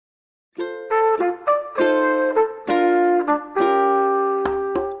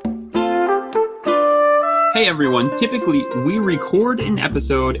Hey everyone, typically we record an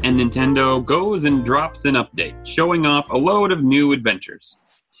episode and Nintendo goes and drops an update, showing off a load of new adventures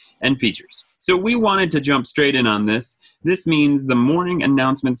and features. So we wanted to jump straight in on this. This means the morning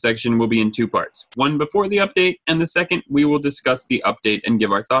announcement section will be in two parts. One before the update, and the second we will discuss the update and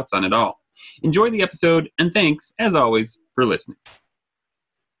give our thoughts on it all. Enjoy the episode, and thanks, as always, for listening.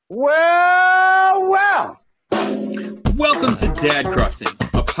 Well. Welcome to Dad Crossing,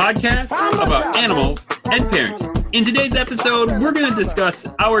 a podcast about animals and parenting. In today's episode, we're going to discuss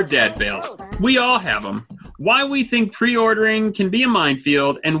our dad fails. We all have them. Why we think pre-ordering can be a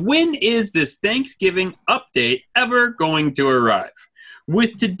minefield, and when is this Thanksgiving update ever going to arrive?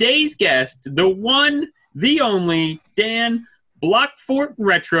 With today's guest, the one, the only, Dan Blockfort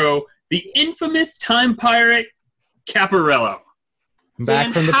Retro, the infamous time pirate Caparello. Back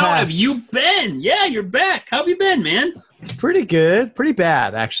Dan, from the how past. have you been? Yeah, you're back. How have you been, man? Pretty good. Pretty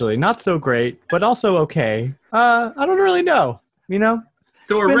bad, actually. Not so great, but also okay. I don't really know, you know?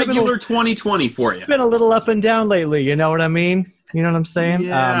 So It's a been regular 2020 for you. It's been a little up and down lately, you know what I mean? You know what I'm saying?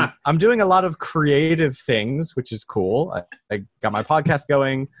 Yeah. I'm doing a lot of creative things, which is cool. I got my podcast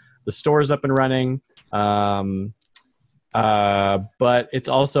going. The store's up and running. But it's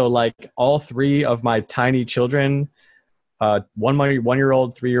also like all three of my tiny children,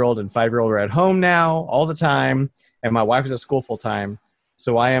 1-year-old, 3-year-old, and 5-year-old are at home now all the time, and my wife is at school full time.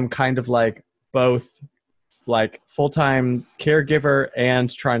 So I am kind of like both like full-time caregiver and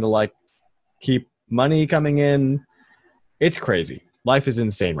trying to like keep money coming in. It's crazy. Life is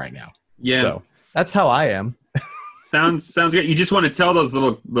insane right now. Yeah. So that's how I am. Sounds good. You just want to tell those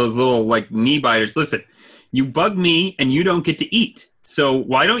little like knee biters, listen, you bug me and you don't get to eat. So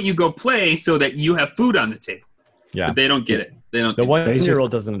why don't you go play so that you have food on the table? Yeah. But they don't get it. They don't. The get it.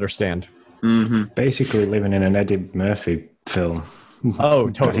 1-year-old doesn't understand. Mm-hmm. Basically living in an Eddie Murphy film. Oh,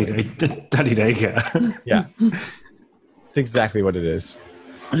 totally. Daddy Daycare. Yeah. It's exactly what it is.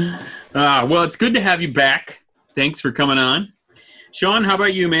 Well, it's good to have you back. Thanks for coming on. Sean, how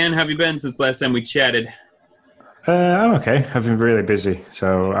about you, man? How have you been since last time we chatted? I'm okay. I've been really busy,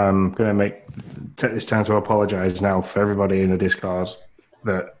 so I'm going to take this time to apologise now for everybody in the Discord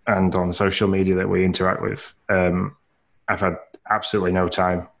and on social media that we interact with. I've had absolutely no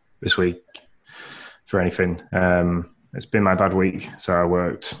time this week for anything. It's been my bad week, so I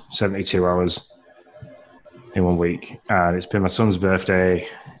worked 72 hours in 1 week, and it's been my son's birthday,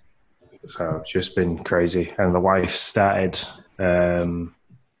 so it's just been crazy. And the wife started a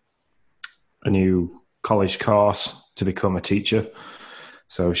new college course to become a teacher,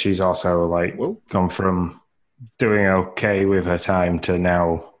 so she's also like gone from doing okay with her time to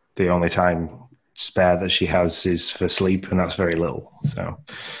now the only time spare that she has is for sleep, and that's very little. So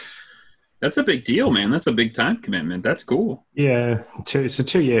That's a big deal, man. That's a big time commitment. That's cool. yeah, it's a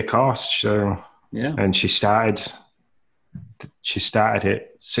 2-year course. So Yeah. and she started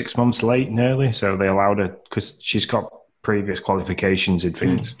it 6 months late nearly, so they allowed her, because she's got previous qualifications in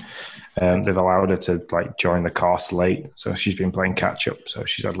things. They've allowed her to like join the course late, so she's been playing catch up. So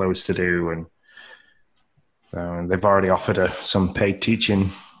she's had loads to do, and they've already offered her some paid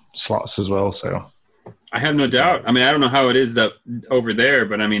teaching slots as well. So I have no doubt. I mean, I don't know how it is over there,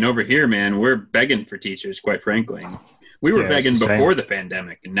 but I mean, over here, man, we're begging for teachers, quite frankly. We were begging before the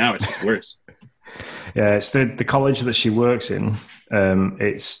pandemic, and now it's just worse. Yeah, it's the college that she works in.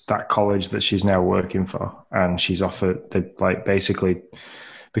 It's that college that she's now working for, and she's offered basically,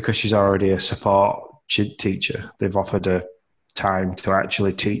 because she's already a support teacher, they've offered her time to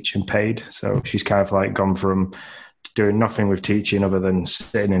actually teach and paid. So she's kind of like gone from doing nothing with teaching other than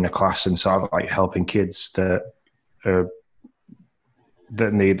sitting in a class and sort of like helping kids that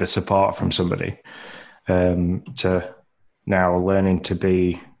need the support from somebody, to now learning to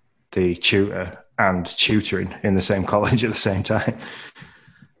be the tutor and tutoring in the same college at the same time.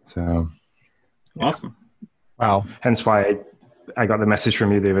 So Awesome. Wow. Hence why I got the message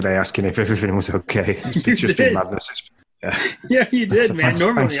from you the other day asking if everything was okay. It's You just did. been madness. Yeah. Yeah, you did, man. Thanks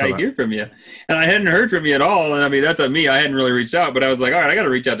Normally for I that. hear from you. And I hadn't heard from you at all. And I mean, that's on me. I hadn't really reached out. But I was like, all right, I got to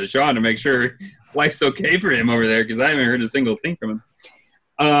reach out to Sean to make sure life's okay for him over there, because I haven't heard a single thing from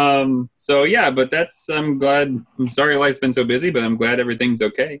him. So, yeah, but I'm glad. I'm sorry life's been so busy, but I'm glad everything's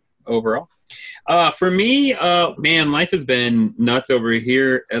okay overall. For me, man, life has been nuts over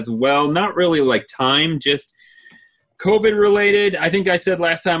here as well. Not really like time, just COVID related. I think I said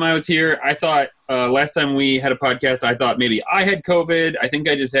last time I was here, I thought last time we had a podcast, I thought maybe I had COVID. I think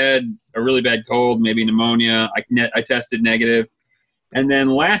I just had a really bad cold, maybe pneumonia. I tested negative. And then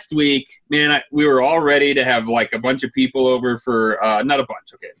last week, man, we were all ready to have like a bunch of people over for, not a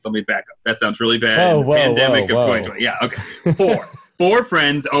bunch. Okay, let me back up. That sounds really bad. Whoa, Pandemic whoa, of whoa. 2020. Yeah, okay. 4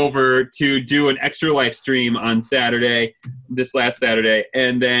 friends over to do an Extra Life stream on Saturday, this last Saturday.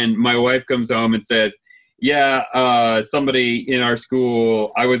 And then my wife comes home and says, yeah, somebody in our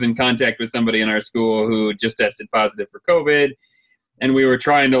school, I was in contact with somebody in our school who just tested positive for COVID. And we were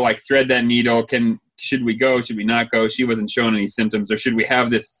trying to like thread that needle. Should we go? Should we not go? She wasn't showing any symptoms. Or should we have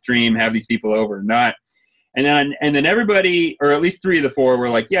this stream, have these people over or not? And then everybody, or at least 3 of the 4 were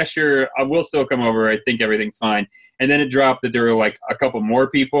like, yeah, sure, I will still come over. I think everything's fine. And then it dropped that there were like a couple more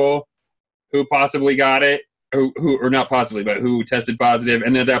people who possibly got it, or not possibly, but who tested positive.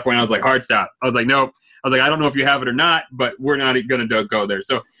 And then at that point I was like, hard stop. I was like, nope. I was like, I don't know if you have it or not, but we're not going to go there.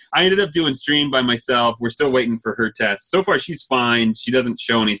 So I ended up doing stream by myself. We're still waiting for her test. So far, she's fine. She doesn't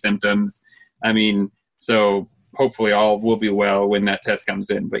show any symptoms. I mean, so hopefully all will be well when that test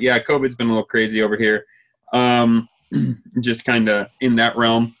comes in. But yeah, COVID's been a little crazy over here. Just kind of in that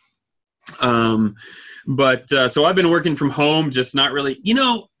realm. So I've been working from home, just not really,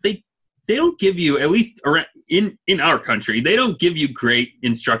 they don't give you, at least around, in our country, they don't give you great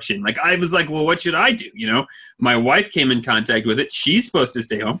instruction. Like I was like, well, what should I do? My wife came in contact with it. She's supposed to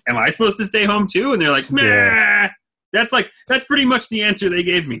stay home. Am I supposed to stay home too? And they're like, meh. Yeah. That's pretty much the answer they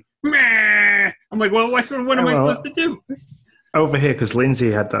gave me. Meh. I'm like, well, what am I supposed to do? Over here, because Lindsay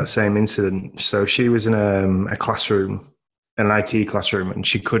had that same incident. So she was in a classroom, an IT classroom, and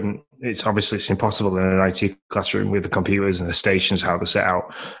she couldn't. It's impossible in an IT classroom with the computers and the stations, how they're set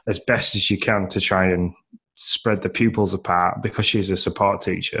out, as best as you can to try and spread the pupils apart. Because she's a support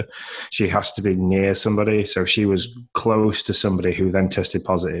teacher, she has to be near somebody. So she was close to somebody who then tested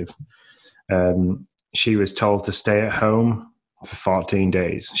positive. She was told to stay at home for 14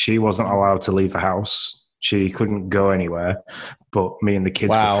 days. She wasn't allowed to leave the house. She couldn't go anywhere, but me and the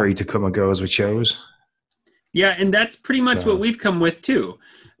kids were free to come and go as we chose. Yeah, and that's pretty much what we've come with too.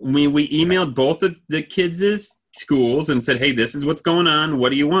 We emailed both of the kids' schools and said, hey, this is what's going on.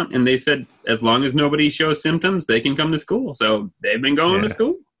 What do you want? And they said, as long as nobody shows symptoms, they can come to school. So they've been going to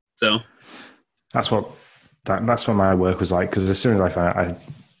school. So that's what my work was like. Because as soon as I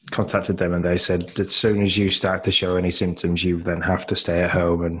contacted them and they said, as soon as you start to show any symptoms, you then have to stay at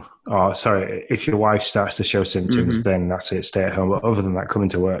home. And if your wife starts to show symptoms, then that's it, stay at home. But other than that, coming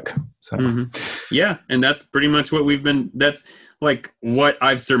to work. So yeah, and that's pretty much what that's like what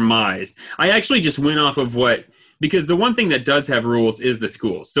I've surmised. I actually just went off of because the one thing that does have rules is the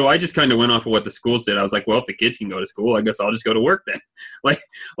schools. So I just kind of went off of what the schools did. I was like, well, if the kids can go to school, I guess I'll just go to work then. Like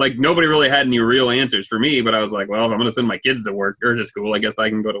nobody really had any real answers for me, but I was like, well, if I'm going to send my kids to work or to school, I guess I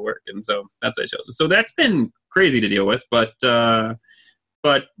can go to work. And so that's what I chose. So that's been crazy to deal with, but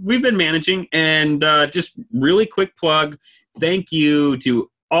we've been managing. And just really quick plug, thank you to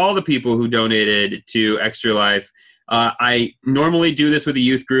all the people who donated to Extra Life. I normally do this with a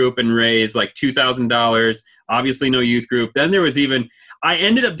youth group and raise like $2,000. Obviously no youth group. Then there was I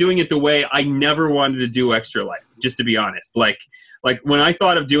ended up doing it the way I never wanted to do Extra Life, just to be honest. Like when I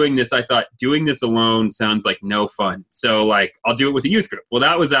thought of doing this, I thought doing this alone sounds like no fun. So like, I'll do it with a youth group. Well,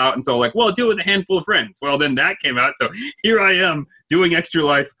 that was out. And so like, well, I'll do it with a handful of friends. Well, then that came out. So here I am doing Extra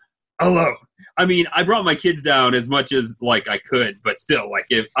Life alone. I mean, I brought my kids down as much as like I could, but still like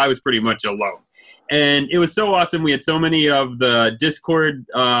I was pretty much alone. And it was so awesome. We had so many of the Discord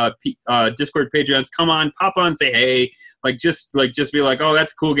Patreons come on, pop on, say, hey, just be like, oh,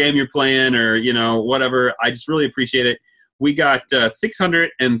 that's a cool game you're playing, or, whatever. I just really appreciate it. We got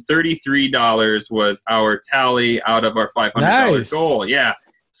 $633 was our tally out of our $500 goal. Yeah.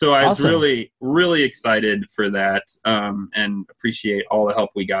 So I was really, really excited for that, and appreciate all the help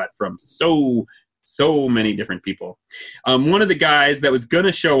we got from so many different people. One of the guys that was going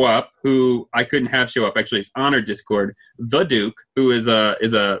to show up, who I couldn't have show up, actually is on our Discord, The Duke, who is a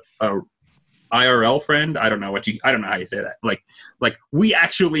IRL friend. I don't know how you say that. Like we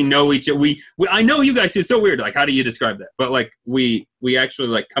actually know each other. I know you guys do. It's so weird. Like, how do you describe that? But like we actually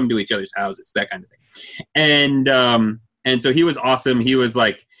like come to each other's houses, that kind of thing. And so he was awesome. He was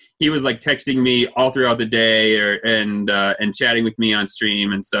like texting me all throughout the day and chatting with me on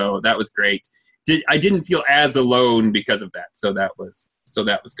stream. And so that was great. I didn't feel as alone because of that. So that was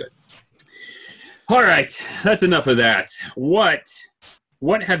good. All right. That's enough of that. What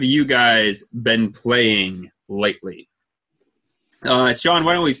have you guys been playing lately? Sean,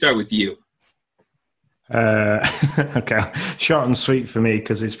 why don't we start with you? Okay. Short and sweet for me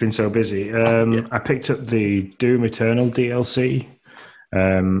because it's been so busy. I picked up the Doom Eternal DLC.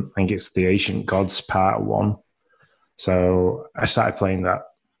 I think it's the Ancient Gods Part 1. So I started playing that.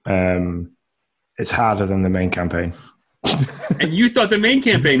 It's harder than the main campaign. And you thought the main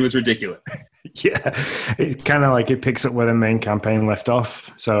campaign was ridiculous. Yeah. It's kind of like it picks up where the main campaign left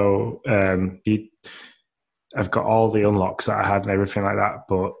off. So I've got all the unlocks that I had and everything like that,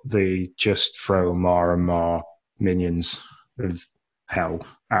 but they just throw more and more minions of hell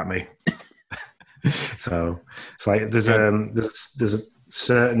at me. So it's like there's a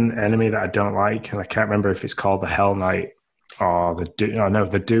certain enemy that I don't like, and I can't remember if it's called the Hell Knight or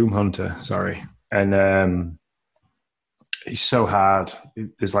the Doom Hunter. Sorry, and he's so hard.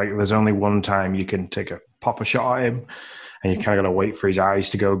 There's only one time you can pop a shot at him, and you kind of got to wait for his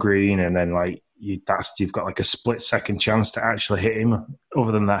eyes to go green, and then you've got like a split second chance to actually hit him.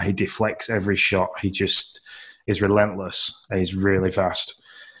 Other than that, he deflects every shot. He just is relentless, and he's really fast.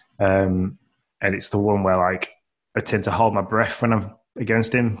 And it's the one where like I tend to hold my breath when I'm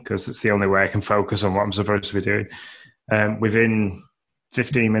against him because it's the only way I can focus on what I'm supposed to be doing. Within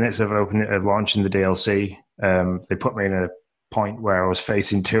 15 minutes of launching the DLC, they put me in a point where I was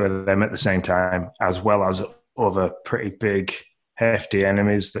facing two of them at the same time, as well as other pretty big, hefty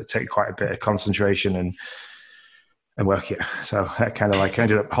enemies that take quite a bit of concentration and work it. So I kind of like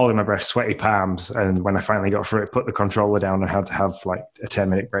ended up holding my breath, sweaty palms, and when I finally got through it, put the controller down, I had to have like a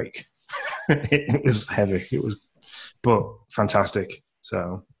 10-minute break. It was heavy. But fantastic.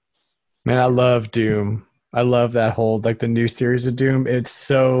 So, man, I love Doom. I love that whole like the new series of Doom. It's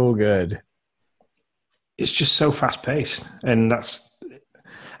so good. It's just so fast paced, and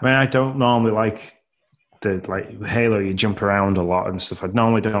I don't normally like Halo. You jump around a lot and stuff. I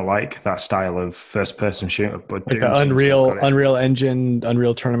normally don't like that style of first person shooter, but like the Unreal Engine,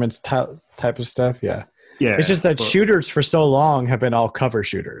 Unreal Tournaments type of stuff. Yeah. It's just that shooters for so long have been all cover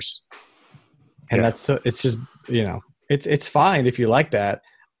shooters, and it's just it's fine if you like that.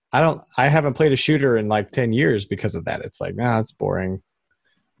 I haven't played a shooter in like 10 years because of that. It's like, it's boring.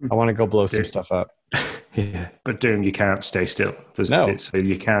 I want to go blow some stuff up. Yeah, but Doom, you can't stay still. There's no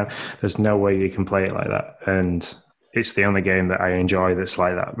way you can play it like that. And it's the only game that I enjoy that's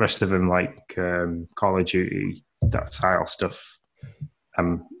like that. Rest of them, like Call of Duty, that style stuff,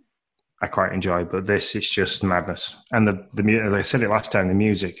 I quite enjoy. But this is just madness. And the like I said it last time, the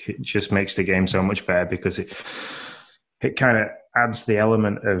music, it just makes the game so much better because it kind of adds the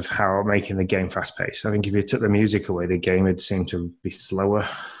element of how making the game fast paced. I think if you took the music away, the game would seem to be slower.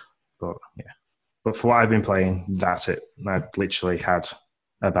 But yeah. But for what I've been playing, that's it. I've literally had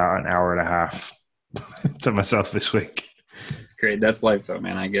about an hour and a half to myself this week. It's great. That's life, though,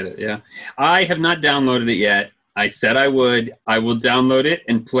 man. I get it. Yeah. I have not downloaded it yet. I said I would. I will download it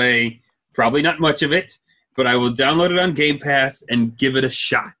and play probably not much of it, but I will download it on Game Pass and give it a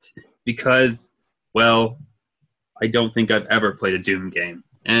shot because, well, I don't think I've ever played a Doom game.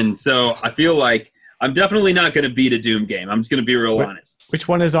 And so I feel like I'm definitely not going to beat a Doom game. I'm just going to be real honest. Which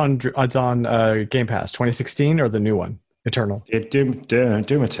one is on Game Pass? 2016 or the new one, Eternal? Yeah, Doom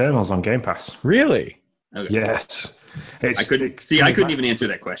Eternal's on Game Pass. Really? Okay. Yes. I couldn't even answer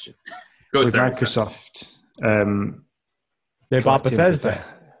that question. Go with Microsoft. They bought Bethesda.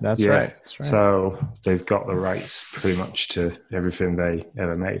 That's right. So they've got the rights pretty much to everything they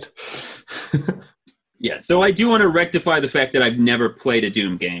ever made. Yeah, so I do want to rectify the fact that I've never played a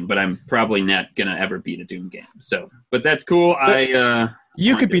Doom game, but I'm probably not going to ever beat a Doom game. So, but that's cool.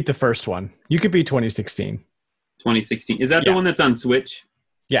 You could beat the first one. You could beat 2016. 2016. Is that the one that's on Switch?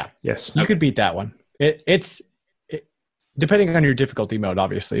 Yeah. Yes. You could beat that one. It's depending on your difficulty mode,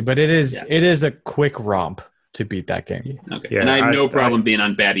 obviously, but it is a quick romp to beat that game. Okay. Yeah, and I have no problem being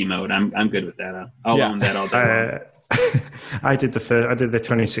on baddie mode. I'm good with that. I'll own that all day long. I did the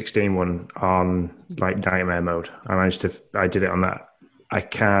 2016 one on like nightmare mode. I did it on that. I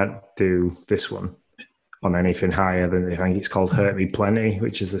can't do this one on anything higher than I think it's called Hurt Me Plenty,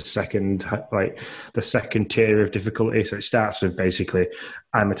 which is the second tier of difficulty. So it starts with basically,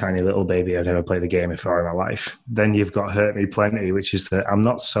 I'm a tiny little baby. I've never played the game before in my life. Then you've got Hurt Me Plenty, which is that I'm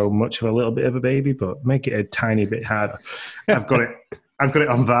not so much of a little bit of a baby, but make it a tiny bit harder. I've got it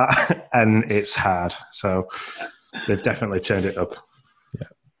on that, and it's hard. So they've definitely turned it up. Yeah.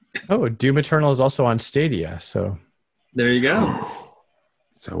 Oh, Doom Eternal is also on Stadia. So there you go.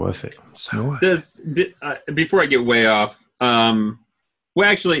 So worth it. So before I get way off, well,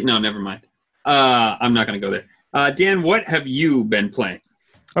 actually, no, never mind. I'm not going to go there. Dan, what have you been playing?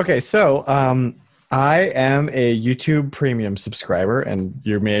 Okay, so I am a YouTube Premium subscriber, and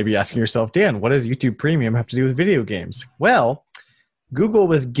you may be asking yourself, Dan, what does YouTube Premium have to do with video games? Well, Google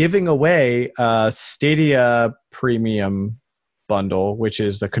was giving away a Stadia Premium bundle, which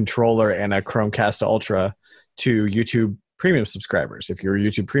is a controller and a Chromecast Ultra to YouTube Premium subscribers. If you're a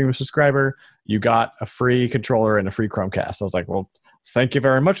YouTube Premium subscriber, you got a free controller and a free Chromecast. I was like, well, thank you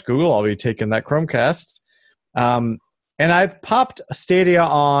very much, Google. I'll be taking that Chromecast. And I've popped Stadia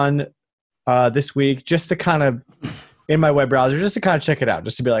on this week just to kind of, in my web browser, just to kind of check it out,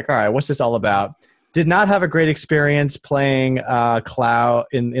 just to be like, all right, what's this all about? Did not have a great experience playing cloud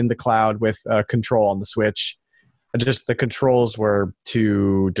in the cloud with Control on the Switch. Just the controls were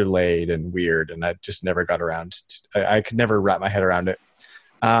too delayed and weird, and I just never got around. I could never wrap my head around it.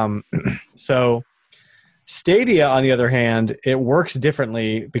 So Stadia, on the other hand, it works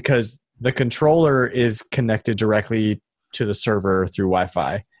differently because the controller is connected directly to the server through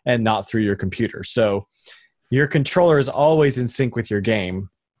Wi-Fi and not through your computer. So your controller is always in sync with your game,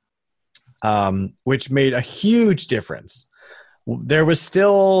 which made a huge difference. There was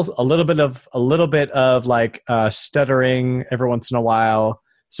still a little bit of like stuttering every once in a while,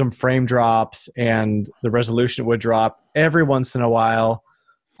 some frame drops, and the resolution would drop every once in a while.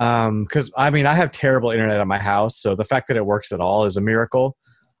 Because I have terrible internet at my house, so the fact that it works at all is a miracle.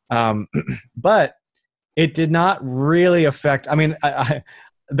 But it did not really affect.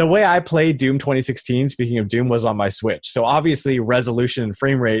 The way I played Doom 2016, speaking of Doom, was on my Switch. So obviously resolution and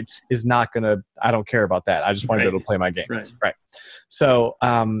frame rate is not going to, I don't care about that. I just want to be able to play my game. Right. So,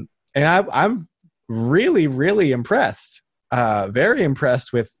 and I'm really, really impressed, very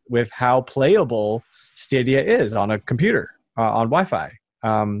impressed with how playable Stadia is on a computer, on Wi-Fi.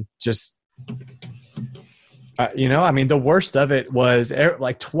 The worst of it was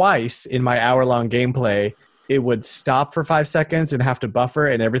like twice in my hour-long gameplay, it would stop for 5 seconds and have to buffer,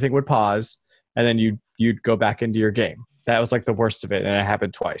 and everything would pause, and then you'd go back into your game. That was like the worst of it, and it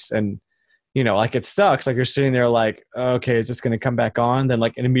happened twice. And like it sucks. Like you're sitting there like, okay, is this going to come back on? Then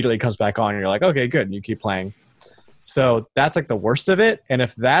like it immediately comes back on, and you're like, okay, good, and you keep playing. So that's like the worst of it. And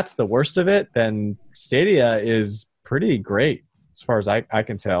if that's the worst of it, then Stadia is pretty great as far as I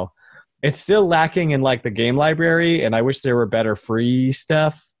can tell. It's still lacking in like the game library, and I wish there were better free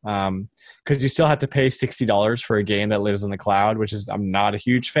stuff. Because you still have to pay $60 for a game that lives in the cloud, which is I'm not a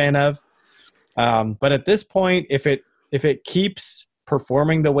huge fan of. But at this point, if it keeps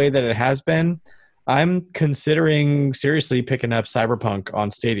performing the way that it has been, I'm considering seriously picking up Cyberpunk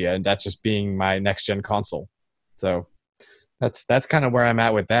on Stadia, and that's just being my next gen console. So that's kind of where I'm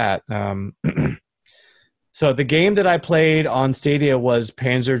at with that. So the game that I played on Stadia was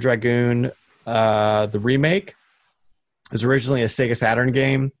Panzer Dragoon, the remake. It was originally a Sega Saturn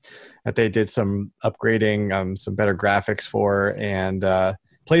game that they did some upgrading, some better graphics for, and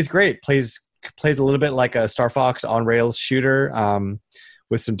plays great. Plays a little bit like a Star Fox on rails shooter,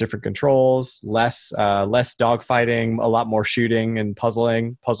 with some different controls, less dogfighting, a lot more shooting and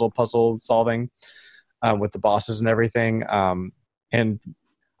puzzle solving with the bosses and everything. And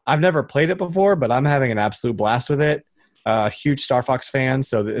I've never played it before, but I'm having an absolute blast with it. Huge Star Fox fan,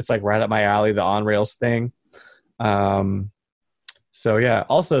 so it's like right up my alley, the on rails thing. So yeah,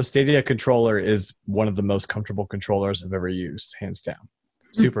 also Stadia controller is one of the most comfortable controllers I've ever used, hands down.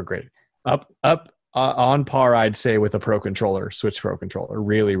 Super great. Up on par, I'd say, with a Pro controller, Switch Pro controller.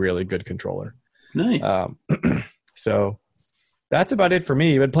 Really, really good controller. Nice. So that's about it for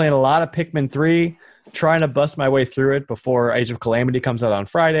me. I've been playing a lot of Pikmin 3, trying to bust my way through it before Age of Calamity comes out on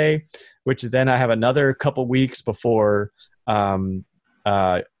Friday, which then I have another couple weeks before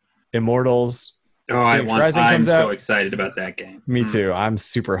Immortals. Oh, I'm so excited about that game. Me too. I'm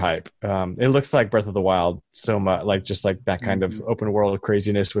super hype. It looks like Breath of the Wild so much, like just like that kind of open world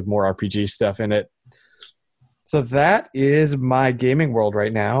craziness with more RPG stuff in it. So that is my gaming world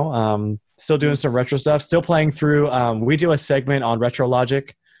right now. Still doing some retro stuff. Still playing through. We do a segment on Retro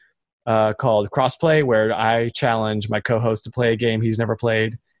Logic called Crossplay, where I challenge my co-host to play a game he's never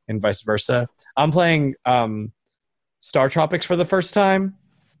played, and vice versa. I'm playing Star Tropics for the first time.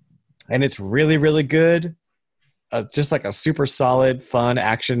 And it's really, really good. Just like a super solid, fun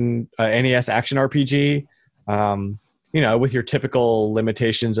action NES action RPG. With your typical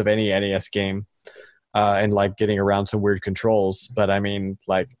limitations of any NES game, and like getting around some weird controls. But I'm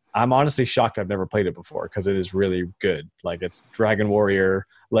honestly shocked I've never played it before because it is really good. Like it's Dragon Warrior,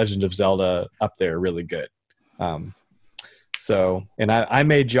 Legend of Zelda up there, really good. And I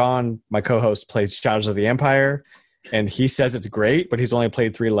made John, my co-host, play Shadows of the Empire. And he says it's great, but he's only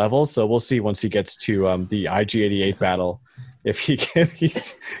played 3 levels. So we'll see once he gets to the IG-88 battle if he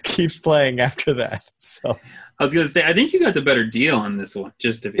keeps playing after that. So I was going to say, I think you got the better deal on this one.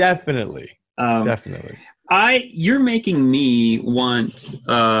 Just to be definitely. You're making me want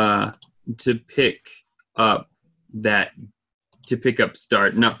to pick up to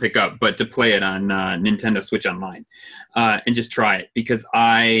play it on Nintendo Switch Online and just try it, because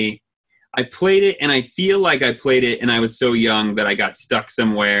I played it, and I feel like I played it, and I was so young that I got stuck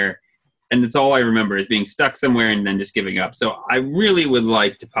somewhere, and that's all I remember is being stuck somewhere and then just giving up. So I really would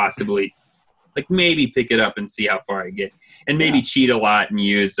like to possibly, maybe pick it up and see how far I get, and maybe cheat a lot and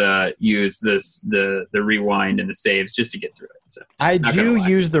use the rewind and the saves just to get through it. So I not gonna do lie.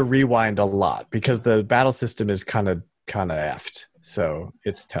 use the rewind a lot because the battle system is kind of effed, so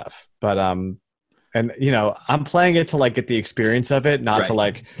it's tough. But and I'm playing it to like get the experience of it, not to Right.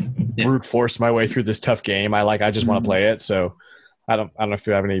 like Yeah. brute force my way through this tough game. I just want Mhm. to play it, so I don't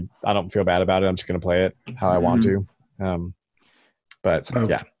feel I don't feel bad about it. I'm just gonna play it how I want to. But So-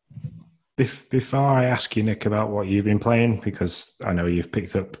 yeah, Before I ask you, Nick, about what you've been playing, because I know you've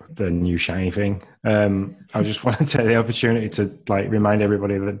picked up the new shiny thing, I just want to take the opportunity to like remind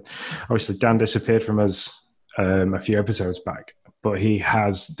everybody that obviously Dan disappeared from us a few episodes back, but he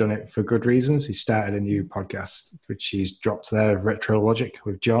has done it for good reasons. He started a new podcast, which he's dropped there, Retro Logic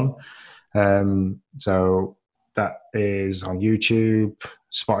with John. So that is on YouTube,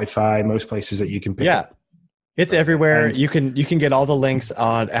 Spotify, most places that you can pick up. it's everywhere. And- You can get all the links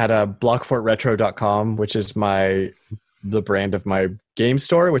on at blockfortretro.com, which is the brand of my game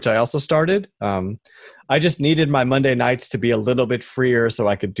store, which I also started. I just needed my Monday nights to be a little bit freer so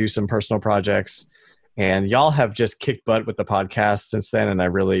I could do some personal projects. And y'all have just kicked butt with the podcast since then, and I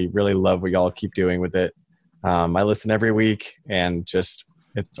really, really love what y'all keep doing with it. I listen every week, and just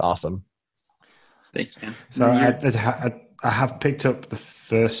it's awesome. Thanks, man. So I have picked up the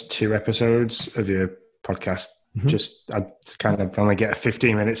first 2 episodes of your podcast. Mhm. I just kind of only get a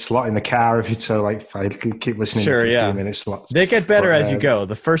 15-minute slot in the car, so like if I can keep listening Sure, to yeah. 15-minute slots. They get better But, as you go.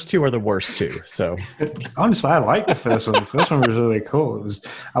 The first 2 are the worst 2. So Honestly, I like the first one. The first one was really cool.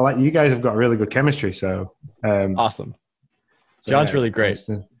 I like you guys have got really good chemistry. So awesome. so, John's yeah, really great.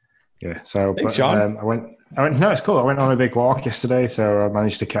 Yeah. So Thanks, John. I went. No, it's cool. I went on a big walk yesterday, so I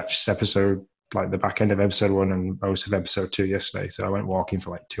managed to catch this episode, like the back end of episode 1 and most of episode 2 yesterday. So I went walking for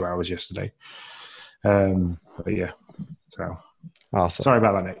like 2 hours yesterday. But yeah. So Awesome. sorry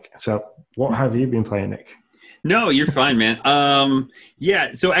about that, Nick. So what have you been playing, Nick? No, you're fine, man.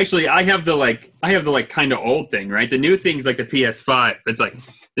 Yeah. So actually, I have the kind of old thing, right? The new thing's like the PS5. It's like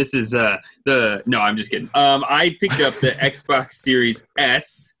this is No, I'm just kidding. I picked up the Xbox Series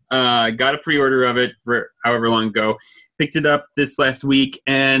S. Got a pre-order of it for however long ago. Picked it up this last week,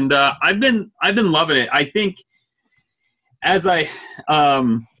 and I've been loving it. I think as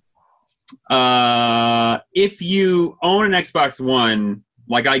if you own an Xbox One,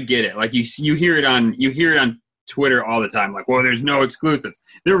 like I get it. Like you hear it on Twitter all the time. Like, well, there's no exclusives.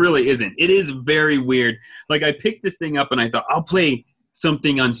 There really isn't. It is very weird. Like I picked this thing up and I thought I'll play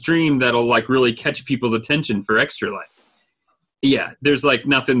something on stream that'll like really catch people's attention for Extra Life. Yeah, there's like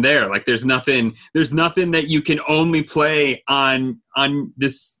nothing there. Like there's nothing that you can only play on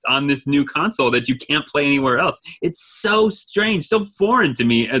this new console that you can't play anywhere else. It's so strange, so foreign to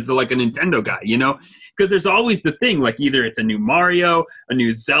me as like a Nintendo guy, because there's always the thing, like either it's a new Mario, a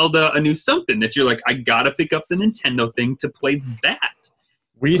new Zelda, a new something that you're like, I gotta pick up the Nintendo thing to play that.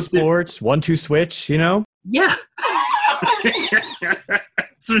 Wii Sports, 1-2 Switch, Yeah.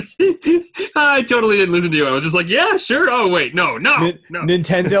 I totally didn't listen to you. I was just like, yeah, sure. Oh, wait, no.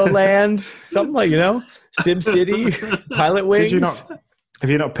 Nintendo Land, something like, Sim City, Pilot Wings. Have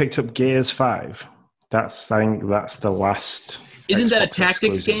you not picked up Gears 5? I think that's the last. Isn't that a Xbox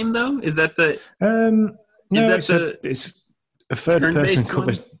tactics exclusive. game, though? Is that the... No, that it's a third-person cover.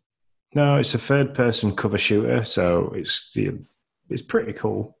 one? No, it's a third-person cover shooter, so it's pretty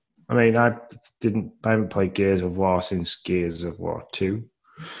cool. I mean, I haven't played Gears of War since Gears of War 2,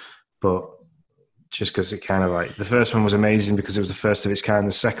 but just because it kind of like the first one was amazing because it was the first of its kind.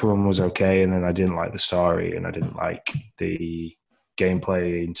 The second one was okay, and then I didn't like the story and I didn't like the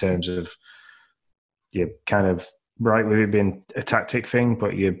gameplay in terms of you kind of right with it being a tactic thing,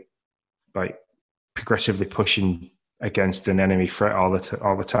 but you're like progressively pushing against an enemy threat all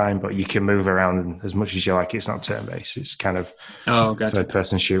the time, but you can move around as much as you like. It's not turn-based. It's kind of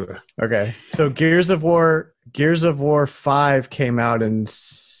third-person shooter. Okay, so Gears of War 5 came out in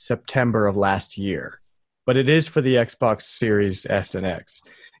September of last year, but it is for the Xbox Series S and X.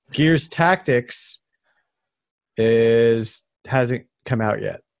 Gears Tactics hasn't come out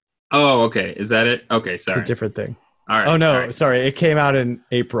yet. Oh, okay. Is that it? Okay, sorry. It's a different thing. All right. Oh no, all right. sorry. It came out in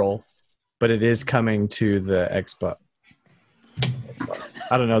April, but it is coming to the Xbox.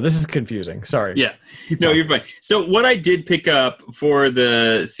 I don't know. This is confusing. Sorry. Yeah. No, you're fine. So what I did pick up for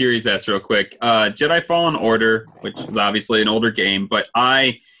the Series S real quick, Jedi Fallen Order, which is obviously an older game, but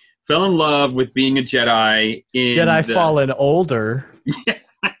I fell in love with being a Jedi in Fallen Older.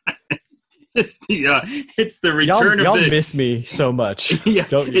 It's the return y'all of the... miss me so much. Yeah,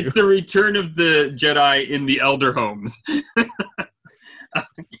 don't you? It's the return of the Jedi in the Elder Homes.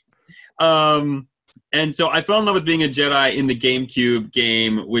 And so I fell in love with being a Jedi in the GameCube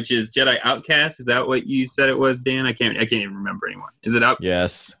game, which is Jedi Outcast. Is that what you said it was, Dan? I can't even remember anymore. Is it out?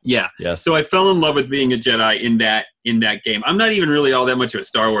 Yes. Yeah. Yes. So I fell in love with being a Jedi in that game. I'm not even really all that much of a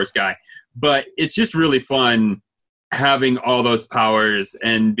Star Wars guy, but it's just really fun having all those powers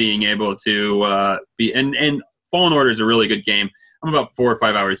and being able to be. And Fallen Order is a really good game. I'm about 4 or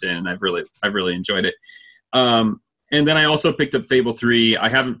 5 hours in, and I've really enjoyed it. And then I also picked up Fable 3. I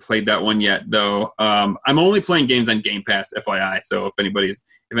haven't played that one yet, though. I'm only playing games on Game Pass, FYI. So if anybody's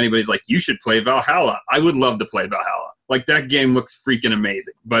like, you should play Valhalla, I would love to play Valhalla. Like, that game looks freaking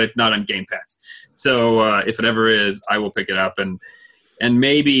amazing, but it's not on Game Pass. So if it ever is, I will pick it up. And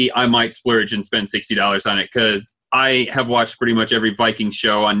maybe I might splurge and spend $60 on it, because I have watched pretty much every Viking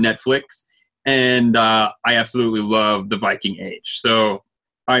show on Netflix, and I absolutely love the Viking Age. So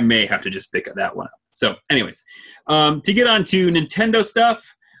I may have to just pick that one up. So anyways, to get on to Nintendo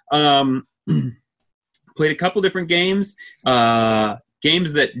stuff, played a couple different games,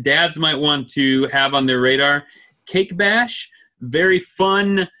 games that dads might want to have on their radar. Cake Bash, very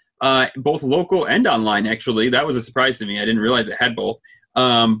fun, both local and online, actually. That was a surprise to me. I didn't realize it had both.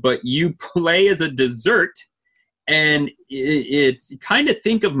 But you play as a dessert, and it's kind of,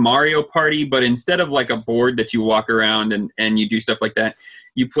 think of Mario Party, but instead of like a board that you walk around and you do stuff like that,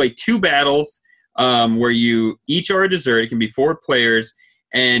 you play 2 battles, where you each are a dessert. It can be 4 players,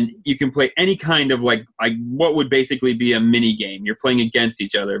 and you can play any kind of like what would basically be a mini game. You're playing against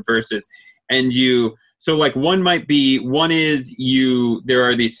each other versus, so like one is there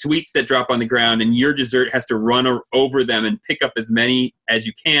are these sweets that drop on the ground, and your dessert has to run over them and pick up as many as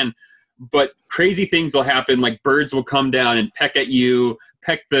you can. But crazy things will happen, like birds will come down and peck at you,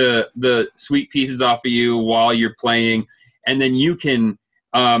 peck the sweet pieces off of you while you're playing, and then you can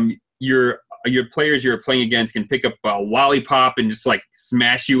your players you're playing against can pick up a lollipop and just like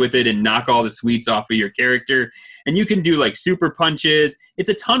smash you with it and knock all the sweets off of your character. And you can do like super punches. It's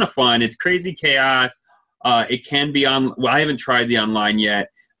a ton of fun. It's crazy chaos. It can be I haven't tried the online yet,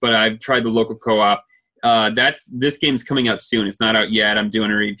 but I've tried the local co-op. This game's coming out soon. It's not out yet. I'm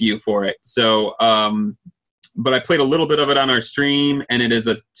doing a review for it. So, but I played a little bit of it on our stream, and it is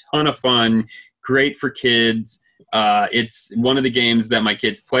a ton of fun. Great for kids. It's one of the games that my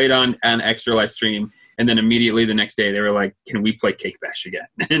kids played on Extra Life Stream, and then immediately the next day they were like, "Can we play Cake Bash again?"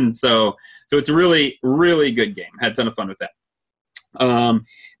 And so it's a really, really good game. Had a ton of fun with that.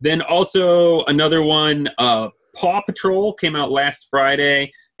 Then also another one, Paw Patrol came out last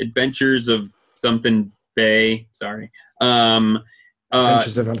Friday. Adventures of something Bay. Sorry.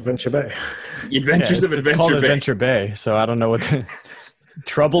 Adventures of Adventure Bay. Adventures of Adventure Bay. It's called Adventure Bay, so I don't know what.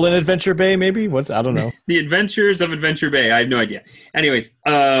 Trouble in Adventure Bay, maybe? What? I don't know. The Adventures of Adventure Bay. I have no idea. Anyways,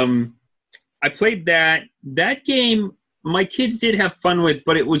 I played that. That game my kids did have fun with,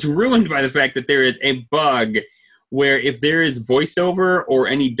 but it was ruined by the fact that there is a bug where if there is voiceover or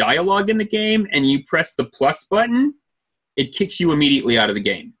any dialogue in the game and you press the plus button, it kicks you immediately out of the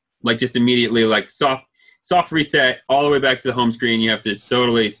game. Like just immediately, like soft reset all the way back to the home screen. You have to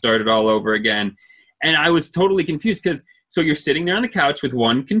totally start it all over again. And I was totally confused because so you're sitting there on the couch with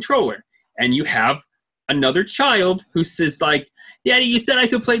one controller, and you have another child who says like, "Daddy, you said I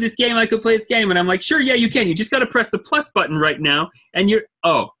could play this game. I could play this game." And I'm like, "Sure, yeah, you can. You just got to press the plus button right now." And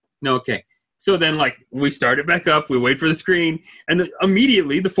no, okay. So then like we start it back up. We wait for the screen, and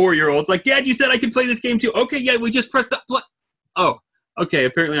immediately the 4-year-old's like, "Dad, you said I could play this game too." Okay, yeah, we just pressed the plus. Oh, okay,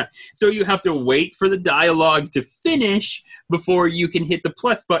 apparently not. So you have to wait for the dialogue to finish before you can hit the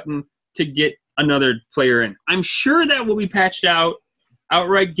plus button to get another player in. I'm sure that will be patched out.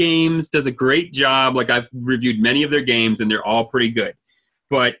 Outright Games does a great job. Like I've reviewed many of their games and they're all pretty good.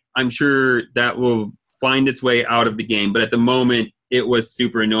 But I'm sure that will find its way out of the game. But at the moment, it was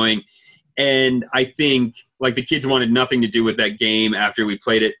super annoying. And I think like the kids wanted nothing to do with that game after we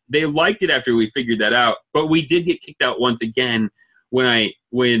played it. They liked it after we figured that out. But we did get kicked out once again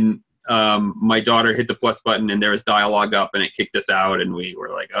when my daughter hit the plus button and there was dialogue up and it kicked us out and we were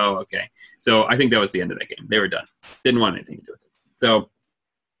like, oh, okay. So I think that was the end of that game. They were done. Didn't want anything to do with it. So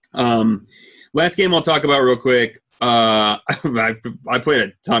last game I'll talk about real quick. I played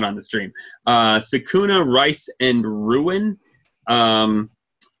a ton on the stream. Sakuna Rice and Ruin.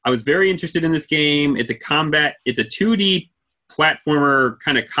 I was very interested in this game. It's a 2D platformer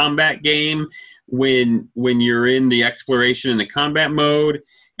kind of combat game when you're in the exploration and the combat mode.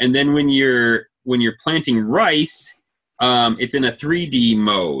 And then when you're planting rice, it's in a 3D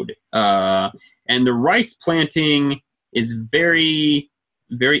mode. And the rice planting is very,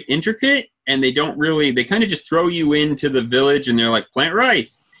 very intricate, and they kind of just throw you into the village and they're like, plant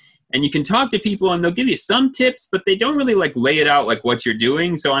rice. and you can talk to people and they'll give you some tips, but they don't really like lay it out like what you're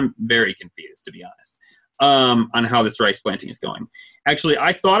doing. So I'm very confused, to be honest, on how this rice planting is going. Actually,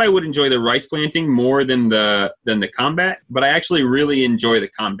 I thought I would enjoy the rice planting more than the combat, but I actually really enjoy the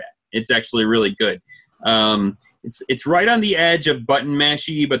combat. It's actually really good. It's right on the edge of button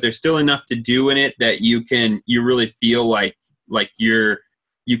mashy, but there's still enough to do in it that you really feel like you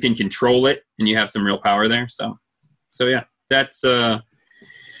can control it and you have some real power there. So yeah, that's what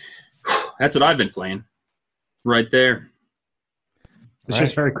I've been playing right there. It's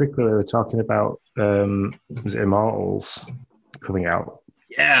just very quickly, we were talking about was it Immortals coming out?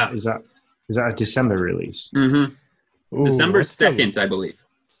 Yeah. Is that a December release? Mm-hmm. Ooh, December 2nd, I believe.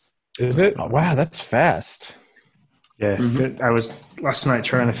 Is it? Oh, wow, that's fast. Yeah. Mm-hmm. I was last night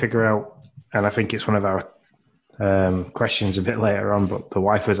trying to figure out, and I think it's one of our questions a bit later on, but the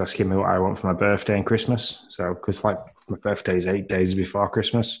wife was asking me what I want for my birthday and Christmas. So, because like my birthday is 8 days before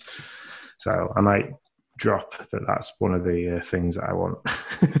Christmas, so I might drop that's one of the things that I want.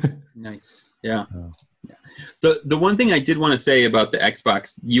 Nice. Yeah. Oh. Yeah. The one thing I did want to say about the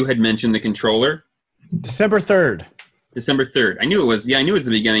Xbox, you had mentioned the controller. December 3rd. December 3rd. I knew it was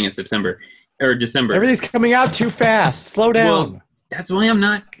the beginning of September or December. Everything's coming out too fast. Slow down. Well, that's why I'm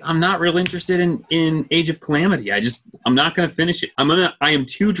not real interested in Age of Calamity. I'm not going to finish it. I am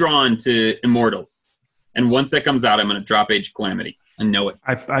too drawn to Immortals. And once that comes out, I'm going to drop Age of Calamity. I know it.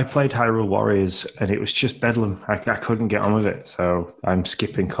 I played Hyrule Warriors and it was just bedlam. I couldn't get on with it, so I'm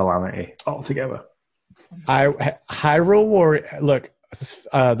skipping Calamity altogether. Hyrule Warrior. Look,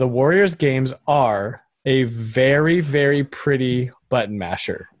 the Warriors games are a very, very pretty button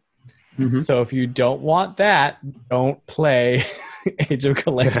masher. Mm-hmm. So if you don't want that, don't play Age of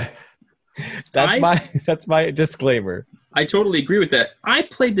Calamity. That's my disclaimer. I totally agree with that. I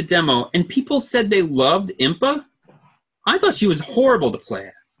played the demo and people said they loved Impa. I thought she was horrible to play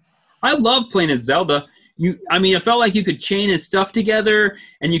as. I love playing as Zelda. It felt like you could chain his stuff together,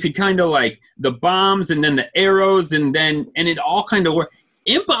 and you could kind of like the bombs and then the arrows, and it all kind of worked.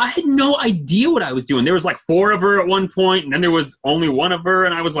 Impa, I had no idea what I was doing. There was like 4 of her at one point, and then there was only 1 of her,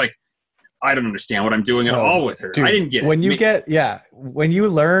 and I was like, I don't understand what I'm doing at all with her. Dude, I didn't get it. When you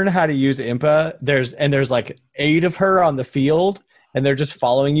learn how to use Impa, there's like 8 of her on the field, and they're just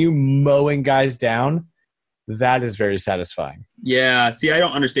following you, mowing guys down. That is very satisfying. Yeah. See, I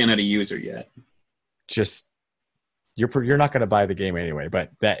don't understand how to use her yet. Just you're not going to buy the game anyway,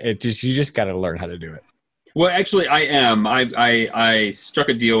 but you just got to learn how to do it. Well, actually, I am. I struck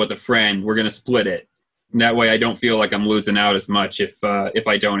a deal with a friend. We're going to split it. And that way, I don't feel like I'm losing out as much if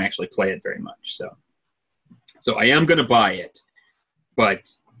I don't actually play it very much. So I am going to buy it, but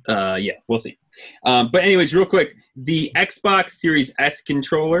yeah, we'll see. But anyways, real quick, the Xbox Series S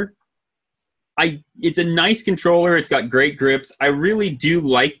controller. It's a nice controller. It's got great grips. I really do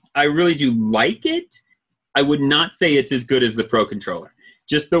like it. I would not say it's as good as the Pro controller.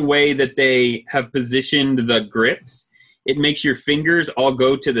 Just the way that they have positioned the grips, it makes your fingers all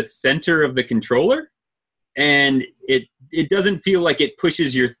go to the center of the controller, and it doesn't feel like it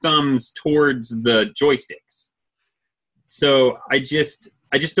pushes your thumbs towards the joysticks. So I just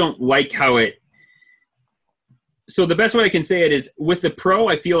don't like how it. So the best way I can say it is with the Pro,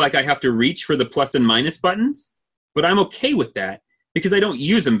 I feel like I have to reach for the plus and minus buttons, but I'm okay with that because I don't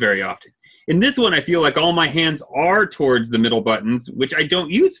use them very often. In this one, I feel like all my hands are towards the middle buttons, which I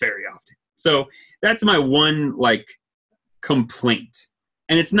don't use very often. So that's my one complaint.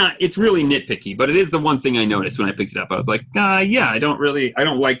 And it's really nitpicky, but it is the one thing I noticed when I picked it up. I was like, yeah, I don't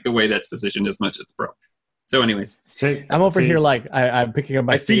like the way that's positioned as much as the Pro. So anyways. I'm over here I'm picking up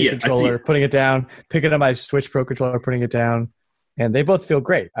my Steam controller, putting it down, picking up my Switch Pro controller, putting it down, and they both feel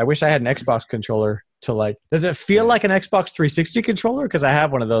great. I wish I had an Xbox controller to does it feel like an Xbox 360 controller? Because I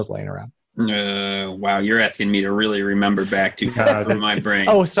have one of those laying around. Wow, you're asking me to really remember back too far from my brain.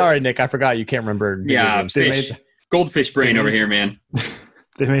 Oh, sorry, Nick. I forgot you can't remember. Yeah, goldfish brain over here, man.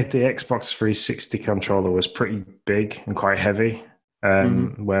 They made the Xbox 360 controller was pretty big and quite heavy.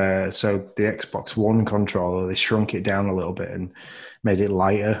 So the Xbox One controller, they shrunk it down a little bit and made it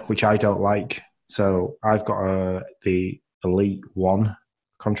lighter, which I don't like. So I've got the Elite One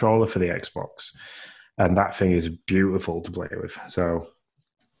controller for the Xbox, and that thing is beautiful to play with. So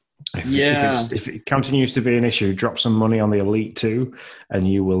if it continues to be an issue, drop some money on the Elite 2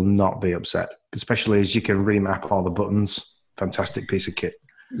 and you will not be upset, especially as you can remap all the buttons. Fantastic piece of kit.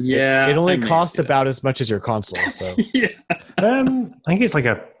 Yeah, it only costs about as much as your console. So yeah. I think it's like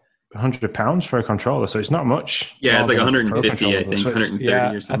 £100 for a controller, so it's not much. Yeah, it's like 150, I think,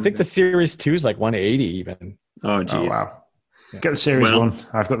 130 or something. I think the Series 2 is like 180 even. Oh, geez. Oh, wow. Get the Series 1.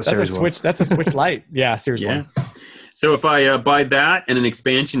 I've got the Series 1. That's a Switch Lite. Yeah, Series 1. So if I buy that and an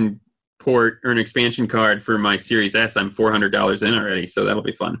expansion port or an expansion card for my Series S, I'm $400 in already. So that'll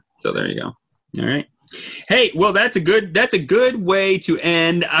be fun. So there you go. All right. Hey, well, that's a good way to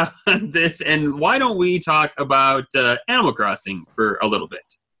end this. And why don't we talk about Animal Crossing for a little bit?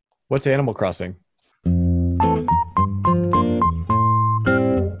 What's Animal Crossing?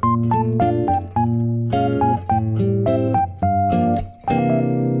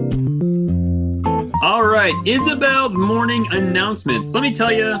 All right, Isabel's morning announcements. Let me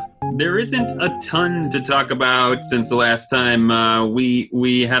tell you, there isn't a ton to talk about since the last time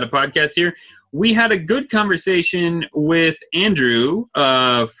we had a podcast here. We had a good conversation with Andrew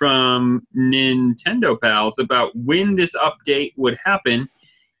from Nintendo Pals about when this update would happen.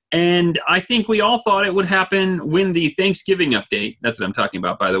 And I think we all thought it would happen when the Thanksgiving update, that's what I'm talking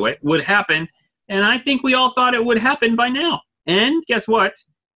about, by the way, would happen. And I think we all thought it would happen by now. And guess what?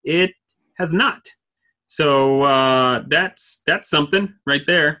 It has not. So that's something right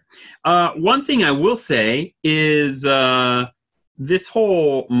there. One thing I will say is this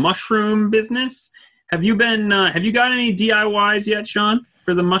whole mushroom business. Have you got any DIYs yet, Sean,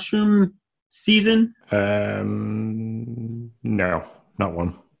 for the mushroom season? No, not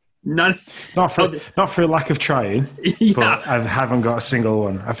one. Not for lack of trying. Yeah. But I haven't got a single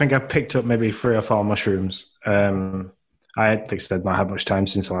one. I think I've picked up maybe 3 or 4 mushrooms. I like I said, not had much time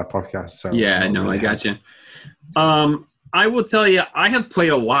since our podcast. So yeah, no, I got you. I will tell you, I have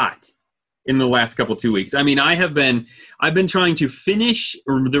played a lot in the last 2 weeks. I mean, I've been trying to finish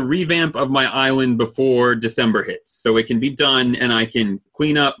the revamp of my island before December hits, so it can be done and I can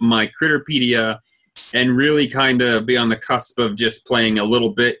clean up my Critterpedia and really kind of be on the cusp of just playing a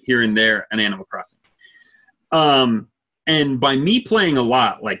little bit here and there in Animal Crossing. And by me playing a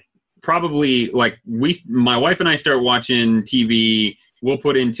lot, like probably like my wife and I start watching TV. We'll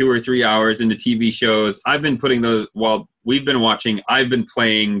put in 2 or 3 hours into TV shows. I've been putting those while we've been watching. I've been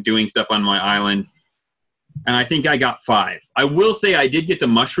playing, doing stuff on my island. And I think I got 5. I will say I did get the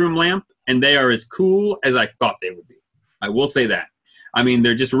mushroom lamp, and they are as cool as I thought they would be. I will say that. I mean,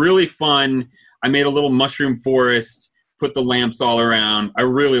 they're just really fun. I made a little mushroom forest, put the lamps all around. I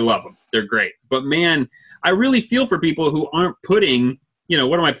really love them. They're great. But man, I really feel for people who aren't putting,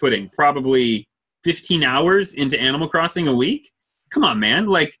 what am I putting? Probably 15 hours into Animal Crossing a week? Come on, man.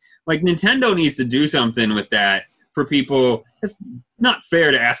 Like Nintendo needs to do something with that for people. It's not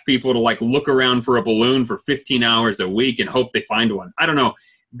fair to ask people to look around for a balloon for 15 hours a week and hope they find one. I don't know.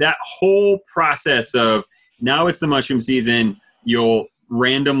 That whole process of now it's the mushroom season, you'll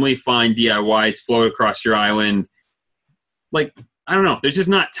randomly find DIYs float across your island. I don't know. There's just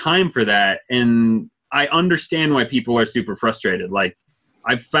not time for that. And I understand why people are super frustrated.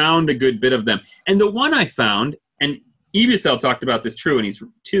 I've found a good bit of them. And the one I found, and Ebusel talked about this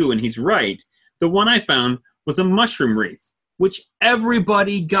and he's right. The one I found was a mushroom wreath, which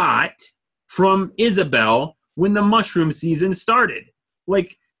everybody got from Isabel when the mushroom season started.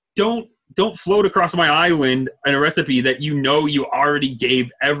 Don't float across my island in a recipe that you already gave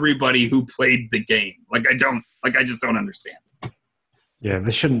everybody who played the game. I just don't understand. Yeah,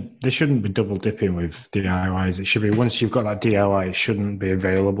 they shouldn't be double dipping with DIYs. It should be once you've got that DIY, it shouldn't be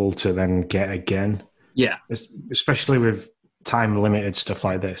available to then get again. Yeah. Especially with time-limited stuff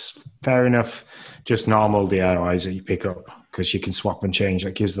like this. Fair enough, just normal DIYs that you pick up because you can swap and change.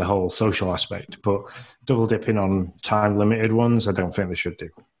 That gives the whole social aspect. But double-dipping on time-limited ones, I don't think they should do.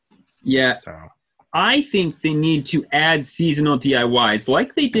 Yeah. So. I think they need to add seasonal DIYs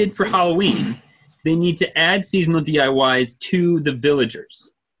like they did for Halloween. They need to add seasonal DIYs to the villagers.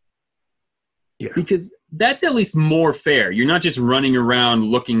 Yeah. Because that's at least more fair. You're not just running around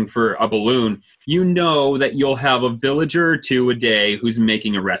looking for a balloon. You know that you'll have a villager or 2 a day who's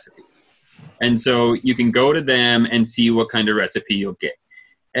making a recipe. And so you can go to them and see what kind of recipe you'll get.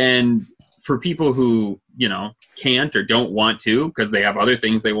 And for people who, can't or don't want to because they have other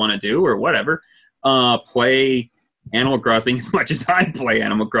things they want to do or whatever, play Animal Crossing as much as I play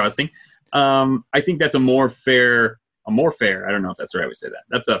Animal Crossing. I think that's a more fair, I don't know if that's the right way to say that.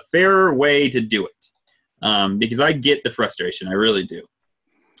 That's a fairer way to do it. Because I get the frustration. I really do.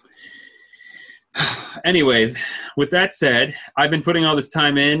 Anyways, with that said, I've been putting all this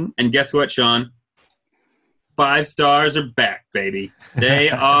time in, and guess what, Sean? 5 stars are back, baby. They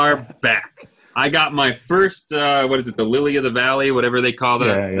are back. I got my first, the Lily of the Valley, whatever they call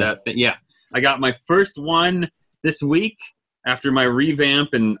that thing. Yeah. I got my first one this week after my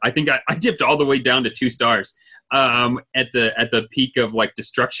revamp, and I think I dipped all the way down to 2 stars at the peak of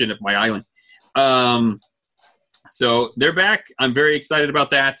destruction of my island. So they're back. I'm very excited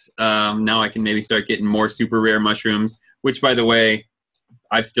about that. Now I can maybe start getting more super rare mushrooms, which, by the way,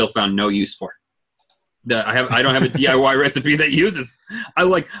 I've still found no use for. I don't have a DIY recipe that uses. I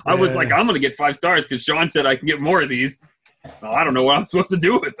was like, I'm gonna get 5 stars because Sean said I can get more of these. Well, I don't know what I'm supposed to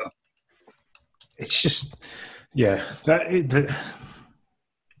do with them. It's just, they've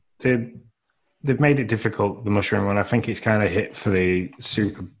made it difficult, the mushroom one. I think it's kind of hit for the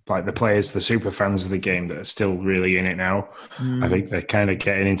players, the super fans of the game that are still really in it now. I think they're kind of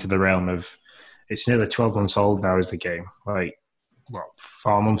getting into the realm of, it's nearly 12 months old now is the game. Like,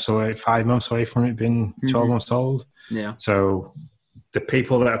 5 months away from it being 12 months old. Yeah. So the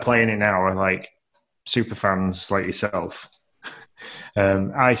people that are playing it now are like super fans like yourself.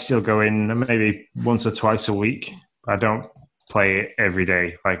 I still go in maybe once or twice a week. I don't play it every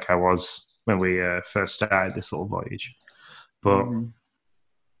day like I was when we first started this little voyage. But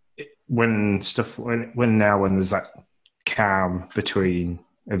when there's that calm between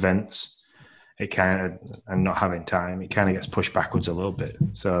events, it kind of, and not having time, it kind of gets pushed backwards a little bit.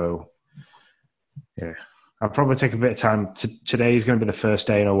 So, yeah, I'll probably take a bit of time. Today is going to be the first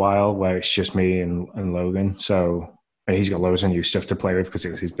day in a while where it's just me and Logan. So he's got loads of new stuff to play with because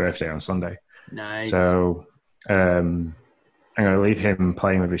it was his birthday on Sunday. Nice. So I'm going to leave him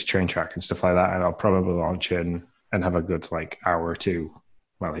playing with his train track and stuff like that, and I'll probably launch in and have a good hour or two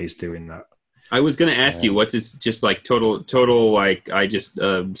while he's doing that. I was going to ask you, what's his just total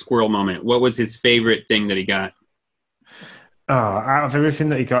squirrel moment? What was his favorite thing that he got? Oh, out of everything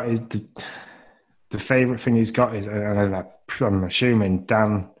that he got, is the favorite thing he's got is, and I'm assuming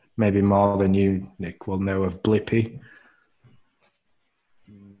Dan, maybe more than you, Nick, will know of Blippi.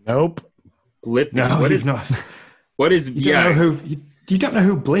 Nope. Blippi. No, what is not. What is? You don't know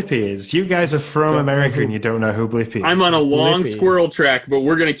who Blippi is. You guys are from America and you don't know who Blippi is. I'm on a long squirrel track, but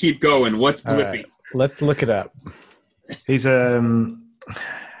we're going to keep going. What's Blippi? Let's look it up. He's a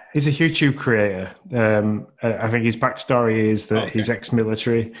YouTube creator. I think his backstory is that he's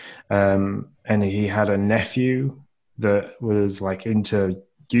ex-military, and he had a nephew that was into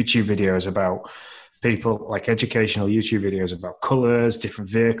YouTube videos about people, educational YouTube videos about colors, different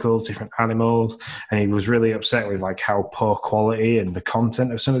vehicles, different animals, and he was really upset with how poor quality and the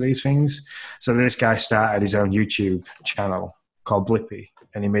content of some of these things. So this guy started his own YouTube channel called Blippi,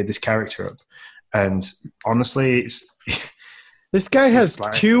 and he made this character up. And honestly, this guy has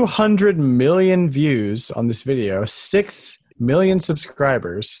 200 million views on this video, 6 million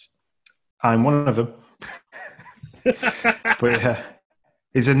subscribers. I'm one of them. But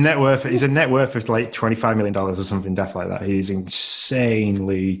he's a net worth of $25 million or something daft like that. He's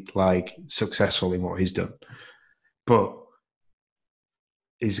insanely successful in what he's done. But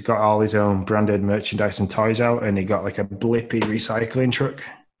he's got all his own branded merchandise and toys out, and he got a Blippi recycling truck.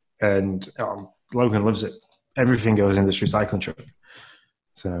 And Logan loves it. Everything goes in this recycling truck.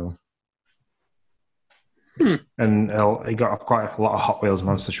 So, and he got quite a lot of Hot Wheels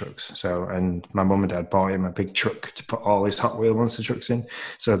monster trucks. So, and my mum and dad bought him a big truck to put all his Hot Wheel monster trucks in.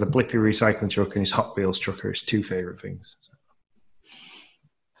 So the Blippi recycling truck and his Hot Wheels truck are his 2 favorite things. So.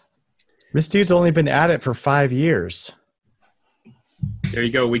 This dude's only been at it for 5 years. There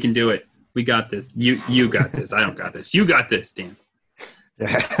you go. We can do it. We got this. You got this. I don't got this. You got this, Dan.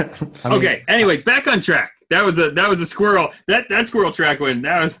 Yeah. Okay. Anyways, back on track. That was a squirrel. That squirrel track win.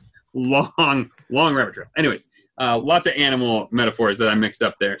 That was long rabbit trail. Anyways, lots of animal metaphors that I mixed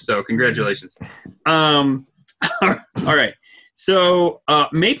up there. So congratulations. All right. So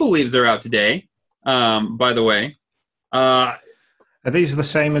maple leaves are out today. By the way, are these the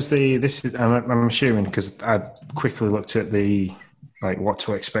same as I'm assuming, because I quickly looked at the what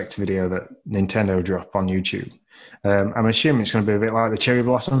to expect video that Nintendo dropped on YouTube. I'm assuming it's going to be a bit like the cherry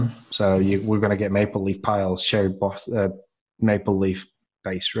blossom. So we're going to get maple leaf piles, maple leaf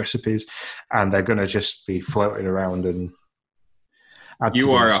based recipes, and they're going to just be floated around and.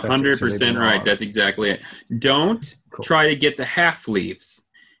 You are 100% right. That's exactly it. Don't try to get the half leaves,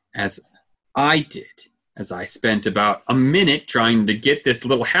 as I did. As I spent about a minute trying to get this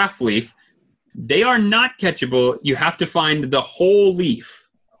little half leaf. They are not catchable. You have to find the whole leaf.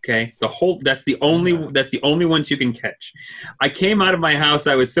 Okay, that's the only ones you can catch. I came out of my house.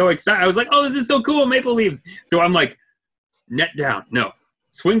 I was so excited. I was like, "Oh, this is so cool, maple leaves!" So I'm like, "Net down, no.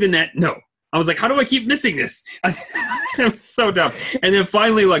 Swing the net, no." I was like, "How do I keep missing this?" I'm so dumb. And then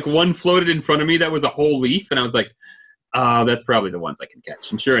finally, one floated in front of me that was a whole leaf, and I was like, "Oh, that's probably the ones I can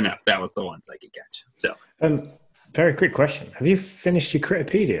catch." And sure enough, that was the ones I could catch. So, very quick question: have you finished your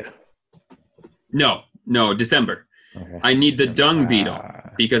Critterpedia? No, December. Okay. I need the dung beetle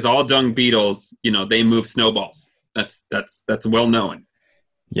because all dung beetles, they move snowballs. That's well known.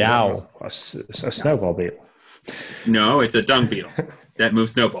 Yeah, a snowball beetle. No, it's a dung beetle that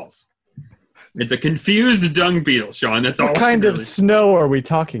moves snowballs. It's a confused dung beetle, Sean. That's all. What kind of snow are we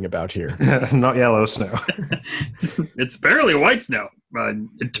talking about here? Not yellow snow. It's barely white snow.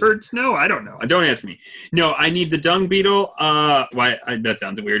 Turd snow? I don't know. Don't ask me. No, I need the dung beetle. That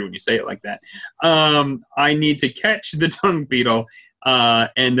sounds weird when you say it like that. I need to catch the dung beetle,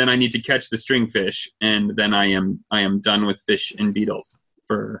 and then I need to catch the stringfish, and then I am done with fish and beetles.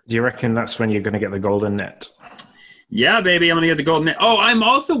 Do you reckon that's when you're going to get the golden net? Yeah, baby, I'm going to get the golden net. Oh, I'm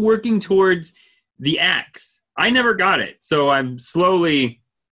also working towards the axe. I never got it, so I'm slowly...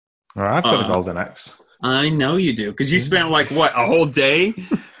 Well, I've got a golden axe. I know you do, because you spent, like, what, a whole day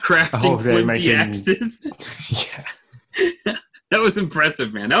crafting flimsy axes? Yeah. That was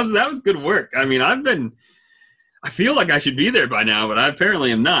impressive, man. That was good work. I mean, I feel like I should be there by now, but I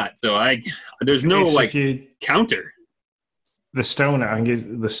apparently am not, so there's no, counter. The stone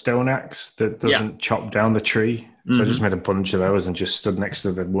axe that doesn't chop down the tree. So I just made a bunch of those and just stood next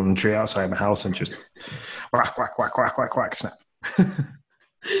to the one tree outside my house and just whack, whack, whack, whack, whack, whack, snap.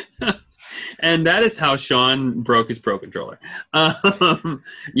 And that is how Sean broke his Pro Controller.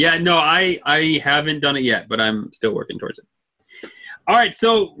 Yeah, no, I haven't done it yet, but I'm still working towards it. All right,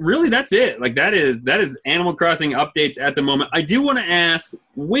 so really that's it. Like that is Animal Crossing updates at the moment. I do want to ask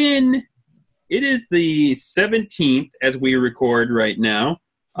when it is the 17th as we record right now.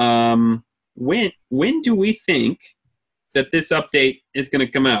 When do we think that this update is going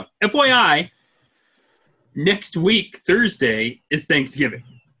to come out? FYI, next week, Thursday, is Thanksgiving.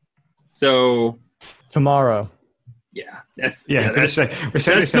 So tomorrow. Yeah. That's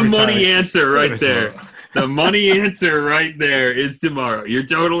the money answer right there. The money answer right there is tomorrow. You're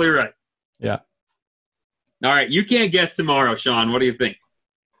totally right. Yeah. All right. You can't guess tomorrow, Sean. What do you think?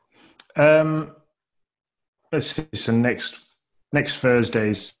 Let's see. So next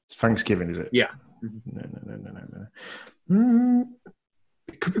Thursday's Thanksgiving, is it? Yeah. No.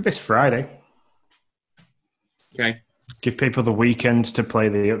 It could be this Friday. Okay. Give people the weekend to play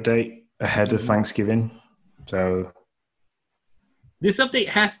the update ahead of Thanksgiving. So this update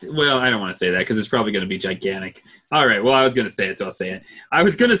has to... Well, I don't want to say that because it's probably going to be gigantic. All right. Well, I was going to say it, so I'll say it. I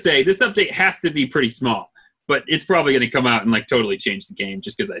was going to say this update has to be pretty small, but it's probably going to come out and totally change the game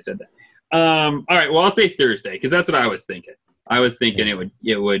just because I said that. All right. Well, I'll say Thursday because that's what I was thinking. I was thinking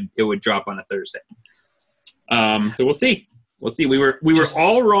it would drop on a Thursday. So we'll see. We'll see. We were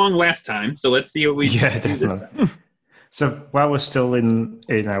all wrong last time, so let's see what we do this time. So while we're still in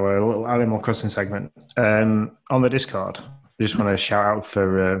our little Animal Crossing segment, on the Discord, I just want to shout out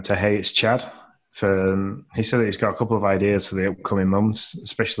to Hey It's Chad. He said that he's got a couple of ideas for the upcoming months,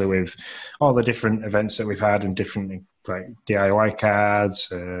 especially with all the different events that we've had and different DIY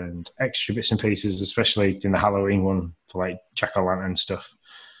cards and extra bits and pieces, especially in the Halloween one for jack-o'-lantern stuff.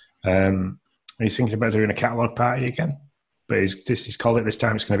 He's thinking about doing a catalogue party again, but he's called it this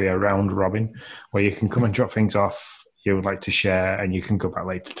time. It's going to be a round robin where you can come and drop things off you would like to share, and you can go back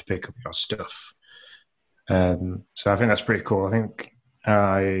later to pick up your stuff. So I think that's pretty cool. I think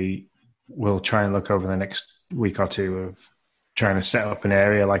I will try and look over the next week or two of trying to set up an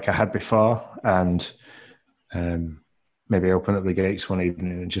area like I had before, and maybe open up the gates one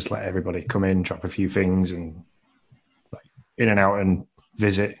evening and just let everybody come in, drop a few things, and in and out and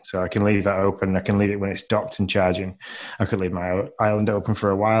visit. So I can leave that open. I can leave it when it's docked and charging. I could leave my island open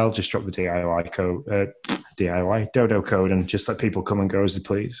for a while, just drop the DIY Dodo code and just let people come and go as they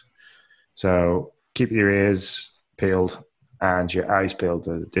please. So keep your ears peeled and your eyes peeled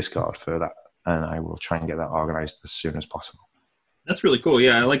to the Discord for that, and I will try and get that organized as soon as possible. That's really cool.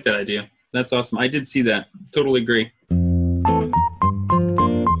 Yeah, I like that idea. That's awesome. I did see that. Totally agree.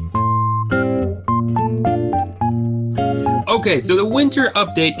 Okay, so the winter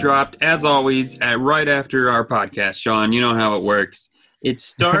update dropped, as always, right after our podcast, Sean. You know how it works. It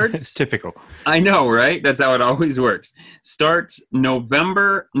starts... It's typical. I know, right? That's how it always works. Starts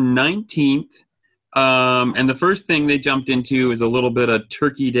November 19th, and the first thing they jumped into is a little bit of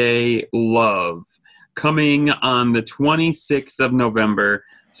Turkey Day love. Coming on the 26th of November.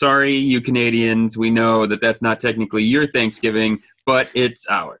 Sorry, you Canadians. We know that that's not technically your Thanksgiving, but it's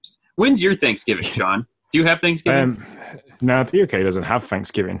ours. When's your Thanksgiving, Sean? Do you have Thanksgiving? No, the UK doesn't have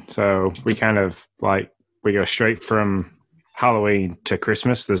Thanksgiving. So we kind of we go straight from Halloween to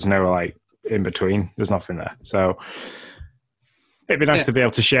Christmas. There's no in between. There's nothing there. So it'd be nice to be able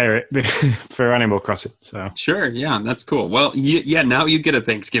to share it for Animal Crossing. So sure, yeah, that's cool. Well, now you get a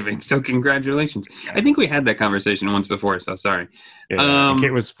Thanksgiving. So congratulations. I think we had that conversation once before. So sorry. Yeah, I think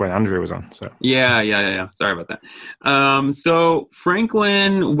it was when Andrew was on. So yeah. Sorry about that. So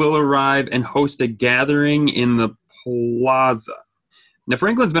Franklin will arrive and host a gathering in the plaza. Now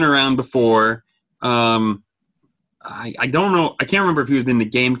Franklin's been around before. I don't know. I can't remember if he was in the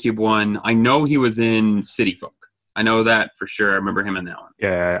GameCube one. I know he was in City Folk. I know that for sure. I remember him in that one.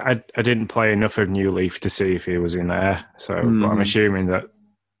 Yeah, I didn't play enough of New Leaf to see if he was in there. So, but I'm assuming that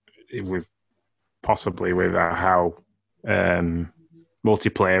with how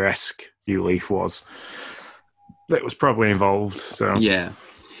multiplayer-esque New Leaf was, that was probably involved. So yeah.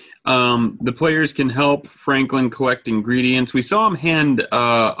 The players can help Franklin collect ingredients. We saw him hand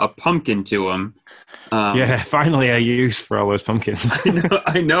a pumpkin to him. Yeah, finally a use for all those pumpkins.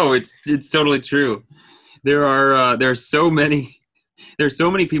 I know it's totally true. There's so many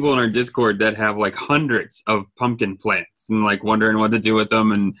people in our Discord that have like hundreds of pumpkin plants and like wondering what to do with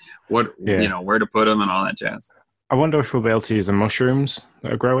them and where to put them and all that jazz. I wonder if we'll be able to use the mushrooms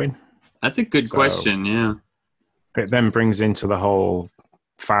that are growing. That's a good question. Yeah, it then brings into the whole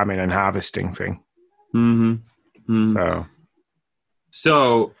farming and harvesting thing. Mm-hmm.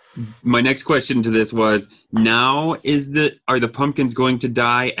 So my next question to this was: now are the pumpkins going to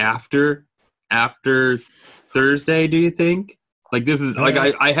die after Thursday? Do you think? Like this is like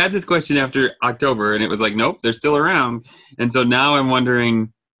I had this question after October, and it was like, nope, they're still around. And so now I'm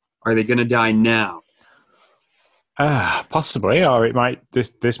wondering, are they going to die now? Possibly, or it might.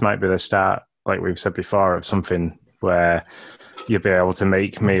 This might be the start, like we've said before, of something where you'll be able to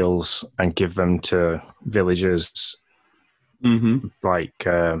make meals and give them to villagers. Mm-hmm. Like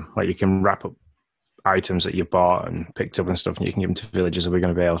you can wrap up items that you bought and picked up and stuff, and you can give them to villagers, and we're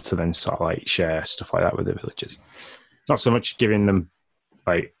going to be able to then sort of like share stuff like that with the villagers. Not so much giving them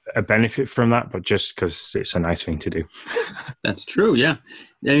like a benefit from that, but just because it's a nice thing to do. That's true, yeah.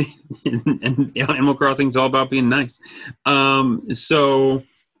 And Animal Crossing is all about being nice. So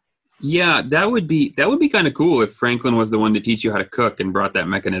yeah, that would be kind of cool if Franklin was the one to teach you how to cook and brought that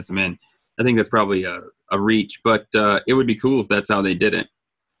mechanism in. I think that's probably a reach, but it would be cool if that's how they did it.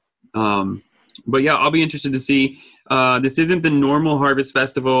 But yeah, I'll be interested to see. This isn't the normal Harvest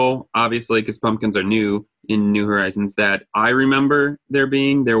Festival, obviously, because pumpkins are new in New Horizons that I remember there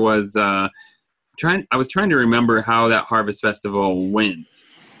being. There was I was trying to remember how that Harvest Festival went,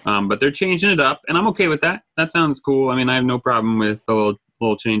 but they're changing it up, and I'm okay with that. That sounds cool. I mean, I have no problem with a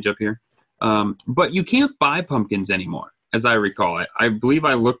little change up here. But you can't buy pumpkins anymore, as I recall it. I believe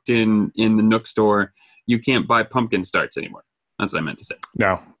I looked in the Nook store. You can't buy pumpkin starts anymore. That's what I meant to say.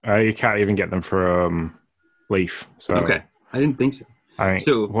 No, you can't even get them from Leaf. So okay, I didn't think so. I mean,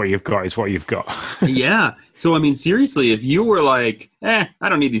 so what you've got is what you've got. Yeah. So I mean, seriously, if you were like, I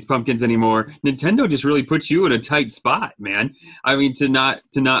don't need these pumpkins anymore, Nintendo just really puts you in a tight spot, man. I mean, to not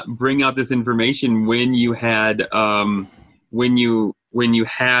bring out this information when you had when you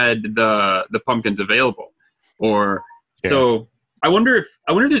had the pumpkins available, or so. I wonder if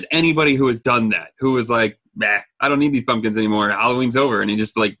there's anybody who has done that, who was like, I don't need these pumpkins anymore. Halloween's over, and he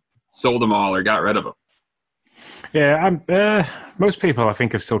just like sold them all or got rid of them. Yeah, most people I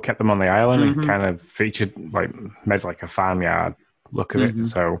think have still kept them on the island and kind of featured, like made like a farmyard look of it.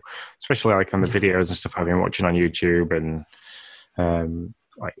 So especially like on the videos and stuff I've been watching on YouTube and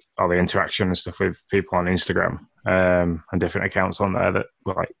like all the interaction and stuff with people on Instagram and different accounts on there that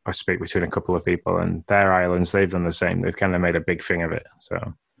like I speak between a couple of people, and their islands, they've done the same. They've kind of made a big thing of it.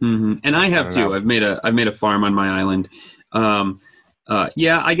 So and I have too. I've made a farm on my island.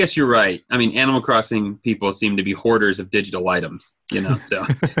 Yeah, I guess you're right. I mean, Animal Crossing people seem to be hoarders of digital items,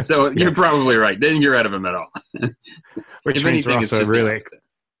 so you're probably right. Then you're out of them at all. Which means they're also really,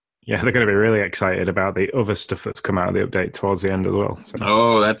 they're going to be really excited about the other stuff that's come out of the update towards the end as well. So.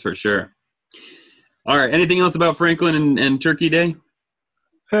 Oh, that's for sure. All right. Anything else about Franklin and Turkey Day?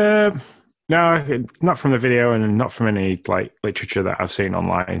 No, not from the video and not from any like literature that I've seen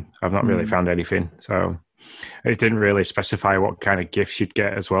online. I've not really found anything. So it didn't really specify what kind of gifts you'd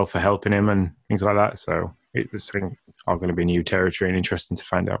get as well for helping him and things like that. So it's all going to be new territory and interesting to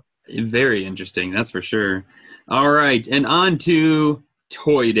find out. Very interesting. That's for sure. All right. And on to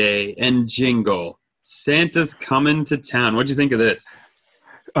Toy Day and Jingle. Santa's coming to town. What'd you think of this?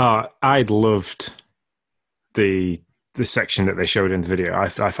 I loved the section that they showed in the video. I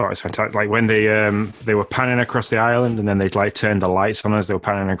thought it was fantastic. Like when they were panning across the island and then they'd like turn the lights on as they were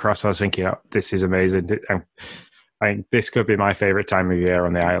panning across, I was thinking, this is amazing. I think this could be my favorite time of year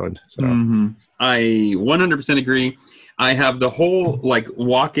on the island. So I 100% agree. I have the whole like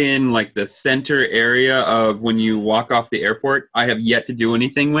walk in, like the center area of when you walk off the airport. I have yet to do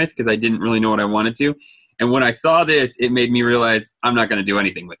anything with because I didn't really know what I wanted to. And when I saw this, it made me realize I'm not going to do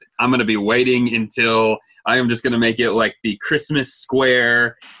anything with it. I'm going to be waiting until I am just going to make it like the Christmas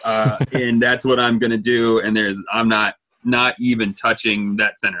square, and that's what I'm going to do. And I'm not even touching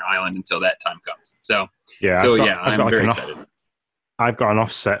that center island until that time comes. So I'm very excited. I've got an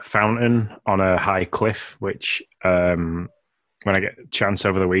offset fountain on a high cliff, which when I get a chance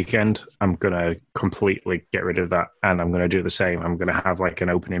over the weekend, I'm going to completely get rid of that. And I'm going to do the same. I'm going to have like an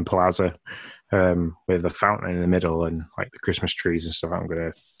opening plaza with a fountain in the middle and like the Christmas trees and stuff. I'm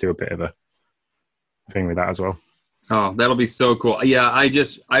going to do a bit of a thing with that as well. Oh, that'll be so cool. Yeah,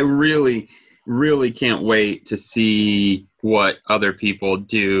 I really, really can't wait to see what other people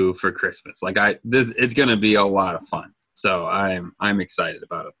do for Christmas. Like it's going to be a lot of fun. So I'm excited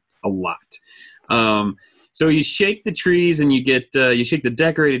about it a lot. So you shake the trees and you shake the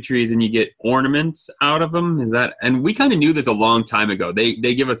decorated trees and you get ornaments out of them. And we kind of knew this a long time ago. They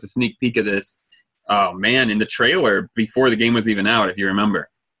give us a sneak peek of this, oh man, in the trailer before the game was even out, if you remember.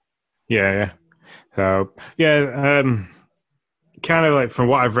 Yeah. So kind of like from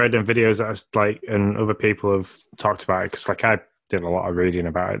what I've read in videos that I've, like, and other people have talked about it, because like I did a lot of reading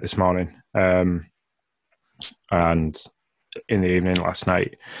about it this morning, and in the evening last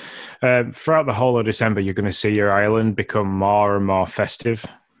night. Throughout the whole of December, you're going to see your island become more and more festive.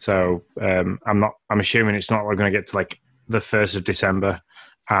 So I'm assuming it's not going to get to like the 1st of December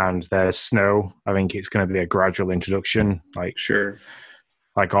and there's snow. I think it's going to be a gradual introduction, like sure,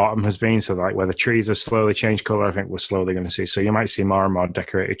 like autumn has been. So like where the trees are slowly change color, I think we're slowly going to see. So you might see more and more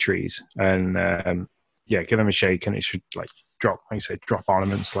decorated trees, and give them a shake, and it should like drop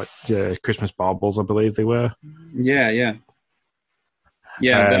ornaments like Christmas baubles, I believe they were. Yeah.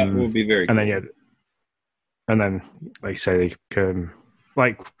 That will be very cool. And then like say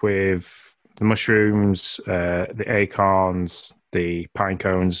like with the mushrooms, the acorns, the pine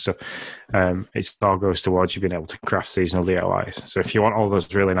cones stuff, it all goes towards you being able to craft seasonal DIYs. So if you want all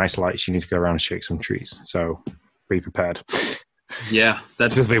those really nice lights, you need to go around and shake some trees. So be prepared. Yeah,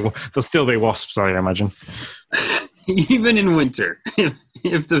 there'll still be wasps, I imagine. Even in winter,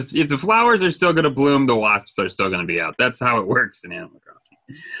 if the flowers are still going to bloom, the wasps are still going to be out. That's how it works in Animal Crossing.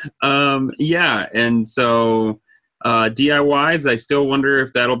 And so DIYs, I still wonder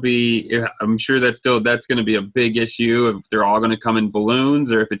if that'll be. I'm sure that's going to be a big issue. If they're all going to come in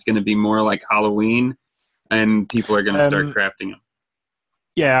balloons, or if it's going to be more like Halloween, and people are going to start crafting them.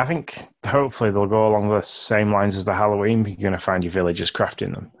 Yeah, I think hopefully they'll go along the same lines as the Halloween. You're going to find your villagers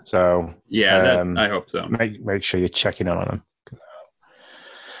crafting them. So I hope so. Make sure you're checking in on them.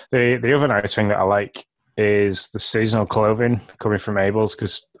 The other nice thing that I like is the seasonal clothing coming from Abel's,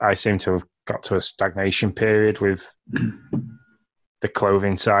 because I seem to have got to a stagnation period with the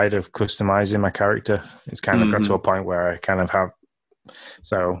clothing side of customizing my character. It's kind of got to a point where I kind of have.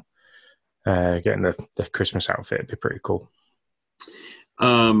 So getting the Christmas outfit would be pretty cool.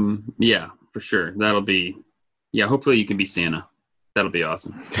 Yeah, for sure. That'll be, hopefully you can be Santa. That'll be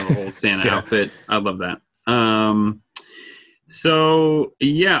awesome. The whole Santa outfit. I love that. I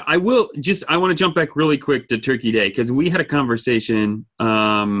want to jump back really quick to Turkey Day, because we had a conversation.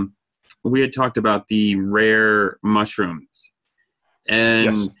 We had talked about the rare mushrooms,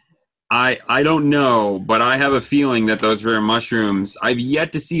 and yes. I don't know, but I have a feeling that those rare mushrooms, I've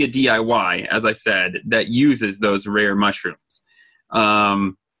yet to see a DIY, as I said, that uses those rare mushrooms.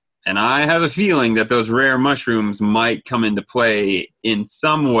 And I have a feeling that those rare mushrooms might come into play in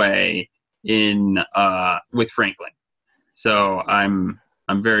some way with Franklin. So I'm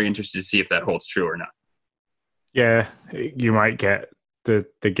very interested to see if that holds true or not. Yeah, you might get the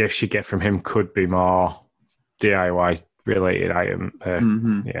gifts you get from him could be more DIY related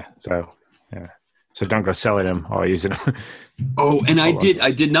item. Yeah. So don't go selling them or using them. Oh, and I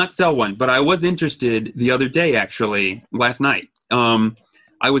did not sell one, but I was interested the other day, actually, last night.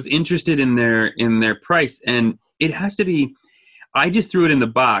 I was interested in their price, and it has to be. I just threw it in the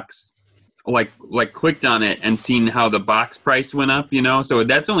box, like clicked on it and seen how the box price went up. So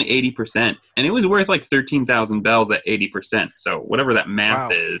that's only 80%, and it was worth like 13,000 bells at 80%. So whatever that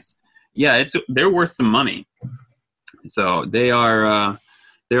math is, they're worth some money. So they are a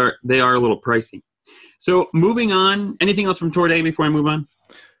little pricey. So moving on, anything else from Tour Day before I move on?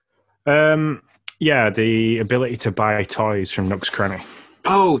 Yeah, the ability to buy toys from Nook's Cranny.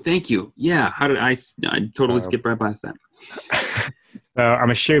 Oh, thank you. Yeah, how did I totally skip right past that. So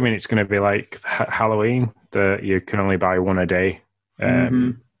I'm assuming it's going to be like Halloween, that you can only buy one a day.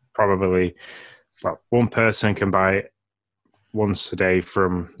 Probably one person can buy it once a day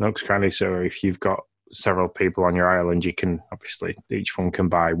from Nook's Cranny. So if you've got several people on your island, you can obviously, each one can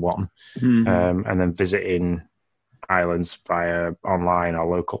buy one. And then visiting islands via online or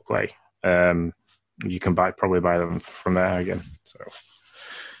local play. You can probably buy them from there again. So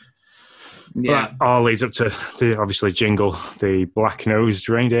Yeah. That all leads up to obviously Jingle, the black-nosed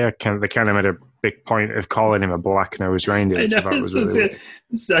reindeer. They kind of made a big point of calling him a black-nosed reindeer. I Which know. I thought was really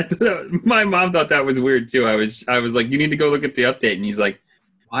weird. My mom thought that was weird too. I was like, you need to go look at the update, and he's like,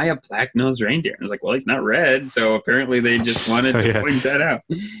 why a black-nosed reindeer? And I was like, well, he's not red, so apparently they just wanted to point that out.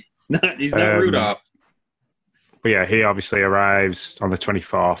 He's not Rudolph. But yeah, he obviously arrives on the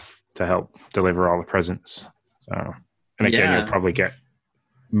 24th to help deliver all the presents. So, and again, you'll probably get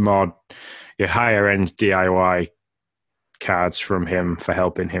more higher end DIY cards from him for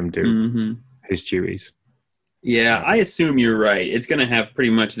helping him do his duties. Yeah, I assume you're right. It's going to have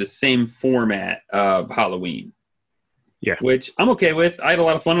pretty much the same format of Halloween. Yeah, which I'm okay with. I had a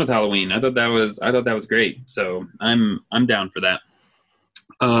lot of fun with Halloween. I thought that was great. So I'm down for that.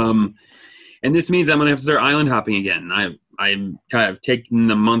 And this means I'm going to have to start island hopping again. I'm kind of taking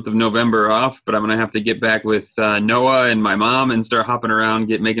the month of November off, but I'm going to have to get back with Noah and my mom and start hopping around,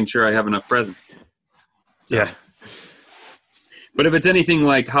 making sure I have enough presents. So. Yeah. But if it's anything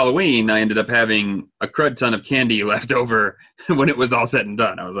like Halloween, I ended up having a crud ton of candy left over when it was all said and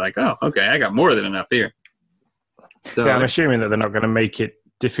done. I was like, oh, okay, I got more than enough here. So, yeah, I'm assuming that they're not going to make it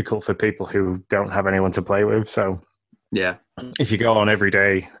difficult for people who don't have anyone to play with. So yeah, if you go on every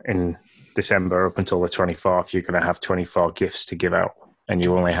day in December up until the 24th, you're going to have 24 gifts to give out, and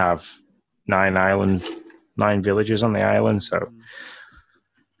you only have 9 villages on the island. So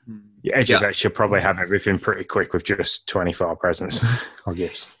Edge of It should probably have everything pretty quick with just 24 presents or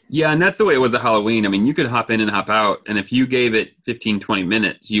gifts. Yeah, and that's the way it was at Halloween. I mean, you could hop in and hop out, and if you gave it 15, 20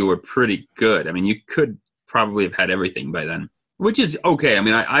 minutes, you were pretty good. I mean, you could probably have had everything by then, which is okay. I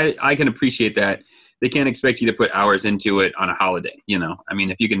mean, I can appreciate that. They can't expect you to put hours into it on a holiday, you know? I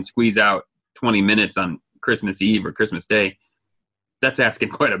mean, if you can squeeze out 20 minutes on Christmas Eve or Christmas Day, that's asking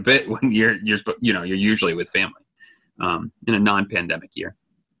quite a bit when you're usually with family in a non-pandemic year.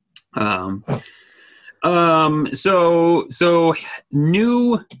 So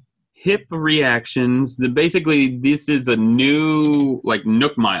new hip reactions. Basically, this is a new like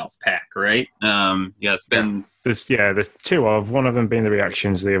Nook Miles pack, right? There's 2 of one of them being the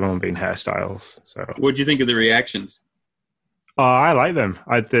reactions, the other one being hairstyles. So, what'd you think of the reactions? I like them.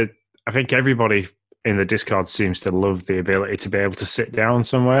 I think everybody in the Discord seems to love the ability to be able to sit down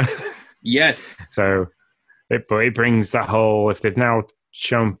somewhere. Yes. So, it brings that whole. If they've now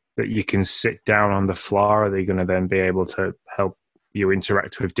shown that you can sit down on the floor, are they going to then be able to help you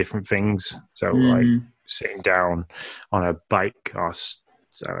interact with different things? So, like sitting down on a bike or I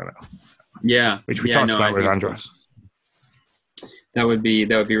don't know. Yeah, which we talked about with Andros. That would be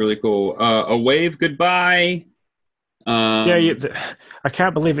really cool. A wave goodbye. I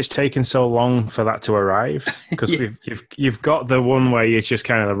can't believe it's taken so long for that to arrive, because you've got the one where you just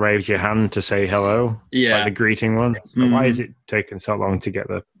kind of raise your hand to say hello, like the greeting one. So why is it taking so long to get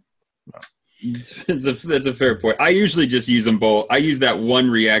the? That's a fair point. I usually just use them both. I use that one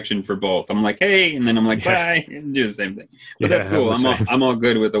reaction for both. I'm like, hey, and then I'm like, bye, and do the same thing. But that's cool. I'm all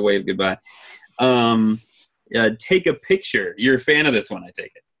good with the wave goodbye. Take a picture. You're a fan of this one, I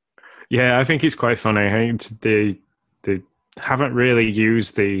take it. Yeah, I think it's quite funny. I think they haven't really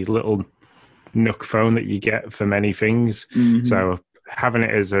used the little Nook phone that you get for many things. Mm-hmm. So having it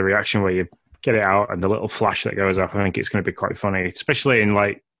as a reaction where you get it out and the little flash that goes off, I think it's going to be quite funny, especially in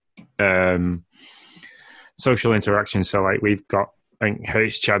like social interaction. So like we've got, I think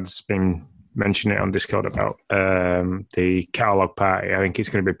Chad's been mentioning it on Discord about the catalog party. I think it's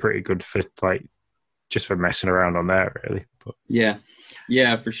going to be pretty good for like just for messing around on there, really. But yeah,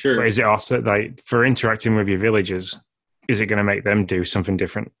 for sure. But is it also like for interacting with your villagers? Is it going to make them do something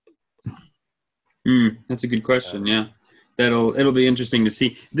different? That's a good question. Yeah, it'll be interesting to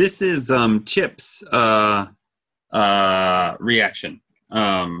see. This is Chip's reaction.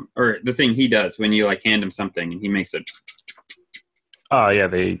 Or the thing he does when you like hand him something and he makes a. Oh yeah,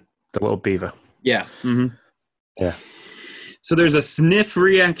 the little beaver. Yeah. Mm-hmm. Yeah. So there's a sniff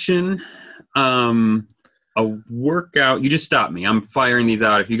reaction, a workout. You just stop me. I'm firing these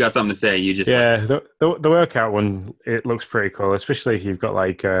out. If you got something to say, you just. Yeah, the workout one, it looks pretty cool, especially if you've got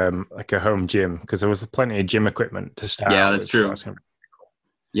like a home gym, because there was plenty of gym equipment to start. Yeah, that's true. So cool.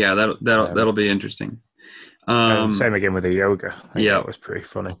 Yeah, that'll be interesting. Same again with the yoga. Yeah, that was pretty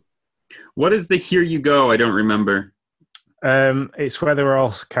funny. What is the Here You Go? I don't remember. It's where they were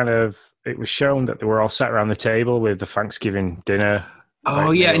all it was shown that they were all sat around the table with the Thanksgiving dinner. Oh,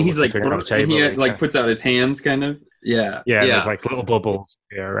 like, yeah, and he's like, and he puts out his hands, kind of. Yeah. There's like little bubbles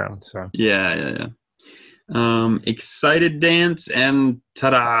around. So yeah. Excited dance and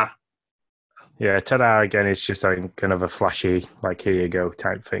ta-da. Yeah, ta-da again is just like kind of a flashy, like here you go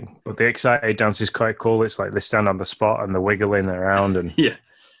type thing. But the excited dance is quite cool. It's like they stand on the spot and they're wiggling around and yeah.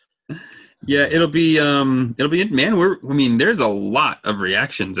 Yeah, it'll be man. I mean, there's a lot of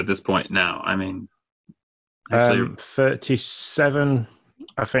reactions at this point now. I mean, actually, 37,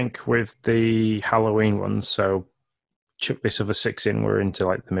 I think, with the Halloween ones. So chuck this other 6 in, we're into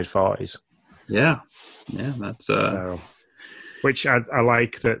like the mid 40s. yeah, that's So, which I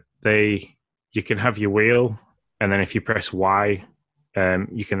like that you can have your wheel, and then if you press Y,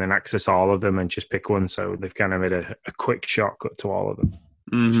 you can then access all of them and just pick one. So they've kind of made a quick shortcut to all of them,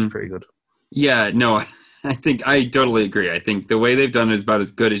 which is pretty good. Yeah, no, I think I totally agree. I think the way they've done it is about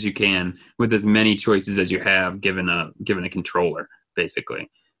as good as you can with as many choices as you have given a controller,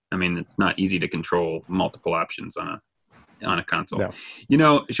 basically. I mean, it's not easy to control multiple options on a console. No. You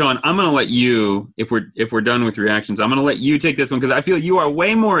know, Sean, I'm going to let you, if we're done with reactions, I'm going to let you take this one because I feel you are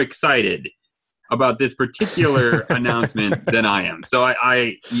way more excited about this particular announcement than I am. So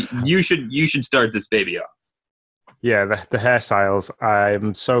you should start this baby off. Yeah, the hairstyles.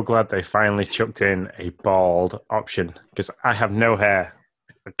 I'm so glad they finally chucked in a bald option because I have no hair.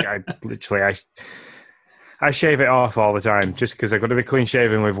 I shave it off all the time just because I've got to be clean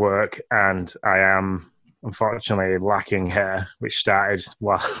shaven with work, and I am unfortunately lacking hair, which started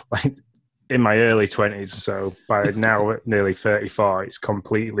in my early 20s. So by now, nearly 34, it's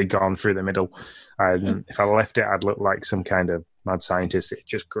completely gone through the middle. And if I left it, I'd look like some kind of mad scientist. It'd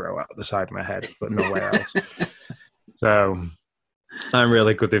just grow out the side of my head, but nowhere else. So I'm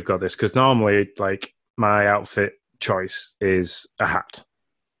really good they've got this because normally, like, my outfit choice is a hat,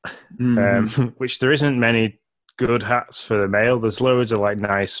 which there isn't many good hats for the male. There's loads of like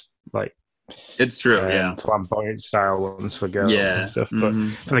nice, like, it's true, yeah, flamboyant style ones for girls and stuff. But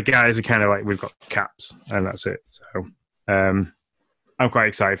for the guys, we kind of like we've got caps and that's it. So I'm quite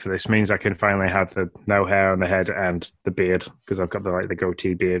excited for this. It means I can finally have the no hair on the head and the beard because I've got the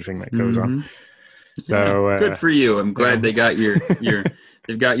goatee beard thing that goes on. So good for you. I'm glad they got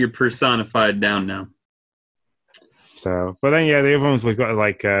they've got your personified down now. So, but then the other ones we've got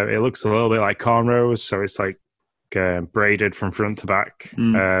like it looks a little bit like cornrows, so it's like braided from front to back.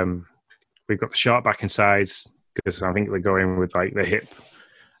 We've got the short back and sides because I think they're going with like the hip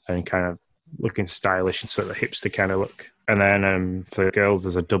and kind of looking stylish and sort of the hipster kind of look. And then for the girls,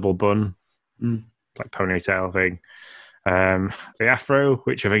 there's a double bun, like ponytail thing. The afro,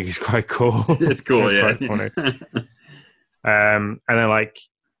 which I think is quite cool. It's cool, Quite funny. And then like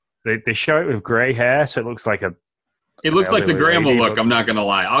they show it with grey hair, so it looks like it looks like the grandma look. I'm not gonna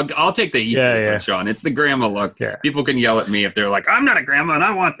lie. I'll take the heat for this one, Sean. It's the grandma look. Yeah. People can yell at me if they're like, "I'm not a grandma and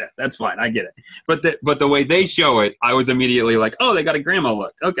I want that." That's fine. I get it. But the way they show it, I was immediately like, "Oh, they got a grandma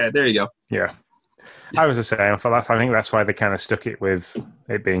look." Okay, there you go. Yeah, I was the same. For that, I think that's why they kind of stuck it with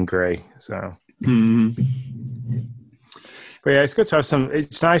it being grey. So. But yeah, it's good to have some.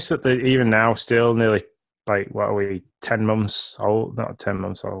 It's nice that they even now still nearly like what are we 10 months old? Not 10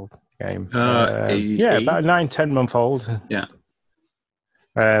 months old game. About 9-10 month old. Yeah.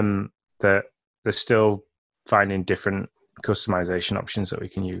 That they're still finding different customization options that we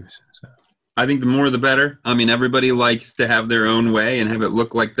can use. So. I think the more the better. I mean, everybody likes to have their own way and have it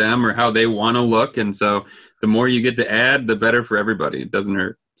look like them or how they want to look, and so the more you get to add, the better for everybody. It doesn't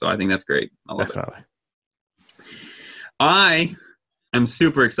hurt. So I think that's great. I love it. I am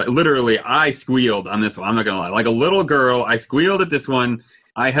super excited. Literally, I squealed on this one. I'm not going to lie. Like a little girl, I squealed at this one.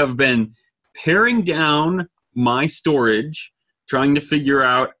 I have been paring down my storage, trying to figure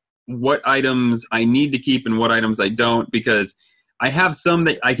out what items I need to keep and what items I don't, because I have some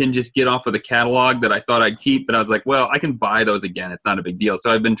that I can just get off of the catalog that I thought I'd keep, but I was like, well, I can buy those again. It's not a big deal.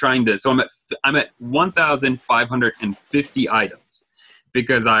 So I've been trying to, so I'm at 1,550 items.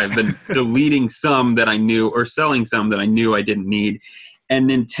 Because I've been deleting some that I knew or selling some that I knew I didn't need. And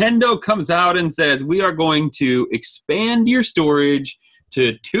Nintendo comes out and says, we are going to expand your storage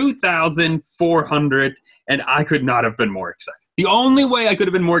to 2,400. And I could not have been more excited. The only way I could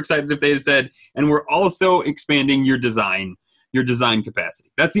have been more excited if they had said, and we're also expanding your design capacity.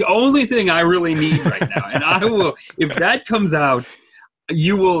 That's the only thing I really need right now. And I will, if that comes out,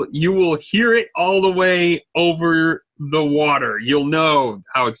 you will hear it all the way over the water. You'll know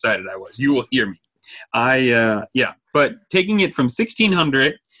how excited I was. You will hear me. But taking it from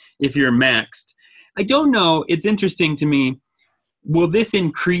 1,600, if you're maxed, I don't know. It's interesting to me. Will this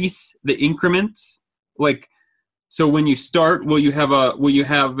increase the increments? Like, so when you start, will you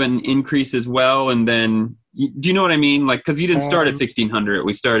have an increase as well? And then, do you know what I mean? Like, because you didn't start at 1,600,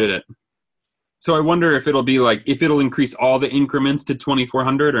 we started at. So I wonder if it'll be like, if it'll increase all the increments to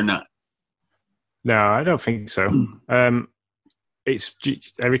 2,400 or not. No, I don't think so. It's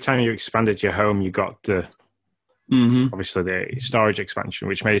every time you expanded your home, you got the obviously the storage expansion,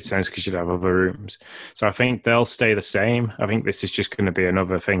 which made sense because you'd have other rooms. So I think they'll stay the same. I think this is just going to be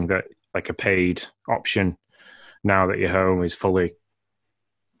another thing that like a paid option now that your home is fully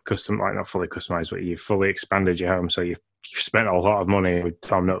custom, like not fully customized, but you've fully expanded your home. So you've spent a lot of money with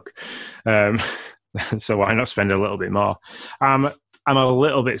Tom Nook. So why not spend a little bit more? I'm a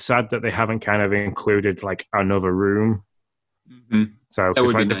little bit sad that they haven't kind of included like another room. Mm-hmm. So that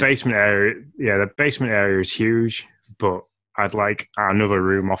would like be the nice. basement area, the basement area is huge, but I'd like another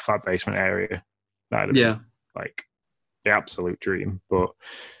room off that basement area. That'd be like the absolute dream. But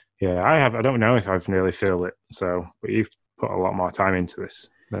yeah, I don't know if I've nearly filled it. So, but you've put a lot more time into this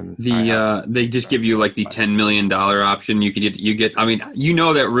than they just give you like the $10 million option. You get. I mean, you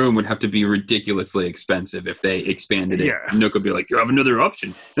know that room would have to be ridiculously expensive if they expanded it. Yeah. Nook would be like, you have another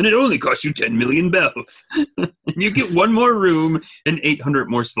option, and it only costs you 10 million bells, and you get one more room and 800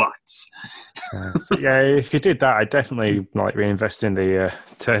 more slots. So if you did that, I'd definitely like reinvest in the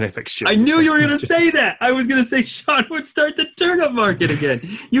turnip exchange. I knew you were going to say that. I was going to say Sean would start the turnip market again.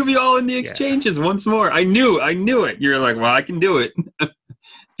 You'll be all in the exchanges once more. I knew it. You're like, well, I can do it.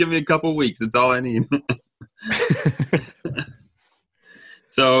 Give me a couple weeks. It's all I need.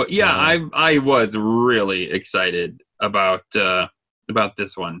 So I was really excited about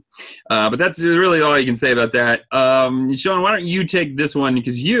this one, but that's really all you can say about that. Sean, why don't you take this one,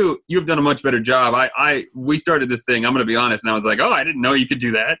 because you've done a much better job. We started this thing, I'm going to be honest, and I was like, oh, I didn't know you could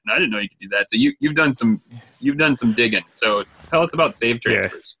do that, and I didn't know you could do that. So you've done some digging. So tell us about save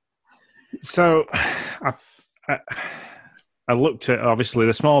transfers. So I looked at, obviously,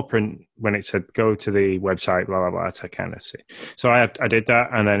 the small print when it said go to the website, blah, blah, blah, to kind of see. So I did that,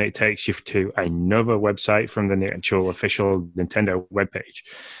 and then it takes you to another website from the actual official Nintendo webpage,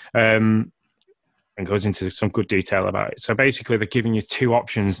 and goes into some good detail about it. So basically, they're giving you two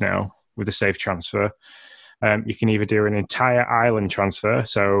options now with the safe transfer. You can either do an entire island transfer.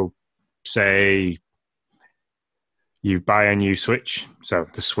 So say you buy a new Switch, so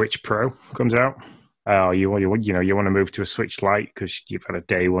the Switch Pro comes out. You want to move to a Switch Lite because you've had a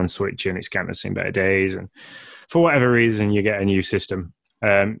day one Switch and it's kind of seen better days, and for whatever reason you get a new system.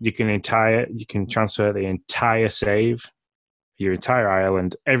 You can transfer the entire save, your entire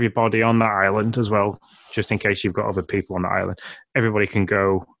island, everybody on that island as well, just in case you've got other people on the island. Everybody can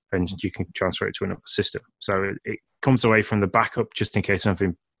go and you can transfer it to another system. So it comes away from the backup just in case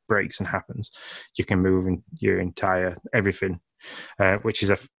something breaks and happens. You can move in your entire everything, which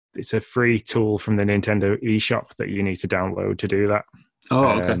is it's a free tool from the Nintendo eShop that you need to download to do that.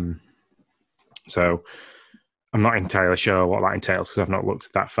 Oh, okay. So I'm not entirely sure what that entails because I've not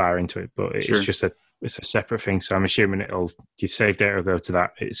looked that far into it, but it's just it's a separate thing. So I'm assuming your save data will go to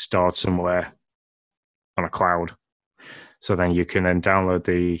that. It's stored somewhere on a cloud. So then you can then download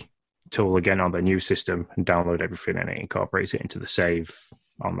the tool again on the new system and download everything, and it incorporates it into the save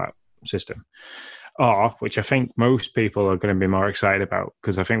on that system. Or, which I think most people are going to be more excited about,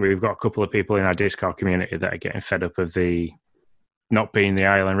 because I think we've got a couple of people in our Discord community that are getting fed up of the not being the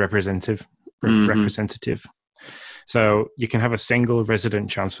island representative. So you can have a single resident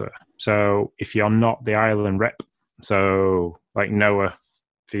transfer. So if you're not the island rep, so like Noah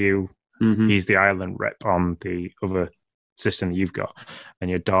for you, he's the island rep on the other system you've got, and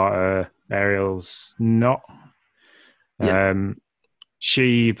your daughter Ariel's not. Yeah.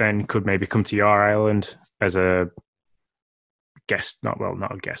 She then could maybe come to your island as a guest, not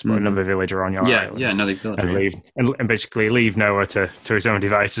a guest, but another villager on your island. Yeah, another villager. And leave and basically leave Noah to his own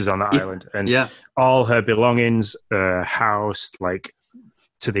devices on that island. And all her belongings, house, like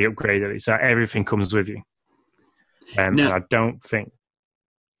to the upgrade, it's that everything comes with you. And I don't think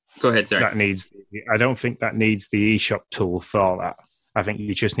go ahead, sorry. I don't think that needs the eShop tool for that. I think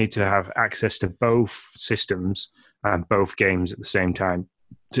you just need to have access to both systems and both games at the same time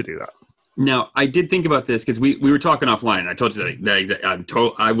to do that. Now, I did think about this because we were talking offline. I told you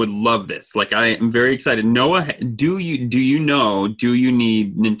that I would love this. Like, I am very excited. Noah, do you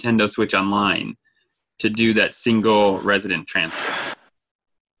need Nintendo Switch Online to do that single resident transfer?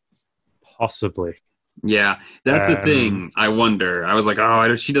 Possibly. Yeah, that's the thing. I wonder. I was like,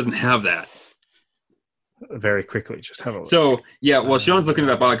 she doesn't have that. Very quickly, just have a look. So, while Sean's looking it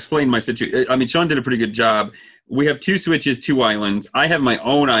up, I'll explain my situation. I mean, Sean did a pretty good job. We have two Switches, two islands. I have my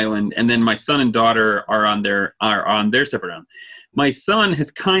own island, and then my son and daughter are on their separate island. My son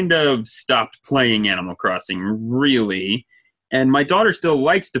has kind of stopped playing Animal Crossing, really, and my daughter still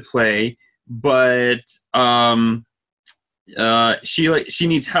likes to play, but she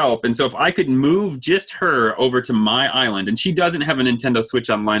needs help. And so if I could move just her over to my island, and she doesn't have a Nintendo Switch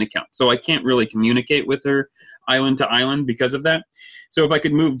Online account, so I can't really communicate with her island to island because of that. So if I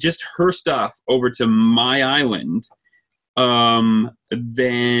could move just her stuff over to my island,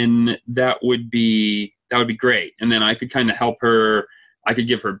 then that would be great. And then I could kind of help her I could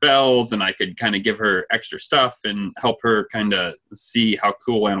give her bells and I could kind of give her extra stuff and help her kind of see how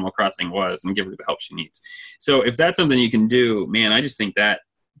cool Animal Crossing was and give her the help she needs. So if that's something you can do, man, I just think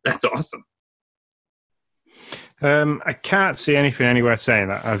that's awesome. I can't see anything anywhere saying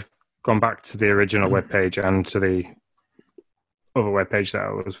that. I've gone back to the original webpage and to the other webpage that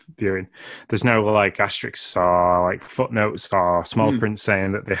I was viewing. There's no like asterisks or like footnotes or small print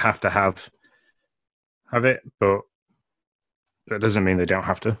saying that they have to have it, but that doesn't mean they don't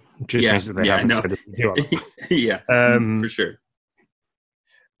have to. It just means that they haven't said they do it. Yeah, for sure.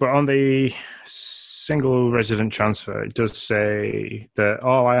 But on the single resident transfer, it does say that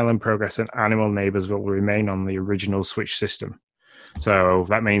all island progress and animal neighbors will remain on the original Switch system. So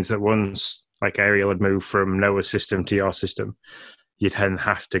that means that once like Ariel had moved from Noah's system to your system, you'd then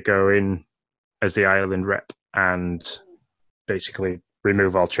have to go in as the island rep and basically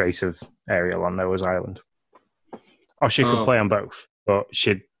remove all trace of Ariel on Noah's island. Or she could play on both, but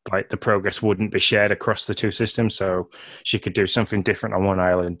the progress wouldn't be shared across the two systems, so she could do something different on one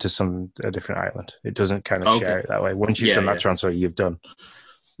island to a different island. It doesn't kind of share it that way. Once you've done that transfer, you've done.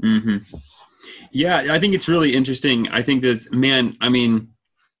 Mm-hmm. Yeah, I think it's really interesting. I think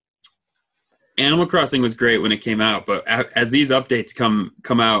Animal Crossing was great when it came out, but as these updates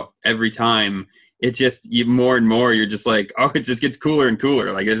come out every time, it just more and more you're just like, oh, it just gets cooler and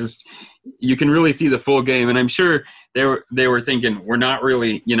cooler. Like it's just, you can really see the full game. And I'm sure they were thinking, we're not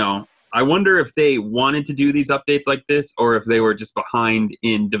really, I wonder if they wanted to do these updates like this or if they were just behind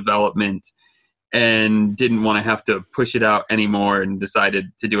in development and didn't want to have to push it out anymore and decided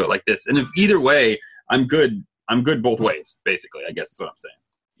to do it like this. And if either way, I'm good both ways, basically, I guess is what I'm saying.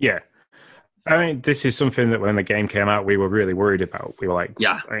 Yeah. I mean, this is something that when the game came out, we were really worried about. We were like,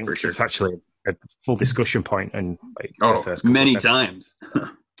 yeah, I think for sure. It's actually a full discussion point. And like, the first many times.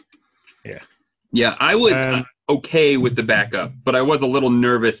 Yeah. Yeah, I was okay with the backup, but I was a little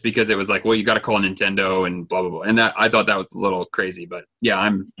nervous because it was like, well, you got to call Nintendo and blah, blah, blah. And I thought that was a little crazy, but yeah,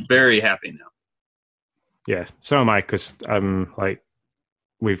 I'm very happy now. Yeah, so am I, because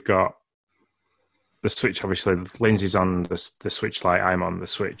we've got the Switch, obviously. Lindsay's on the Switch Lite, I'm on the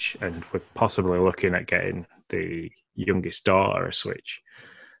Switch, and we're possibly looking at getting the youngest daughter a Switch.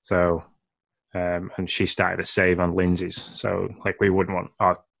 So, and she started a save on Lindsay's. So, we wouldn't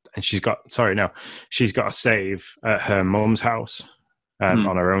want... and she's got a save at her mum's house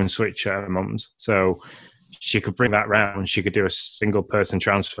on her own Switch at her mum's. So she could bring that round. She could do a single person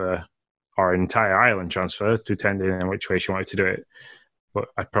transfer or an entire island transfer, depending on which way she wanted to do it. But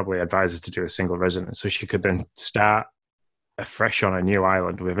I'd probably advise her to do a single resident, so she could then start afresh on a new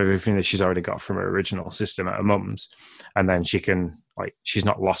island with everything that she's already got from her original system at her mum's. And then she can, she's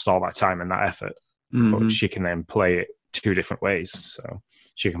not lost all that time and that effort, but she can then play it two different ways. So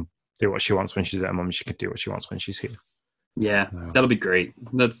she can do what she wants when she's at her mum. She can do what she wants when she's here. Yeah, that'll be great.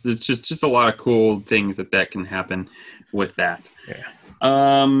 It's just a lot of cool things that can happen with that. Yeah.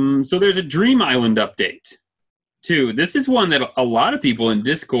 So there's a Dream Island update too. This is one that a lot of people in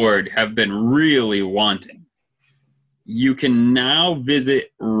Discord have been really wanting. You can now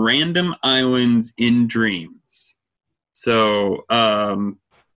visit random islands in Dreams. So I'm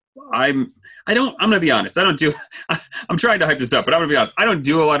going to be honest. I'm trying to hype this up, but I'm going to be honest. I don't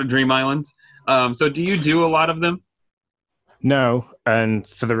do a lot of Dream Islands. So do you do a lot of them? No. And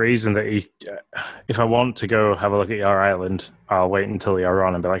for the reason that if I want to go have a look at your island, I'll wait until you're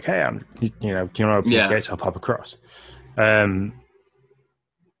on and be like, hey, do you want to open the gates? I'll pop across.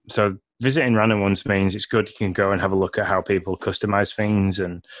 So visiting random ones means it's good. You can go and have a look at how people customize things,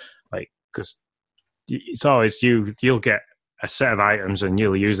 and because it's always you'll get a set of items and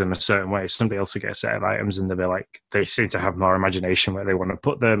you'll use them a certain way. Somebody else will get a set of items and they'll be like, they seem to have more imagination where they want to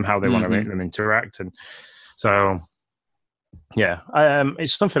put them, how they want to make them interact. And so, yeah,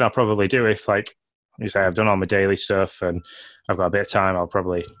 it's something I'll probably do if, you say, I've done all my daily stuff and I've got a bit of time. I'll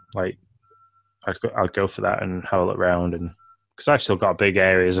probably I'll go for that and have a look around, and because I've still got big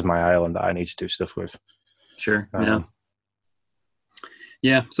areas of my island that I need to do stuff with. Sure.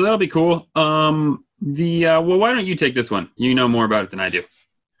 Yeah. So that'll be cool. Well, why don't you take this one? You know more about it than I do.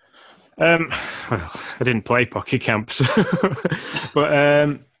 Well, I didn't play Pocket Camp, so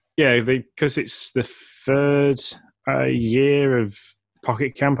but because it's the third year of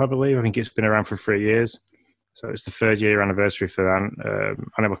Pocket Camp, I believe. I think it's been around for 3 years, so it's the 3rd year anniversary for that.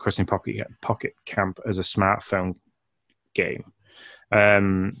 Animal Crossing Pocket Camp as a smartphone game.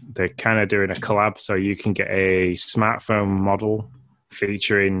 They're kind of doing a collab, so you can get a smartphone model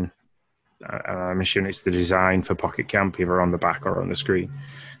featuring. I'm assuming it's the design for Pocket Camp, either on the back or on the screen.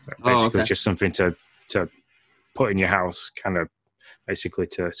 Basically, just something to put in your house, kind of basically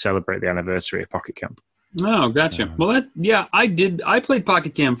to celebrate the anniversary of Pocket Camp. Oh, gotcha. Well, I did. I played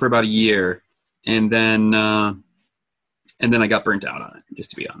Pocket Camp for about a year, and then I got burnt out on it.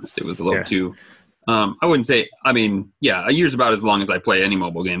 Just to be honest, it was a little too. I wouldn't say. I mean, yeah, a year's about as long as I play any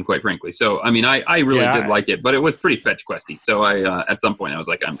mobile game, quite frankly. So, I mean, I really did like it, but it was pretty fetch questy. So, I at some point I was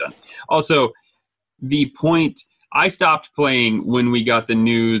like, I'm done. Also, the point I stopped playing when we got the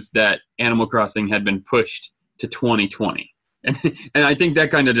news that Animal Crossing had been pushed to 2020, and I think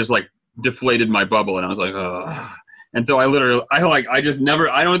that kind of just like deflated my bubble, and I was like, oh. And so I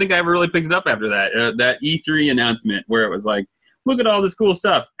don't think I ever really picked it up after that. That E3 announcement where it was like, look at all this cool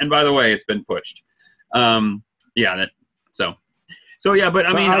stuff, and by the way, it's been pushed. But I mean,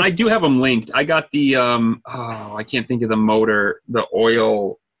 I do have them linked. I got the I can't think of the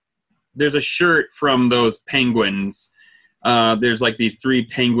oil. There's a shirt from those penguins. There's like these 3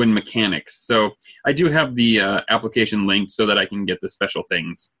 penguin mechanics. So I do have the application linked so that I can get the special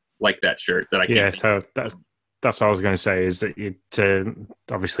things like that shirt that I can. Yeah, so that's what I was going to say, is that to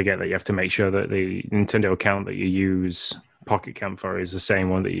obviously get that, you have to make sure that the Nintendo account that you use Pocket Camp for is the same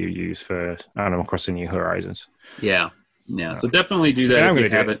one that you use for Animal Crossing New Horizons. Yeah. So definitely do that if you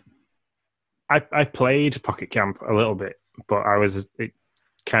have it. I played Pocket Camp a little bit, but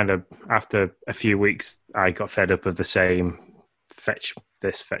kind of after a few weeks, I got fed up of the same fetch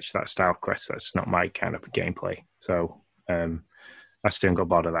this, fetch that style quest. That's not my kind of gameplay. So I still got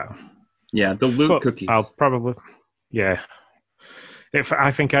bored of that. Yeah, the loot cookies. I'll probably, I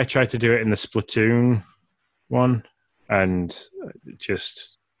think I tried to do it in the Splatoon one, and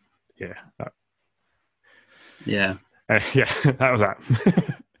just, that was that.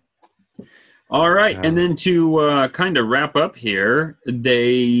 All right, and then to kind of wrap up here,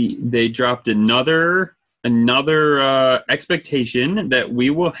 they dropped another expectation that we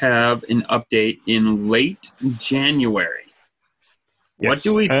will have an update in late January. Yes. What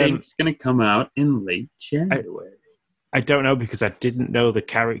do we think is going to come out in late January? I don't know, because I didn't know the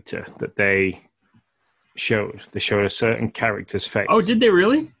character that they showed. They showed a certain character's face. Oh, did they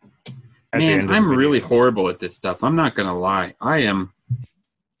really? Man, I'm really horrible at this stuff. I'm not going to lie. I am.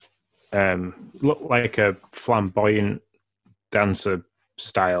 Looked like a flamboyant dancer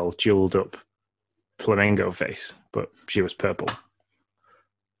style, jeweled up flamingo face, but she was purple.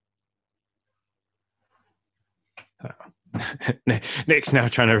 Nick's now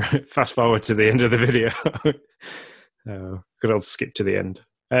trying to fast forward to the end of the video. Good old skip to the end.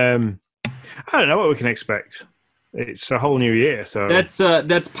 I don't know what we can expect. It's a whole new year, so that's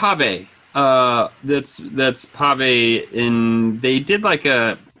Pave. That's Pave. And they did like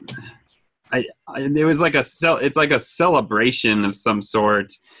a. It was like it's like a celebration of some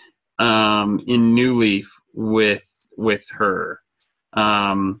sort in New Leaf with her.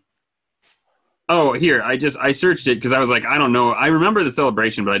 Here, I searched it because I was like, I don't know. I remember the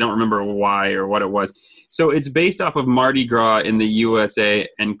celebration, but I don't remember why or what it was. So it's based off of Mardi Gras in the USA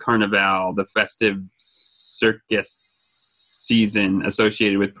and Carnival, the festive circus season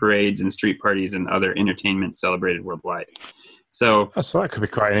associated with parades and street parties and other entertainment celebrated worldwide. So that could be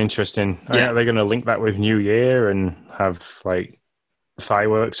quite interesting. Yeah. Are they going to link that with New Year and have like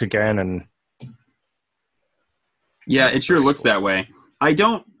fireworks again? And yeah, it sure looks that way. I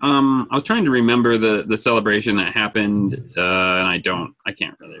don't. I was trying to remember the celebration that happened, and I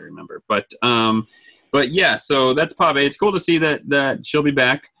can't really remember. But yeah. So that's Pave. It's cool to see that she'll be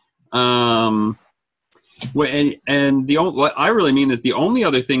back. And what I really mean is the only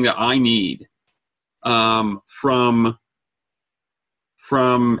other thing that I need from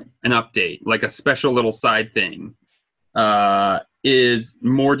an update, like a special little side thing, is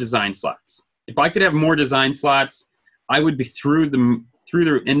more design slots. If I could have more design slots, I would be through the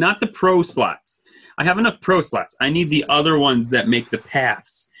and not the pro slots. I have enough pro slots. I need the other ones that make the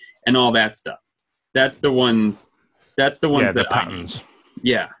paths and all that stuff. That's the ones that patterns.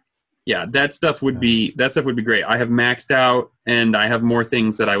 Yeah. That stuff would be great. I have maxed out, and I have more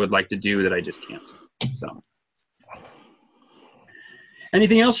things that I would like to do that I just can't. So,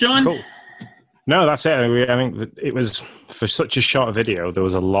 anything else, Sean? Cool. No, that's it. I mean, it was, for such a short video, there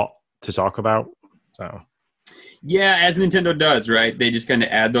was a lot to talk about. So. Yeah, as Nintendo does, right? They just kind of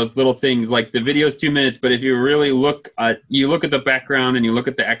add those little things. Like the video's 2 minutes, but if you really look at the background and you look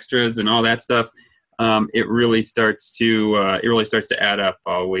at the extras and all that stuff, it really starts to add up.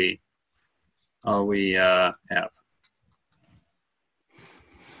 All we have.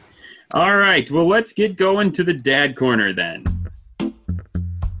 All right. Well, let's get going to the dad corner then.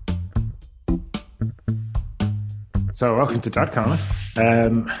 So, welcome to Dad Corner.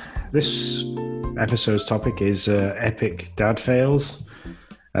 This episode's topic is epic dad fails,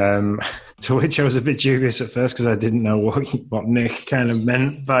 to which I was a bit dubious at first because I didn't know what Nick kind of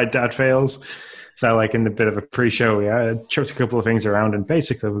meant by dad fails. So, like in the bit of a pre-show, we chucked a couple of things around, and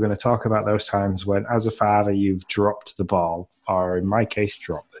basically, we're going to talk about those times when, as a father, you've dropped the ball, or in my case,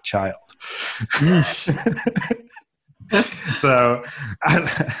 dropped the child. So,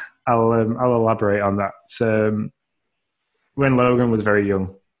 I'll elaborate on that. So, when Logan was very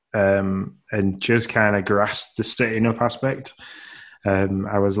young, and just kind of grasped the sitting up aspect,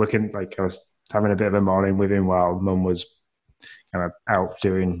 I was having a bit of a morning with him while Mum was kind of out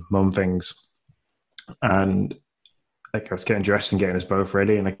doing mum things, and I was getting dressed and getting us both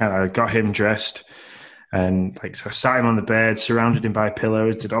ready, and I kind of got him dressed, and so I sat him on the bed, surrounded him by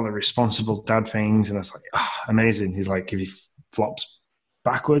pillows, did all the responsible dad things, and I was like, amazing. He's like, if he flops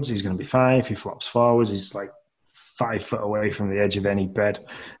backwards, he's going to be fine. If he flops forwards, he's like 5 foot away from the edge of any bed,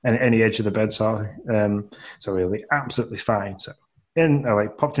 and any edge of the bed, sorry. So he'll be absolutely fine. So I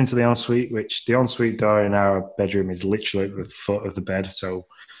popped into the ensuite, which the ensuite door in our bedroom is literally at the foot of the bed, so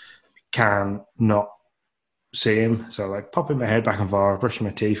I can not see him. So popping my head back and forth, brushing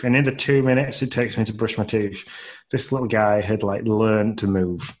my teeth, and in the 2 minutes it takes me to brush my teeth, this little guy had learned to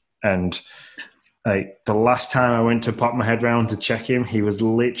move. And the last time I went to pop my head round to check him, he was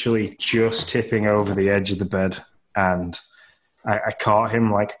literally just tipping over the edge of the bed, and I caught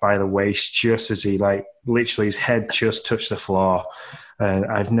him by the waist just as he literally his head just touched the floor, and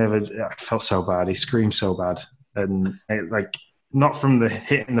I felt so bad. He screamed so bad, and not from the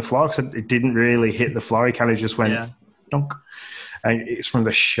hitting the floor, because it didn't really hit the floor. He kind of just went dunk, and it's from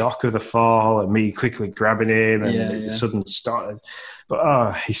the shock of the fall and me quickly grabbing him, and it suddenly started.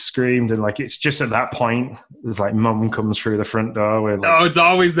 But he screamed, and it's just at that point, there's Mum comes through the front door with it's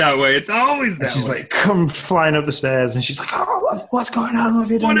always that way. It's always that she's way. Come flying up the stairs, and she's like, "Oh, what's going on?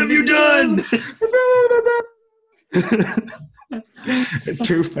 What have you done?"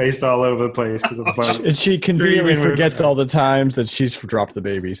 Toothpaste all over the place because of the phone. And she conveniently forgets all the times that she's dropped the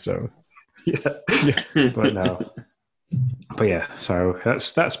baby. So but no. But yeah, so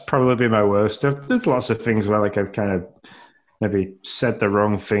that's probably my worst. There's lots of things where I've kind of maybe said the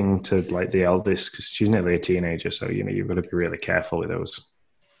wrong thing to the eldest, because she's nearly a teenager, so you've got to be really careful with those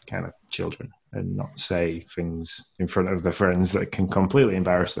kind of children and not say things in front of the friends that can completely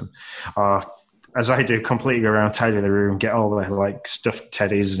embarrass them. As I do, completely go around, tidy the room, get all the stuffed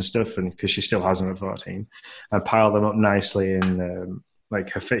teddies and stuff, and because she still has them at 14, and pile them up nicely in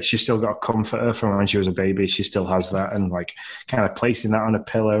her fit. She's still got a comforter from when she was a baby. She still has that, and kind of placing that on a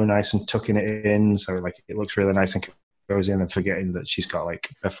pillow, nice and tucking it in, so it looks really nice and goes in, and forgetting that she's got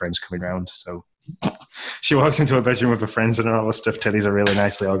her friends coming round. So she walks into her bedroom with her friends, and all the stuffed teddies are really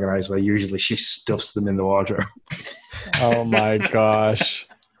nicely organized, where usually she stuffs them in the wardrobe. Oh my gosh.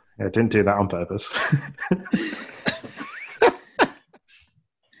 I didn't do that on purpose.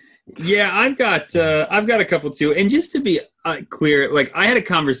 Yeah, I've got a couple too. And just to be clear, I had a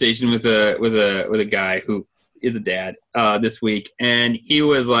conversation with a guy who is a dad this week, and he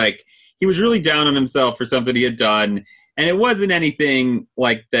was really down on himself for something he had done, and it wasn't anything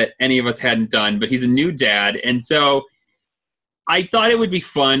that any of us hadn't done, but he's a new dad, and so I thought it would be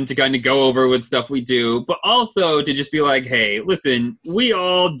fun to kind of go over with stuff we do, but also to just be hey, listen, we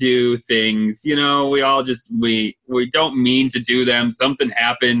all do things, we all we don't mean to do them. Something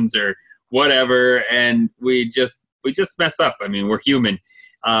happens or whatever, and we just mess up. I mean, we're human.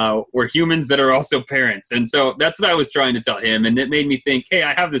 We're humans that are also parents. And so that's what I was trying to tell him. And it made me think, hey,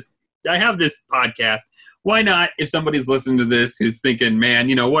 I have this podcast. Why not, if somebody's listening to this who's thinking,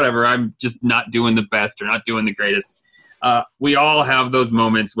 man, whatever, I'm just not doing the best or not doing the greatest. We all have those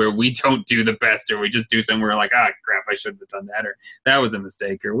moments where we don't do the best, or we just do something where we're crap, I shouldn't have done that, or that was a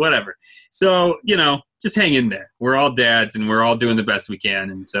mistake, or whatever. So, just hang in there. We're all dads, and we're all doing the best we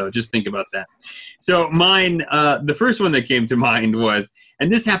can. And so just think about that. So mine, the first one that came to mind was,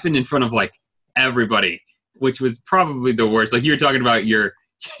 and this happened in front of everybody, which was probably the worst. You were talking about your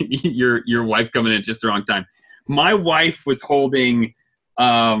wife coming in at just the wrong time. My wife was holding,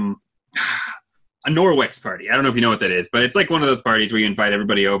 a Norwex party. I don't know if you know what that is, but it's one of those parties where you invite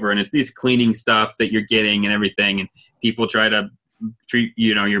everybody over, and it's these cleaning stuff that you're getting and everything, and people try to treat,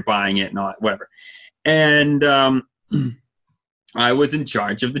 you're buying it and all that, whatever. And I was in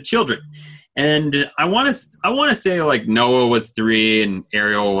charge of the children. And I want to say Noah was 3 and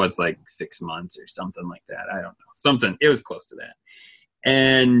Ariel was 6 months or something like that. I don't know. Something. It was close to that.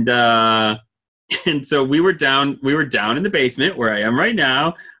 And so we were down in the basement where I am right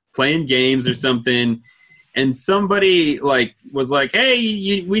now, playing games or something, and somebody was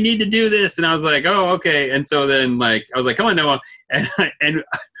hey, we need to do this, and I was oh, okay. And so then I was come on, Noah, and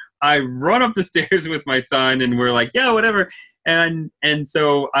I run up the stairs with my son, and we're yeah, whatever, and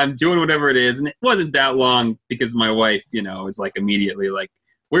so I'm doing whatever it is, and it wasn't that long because my wife is immediately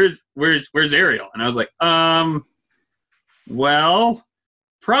where's Ariel? And I was like, well,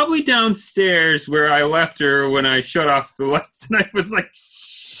 probably downstairs where I left her when I shut off the lights. And I was like,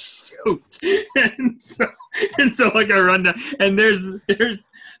 shoot. And so like I run down, and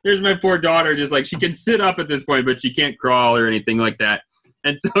there's my poor daughter, just like, she can sit up at this point, but she can't crawl or anything like that.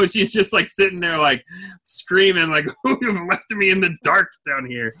 And so she's just like sitting there like screaming like, "Who you've left me in the dark down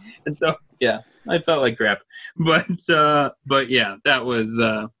here?" And so yeah, I felt like crap. But yeah, that was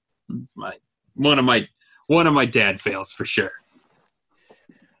one of my dad fails for sure.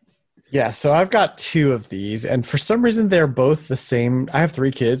 Yeah, so I've got 2 of these, and for some reason they're both the same. I have 3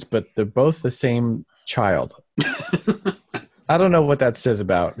 kids, but they're both the same child. I don't know what that says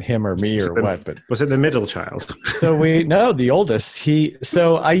about him or me or what, but was it the middle child? So the oldest.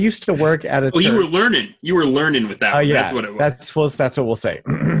 So I used to work at a church. You were learning with that. Yeah, that's what it was. That's what we'll say.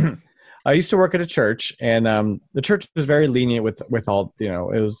 I used to work at a church, and the church was very lenient with all,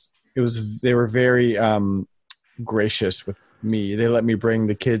 it was they were very gracious with me. They let me bring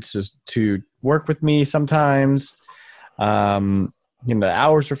the kids to work with me sometimes. The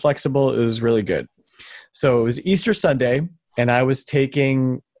hours were flexible. It was really good. So it was Easter Sunday, and I was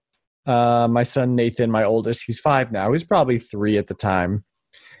taking my son Nathan, my oldest. He's 5 now. He's probably 3 at the time.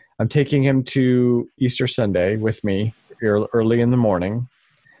 I'm taking him to Easter Sunday with me early in the morning.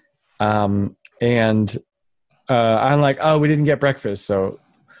 And I'm like, oh, we didn't get breakfast, so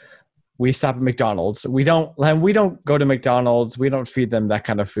we stop at McDonald's. We don't go to McDonald's. We don't feed them that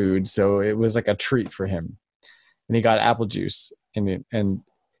kind of food. So it was like a treat for him. And he got apple juice, and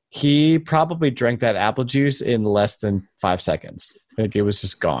he probably drank that apple juice in less than 5 seconds. Like, it was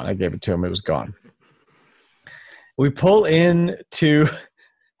just gone. I gave it to him. It was gone. We pull in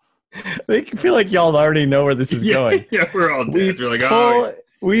I feel like y'all already know where this is going. Yeah, we're all dads. We're like,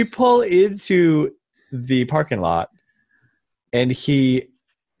 we pull into the parking lot, and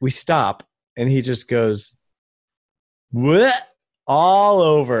we stop, and he just goes, what? All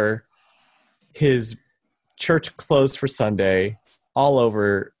over his church clothes for Sunday, all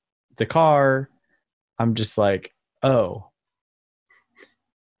over the car. I'm just like, oh,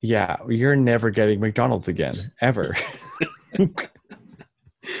 yeah, you're never getting McDonald's again, ever.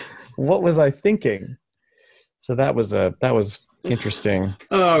 What was I thinking? So that was interesting.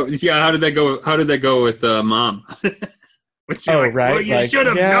 Oh yeah, how did that go with mom? Right. Well, you should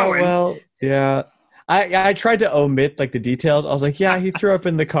have known. Well, yeah. I tried to omit like the details. I was like, yeah, he threw up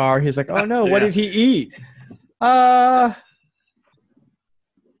in the car. He's like, oh no, what did he eat?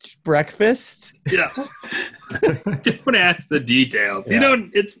 Breakfast. Yeah. Don't ask the details. Yeah.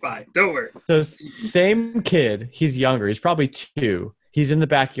 It's fine. Don't worry. So same kid. He's younger. He's probably 2. He's in the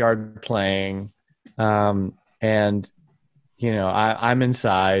backyard playing. And I'm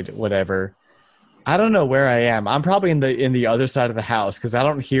inside, whatever. I don't know where I am. I'm probably in the other side of the house because I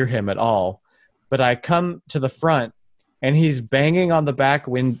don't hear him at all. But I come to the front, and he's banging on the back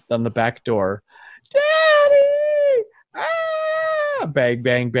door. Daddy! Ah! Bang,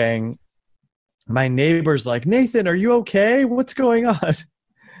 bang, bang. My neighbor's like, Nathan, are you okay? What's going on?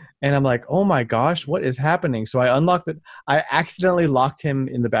 And I'm like, oh my gosh, what is happening? So I unlocked it. I accidentally locked him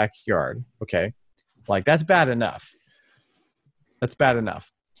in the backyard. Okay. Like, that's bad enough. That's bad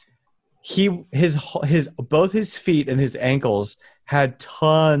enough. His both his feet and his ankles had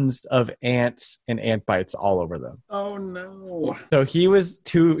tons of ants and ant bites all over them. Oh no. So he was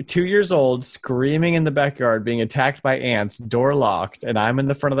two years old, screaming in the backyard, being attacked by ants, door locked, and I'm in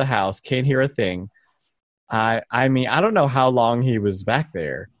the front of the house, can't hear a thing. I mean, I don't know how long he was back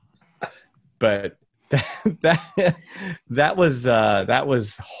there, but that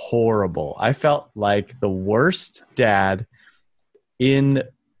was horrible. I felt like the worst dad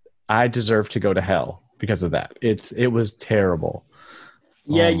I deserve to go to hell because of that. It was terrible.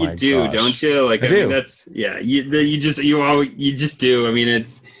 Yeah, you do, gosh. Don't you? Like, I do. Mean, that's you just do. I mean,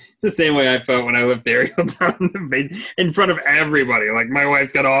 it's the same way I felt when I left Ariel down in front of everybody. Like, my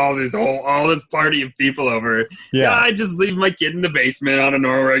wife's got all this party of people over. Yeah, I just leave my kid in the basement on a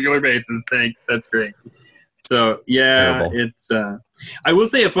normal, regular basis. Thanks, that's great. So yeah, terrible. It's. I will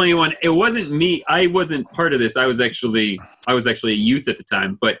say a funny one. It wasn't me. I wasn't part of this. I was actually a youth at the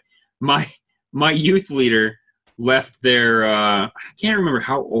time. But my youth leader left their. I can't remember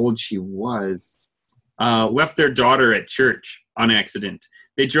how old she was. Left their daughter at church on accident.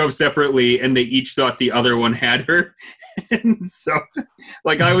 They drove separately, and they each thought the other one had her. And so,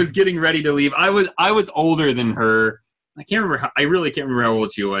 like, I was getting ready to leave. I was older than her. I really can't remember how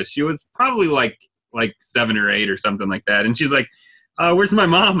old she was. She was probably like 7 or 8 or something like that. And she's like, where's my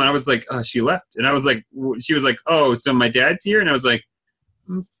mom? And I was like, she left. And I was like, she was like, oh, so my dad's here? And I was like,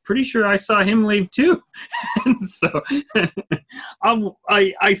 I'm pretty sure I saw him leave too. And so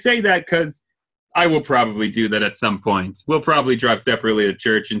I say that because I will probably do that at some point. We'll probably drive separately to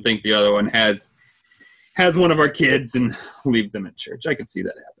church and think the other one has one of our kids and leave them at church. I could see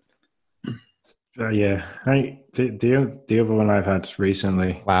that happen. Yeah. The other one I've had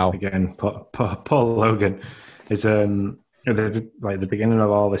recently, Wow. again, Paul Logan, is the beginning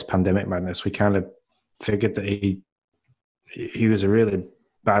of all this pandemic madness. We kind of figured that he was a really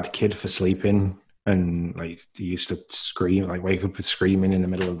bad kid for sleeping, and like he used to scream, like wake up screaming in the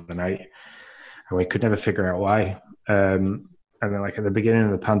middle of the night, and we could never figure out why. And then like at the beginning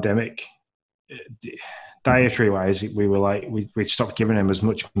of the pandemic, dietary wise, we were like we stopped giving him as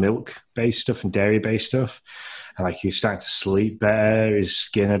much milk based stuff and dairy based stuff, and like he was starting to sleep better, his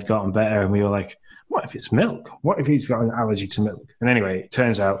skin had gotten better, and we were like, what if it's milk? What if he's got an allergy to milk? And anyway, it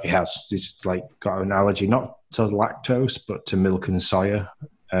turns out he's like got an allergy not to lactose but to milk and soya.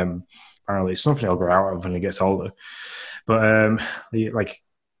 Apparently it's something he'll grow out of when he gets older. But like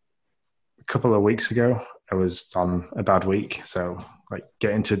a couple of weeks ago, I was on a bad week, so like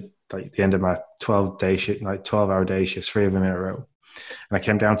getting to like the end of my 12-hour day shifts, 3 of them in a row. And I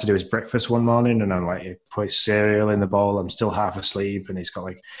came down to do his breakfast one morning, and I'm like, he put his cereal in the bowl. I'm still half asleep, and he's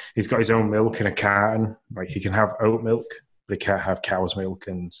got his own milk in a carton. Like he can have oat milk, but he can't have cow's milk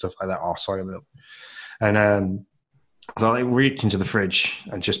and stuff like that, or soy milk. And so I reach into the fridge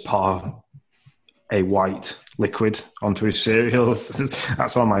and just pour a white liquid onto his cereal.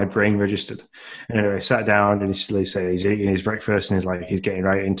 That's on my brain registered. And anyway, I sat down, and he's eating his breakfast, and he's getting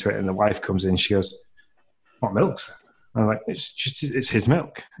right into it. And the wife comes in, she goes, "What milk's that?" I'm like, it's his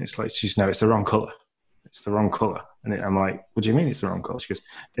milk. It's like, no, it's the wrong color. It's the wrong color. And I'm like, what do you mean it's the wrong color? She goes,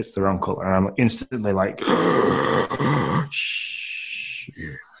 it's the wrong color. And I'm instantly like, shh.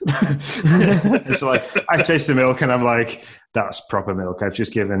 So like, I taste the milk, and I'm like, that's proper milk. I've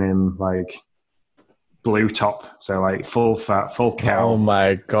just given him like blue top, so like full fat, full cow. Oh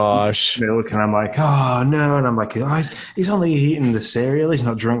my gosh. Milk, and I'm like, oh no, and I'm like, oh, he's only eating the cereal, he's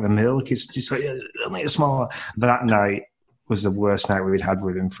not drunk the milk, it's just like only a small. That night was the worst night we'd had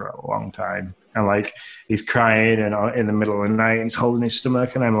with him for a long time. And like he's crying, and in the middle of the night he's holding his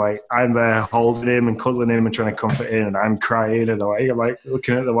stomach, and I'm there holding him and cuddling him and trying to comfort him, and I'm crying, and I'm like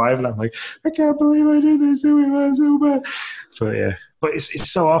looking at the wife, and I'm like, I can't believe I did this to him, so bad. But yeah. But it's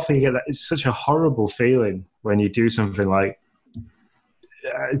so often you get that. It's such a horrible feeling when you do something like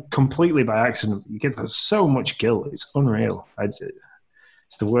completely by accident. You get so much guilt. It's unreal. It's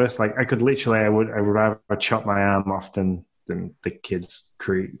the worst. Like I would rather chop my arm off than the kids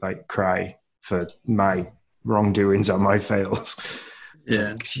cry for my wrongdoings on my fails.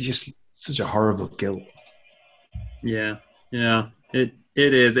 Yeah, you just such a horrible guilt. Yeah.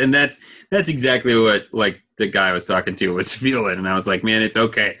 It is, and that's exactly what like the guy I was talking to was feeling, and I was like, man, it's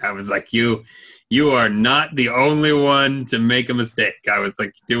okay. I was like, you are not the only one to make a mistake. I was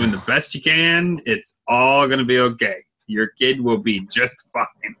like, doing the best you can. It's all gonna be okay. Your kid will be just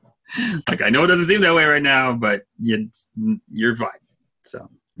fine. Like I know it doesn't seem that way right now, but you're fine. So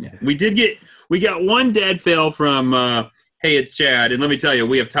yeah, we got one dad fail from hey, it's Chad, and let me tell you,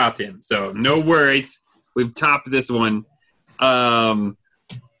 we have topped him. So no worries, we've topped this one.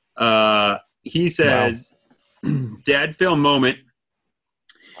 He says, wow. Dad fail moment.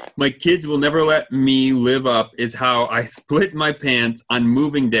 My kids will never let me live up is how I split my pants on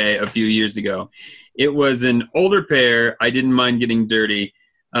moving day a few years ago. It was an older pair. I didn't mind getting dirty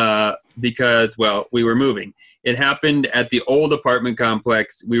because, well, we were moving. It happened at the old apartment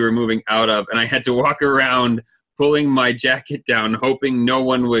complex we were moving out of, and I had to walk around pulling my jacket down, hoping no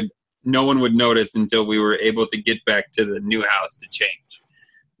one would notice until we were able to get back to the new house to change.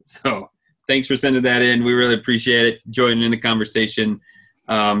 So thanks for sending that in. We really appreciate it. Joining in the conversation.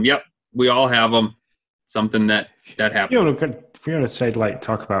 Yep, we all have them. Something that happens. If we were to say, like,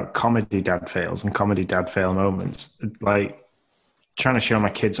 talk about comedy dad fails and comedy dad fail moments, like trying to show my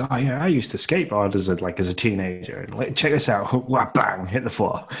kids, oh yeah, I used to skateboard as a teenager, and like, check this out, whap, bang, hit the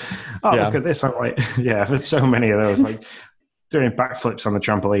floor. Oh, yeah. Look at this. I'm like, yeah, there's so many of those, like doing backflips on the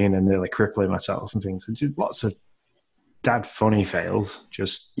trampoline and nearly crippling myself and things. It's lots of dad funny fails.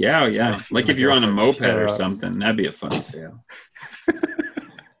 Just yeah. Like if you're on a moped or something, that'd be a fun fail.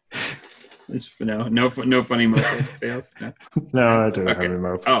 No funny moped fails. No, I don't have a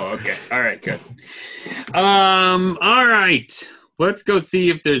moped. Oh, okay. All right, good. All right. Let's go see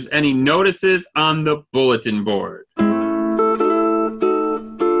if there's any notices on the bulletin board.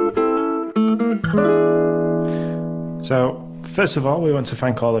 So, first of all, we want to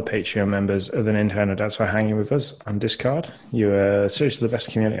thank all the Patreon members of the Nintendo Dads for hanging with us on Discord. You are seriously the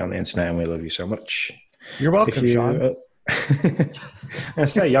best community on the internet, and we love you so much. You're welcome, Sean. I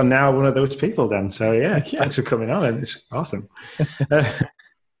say you're now one of those people then. So yeah, thanks for coming on. It's awesome.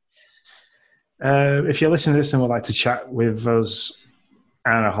 If you're listening to this and would like to chat with us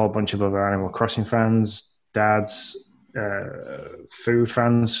and a whole bunch of other Animal Crossing fans, dads, food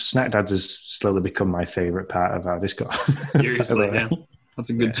fans, Snack Dads has slowly become my favorite part of our Discord. Seriously, yeah. That's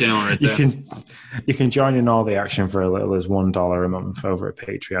a good channel right there. You can join in all the action for as little as $1 a month over at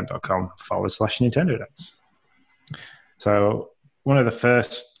patreon.com/Nintendo Dads. So one of the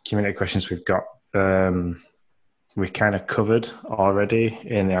first community questions we've got, we kind of covered already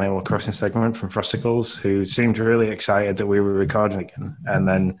in the Animal Crossing segment from Frosticles, who seemed really excited that we were recording again, and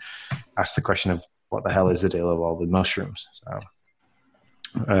then asked the question of what the hell is the deal of all the mushrooms. So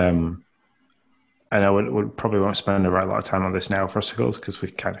I know we probably won't spend a right lot of time on this now, Frosticles, because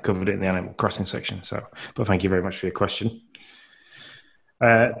we kind of covered it in the Animal Crossing section. So, but thank you very much for your question.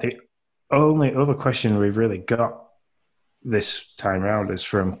 The only other question we've really got this time round is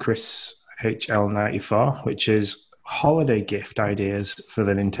from Chris HL94, which is holiday gift ideas for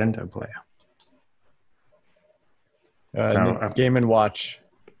the Nintendo player. Game & Watch.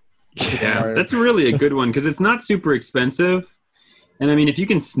 Yeah, that's really a good one because it's not super expensive. And I mean, if you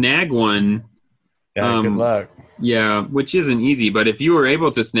can snag one, good luck. Yeah, which isn't easy, but if you were able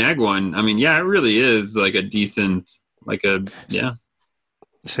to snag one, I mean, yeah, it really is like a decent, yeah.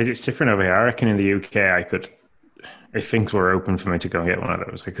 So it's different over here. I reckon in the UK, I could, if things were open for me to go and get one of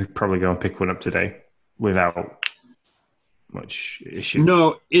those, I could probably go and pick one up today without much issue.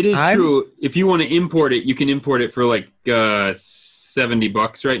 No, it is true. If you want to import it, you can import it for like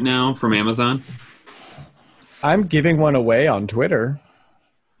 $70 right now from Amazon. I'm giving one away on Twitter.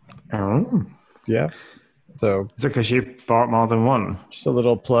 Oh. Yeah. So is it because you bought more than one? Just a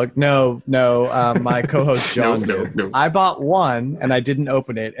little plug. No. My co-host John. No. I bought one and I didn't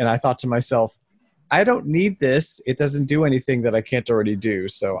open it, and I thought to myself, I don't need this. It doesn't do anything that I can't already do,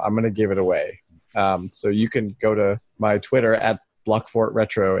 so I'm going to give it away. So you can go to my Twitter at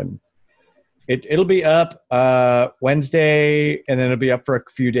BlockfortRetro, and it'll be up Wednesday, and then it'll be up for a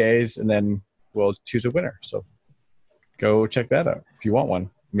few days, and then we'll choose a winner. So go check that out if you want one.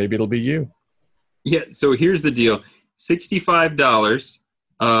 Maybe it'll be you. Yeah, so here's the deal. $65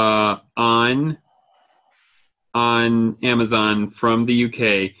 on Amazon from the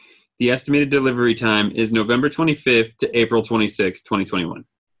UK. The estimated delivery time is November 25th to April 26th, 2021.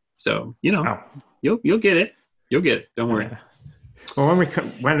 So, you'll get it. You'll get it. Don't worry. Well,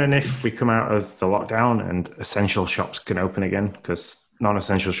 when and if we come out of the lockdown and essential shops can open again, because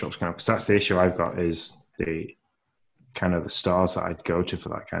non-essential shops can open, because that's the issue I've got is the kind of the stores that I'd go to for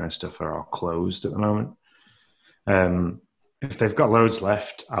that kind of stuff are all closed at the moment. If they've got loads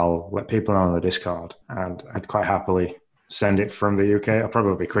left, I'll let people know on the Discord, and I'd quite happily send it from the UK. I'll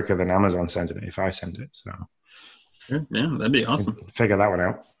probably be quicker than Amazon sending it if I send it. So yeah, that'd be awesome. Figure that one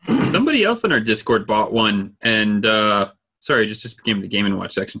out. Somebody else on our Discord bought one, and sorry, just became the Game &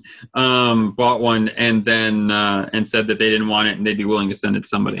 Watch section. Bought one and then and said that they didn't want it and they'd be willing to send it to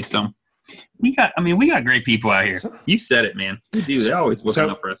somebody. So we got great people out here. You said it, man. We do. They're always looking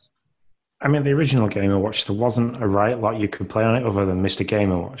up for us. I mean, the original Game & Watch, there wasn't a right lot you could play on it other than Mr.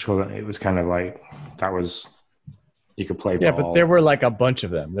 Game & Watch, wasn't it? It was kind of like, that was, you could play ball. Yeah, but there were like a bunch of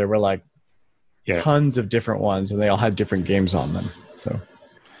them. There were like tons of different ones, and they all had different games on them.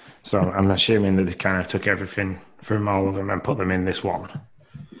 So I'm assuming that they kind of took everything from all of them and put them in this one.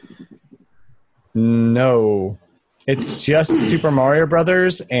 No. It's just Super Mario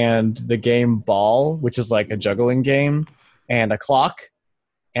Brothers and the game Ball, which is like a juggling game, and a clock,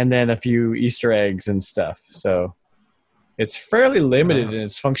 and then a few Easter eggs and stuff. So it's fairly limited in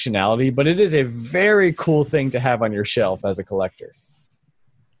its functionality, but it is a very cool thing to have on your shelf as a collector.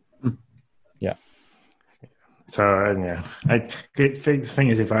 Yeah. So, the thing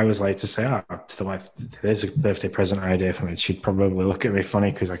is, if I was like to say, to the wife, there's a birthday present idea for me, she'd probably look at me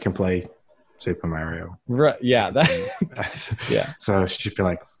funny because I can play Super Mario. Right. Yeah. Yeah. So she'd be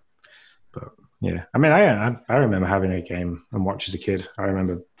like, but yeah. I mean, I remember having a Game & Watch as a kid. I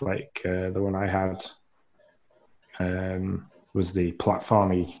remember like the one I had was the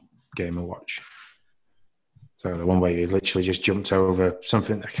platformy Game & Watch. So the one where you literally just jumped over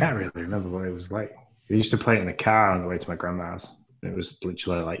something. I can't really remember what it was like. I used to play it in the car on the way to my grandma's. It was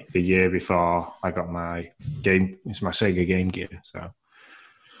literally like the year before I got my Sega Game Gear.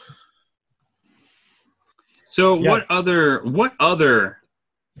 So what other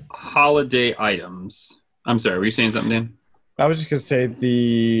holiday items? I'm sorry, were you saying something, Dan? I was just going to say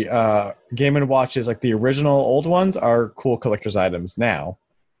the Game & Watches, like the original old ones, are cool collector's items now.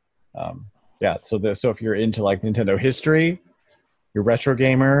 So if you're into like Nintendo history, you're retro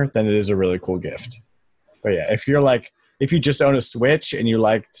gamer, then it is a really cool gift. But yeah, if you're like if you just own a Switch and you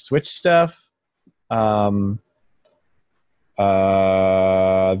like Switch stuff, I'm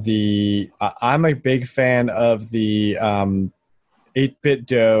a big fan of the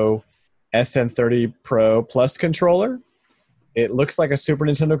 8BitDo SN30 Pro Plus controller. It looks like a Super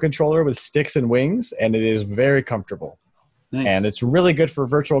Nintendo controller with sticks and wings, and it is very comfortable. Nice. And it's really good for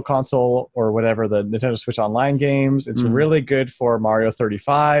Virtual Console or whatever, the Nintendo Switch Online games. It's really good for Mario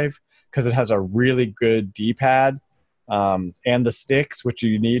 35 because it has a really good D-pad and the sticks, which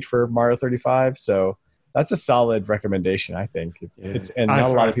you need for Mario 35. So that's a solid recommendation, I think. And not a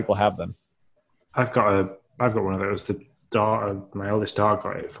lot of people have them. I've got one of those. My oldest daughter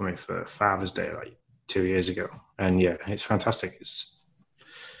got it for me for Father's Day like 2 years ago, and yeah, it's fantastic.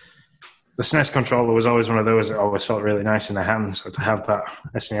 The SNES controller was always one of those that always felt really nice in the hand. So to have that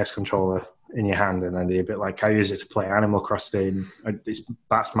SNES controller in your hand, and then a bit like I use it to play Animal Crossing.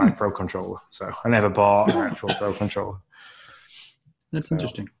 That's my Pro controller. So I never bought an actual Pro controller. That's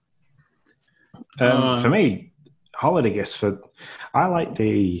interesting. For me, holiday gifts I like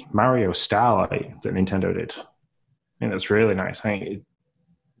the Mario Starlight that Nintendo did. I think that's really nice. I think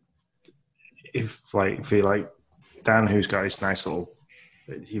if you like Dan, who's got his nice little,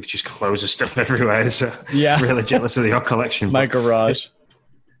 you've just got loads of stuff everywhere. So really jealous of your collection. My garage.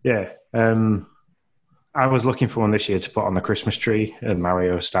 Yeah. I was looking for one this year to put on the Christmas tree, a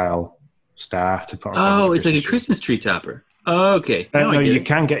Mario style star to put on. Oh, it's like a Christmas tree topper. Oh, okay. No, you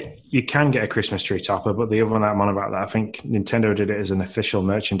can get a Christmas tree topper, but the other one that I'm on about that I think Nintendo did it as an official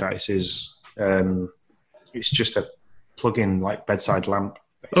merchandise is it's just a plug-in like bedside lamp.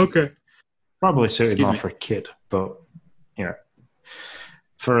 Basically. Okay. Probably suited more for a kid, but you know,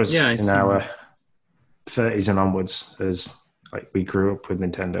 for us in our 30s and onwards, as like we grew up with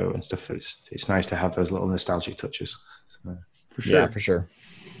Nintendo and stuff, it's nice to have those little nostalgic touches. So, for sure. Yeah, for sure.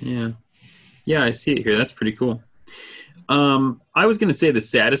 Yeah, I see it here. That's pretty cool. I was going to say the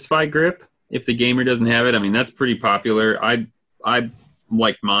Satisfy grip. If the gamer doesn't have it, I mean that's pretty popular. I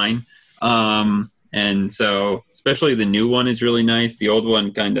like mine, and so especially the new one is really nice. The old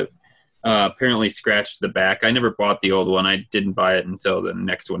one kind of apparently scratched the back. I never bought the old one. I didn't buy it until the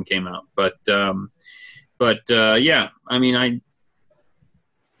next one came out. But yeah, I mean I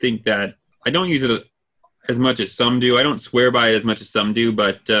think that I don't use it as much as some do. I don't swear by it as much as some do,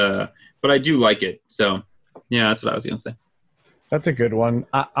 but I do like it. So. Yeah, that's what I was going to say. That's a good one.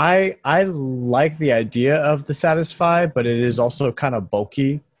 I like the idea of the Satisfy, but it is also kind of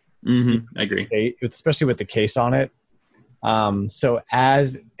bulky. Mm-hmm. I agree. Especially with the case on it. So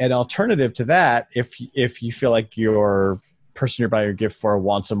as an alternative to that, if you feel like your person you're buying your gift for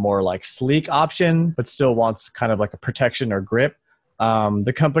wants a more like sleek option, but still wants kind of like a protection or grip,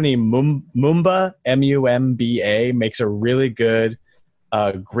 the company Mumba, M-U-M-B-A, makes a really good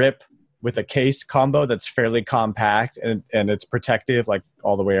grip with a case combo that's fairly compact and it's protective like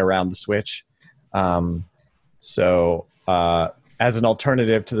all the way around the Switch. So as an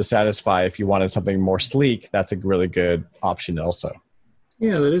alternative to the Satisfy, if you wanted something more sleek, that's a really good option also.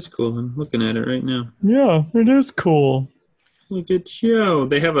 Yeah, that is cool. I'm looking at it right now. Yeah, it is cool. Look at you.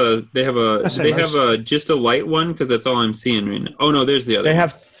 They have just a light one because that's all I'm seeing right now. Oh no, there's the other. They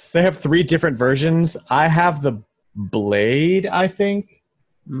have 3 different versions. I have the Blade, I think.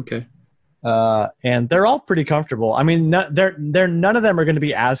 Okay. And they're all pretty comfortable. I mean, none of them are going to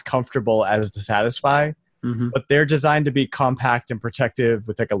be as comfortable as the Satisfy, but they're designed to be compact and protective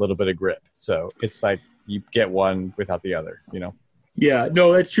with like a little bit of grip. So it's like you get one without the other, you know? Yeah,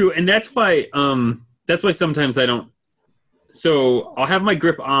 no, that's true. And that's why sometimes I don't. So I'll have my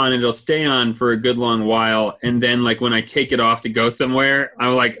grip on and it'll stay on for a good long while. And then like when I take it off to go somewhere,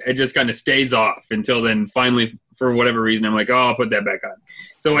 I'm like, it just kind of stays off until then finally, for whatever reason, I'm like, oh, I'll put that back on.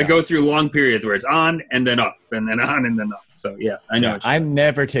 So I go through long periods where it's on and then off and then on and then off. So yeah, I know. I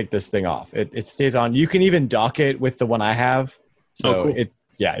never take this thing off. It stays on. You can even dock it with the one I have. So cool. It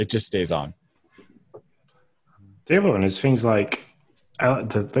just stays on. The other one is things like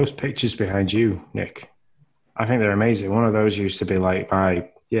those pictures behind you, Nick. I think they're amazing. One of those used to be like my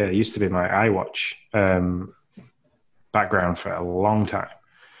iWatch background for a long time.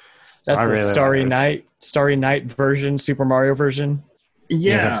 So that's the Starry Night version, Super Mario version.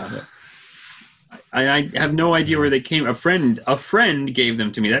 Yeah. I have no idea where they came. A friend gave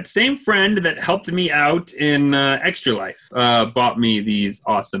them to me. That same friend that helped me out in Extra Life bought me these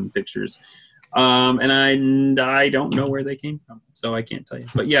awesome pictures. And I don't know where they came from, so I can't tell you.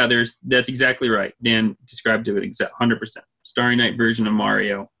 But yeah, that's exactly right. Dan described it 100%. Starry Night version of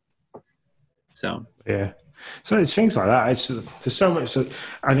Mario. So yeah. So it's things like that. There's so much. A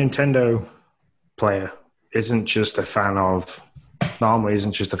Nintendo player isn't just a fan of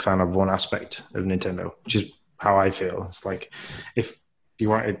one aspect of Nintendo, which is how I feel. It's like if you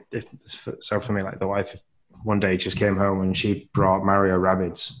wanted, so for me, like the wife, if one day just came home and she brought Mario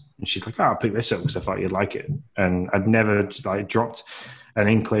Rabbids, and she's like, "Oh, I'll pick this up because I thought you'd like it," and I'd never like dropped an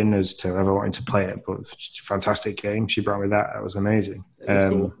inkling as to ever wanting to play it, but fantastic game. She brought me that. That was amazing. That's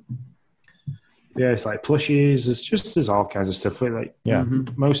cool. Yeah, it's like plushies. There's all kinds of stuff. Like,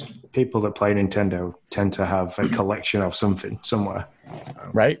 most people that play Nintendo tend to have a collection of something somewhere. So.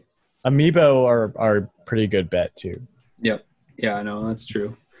 Right? Amiibo are pretty good bet too. Yep. Yeah, I know that's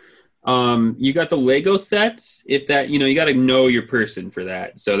true. You got the Lego sets. If that, you got to know your person for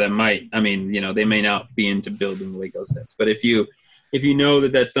that. So that might, they may not be into building Lego sets, but if you know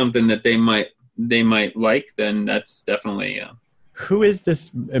that that's something that they might like, then that's definitely. Who is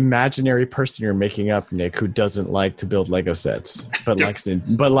this imaginary person you're making up, Nick, who doesn't like to build Lego sets but likes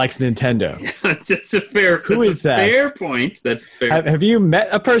Nintendo? That's a fair. Who is that? Fair point. That's fair. Have you met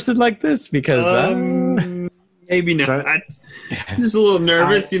a person like this? Because maybe not. I'm just a little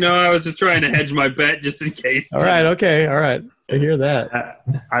nervous. I was just trying to hedge my bet just in case. All right. Okay. All right. I hear that.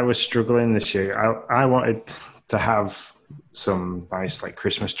 I was struggling this year. I wanted to have some nice like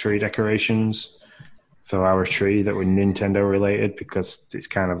Christmas tree decorations for our tree that were Nintendo related, because it's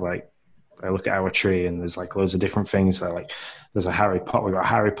kind of like I look at our tree and there's like loads of different things. So like there's a Harry Potter. We've got a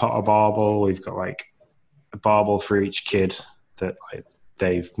Harry Potter bauble. We've got like a bauble for each kid that like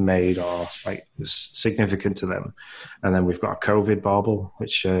they've made or like is significant to them. And then we've got a COVID bauble,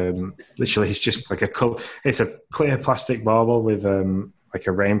 which literally is just like it's a clear plastic bauble with like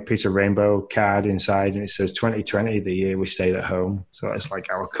a piece of rainbow card inside, and it says 2020, the year we stayed at home. So it's like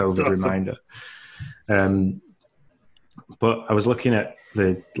our COVID reminder. But I was looking at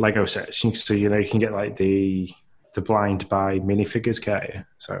the Lego sets, so you can get like the blind buy minifigures, can't you?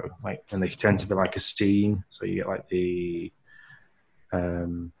 So like, and they tend to be like a scene. So you get like the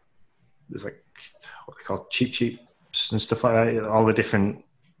there's like what they call cheap and stuff like that. All the different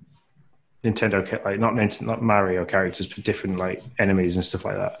Nintendo, like not Mario characters, but different like enemies and stuff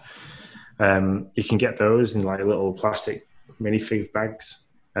like that. You can get those in like little plastic minifig bags.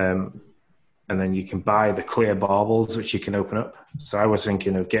 And then you can buy the clear baubles, which you can open up. So I was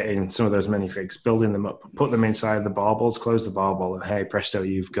thinking of getting some of those minifigs, building them up, put them inside the baubles, close the bauble, and hey, presto,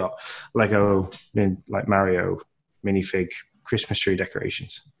 you've got Lego, like Mario minifig Christmas tree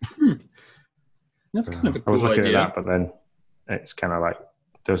decorations. That's kind of a cool I was looking idea. at that, but then it's kind of like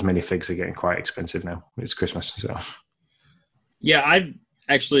those minifigs are getting quite expensive now. It's Christmas, so. Yeah, I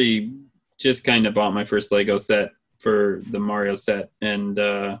actually just kind of bought my first Lego set for the Mario set, and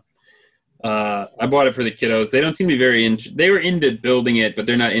I bought it for the kiddos. They don't seem to be very they were into building it, but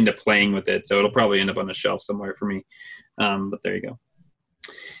they're not into playing with it. So it'll probably end up on the shelf somewhere for me. But there you go.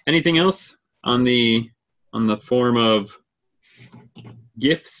 Anything else on the form of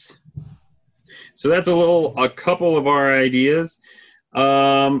gifts? So that's a couple of our ideas.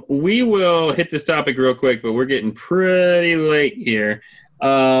 We will hit this topic real quick, but we're getting pretty late here.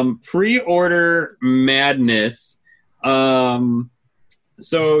 Pre-order madness.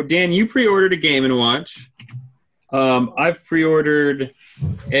 So Dan, you pre-ordered a Game & Watch. I've pre-ordered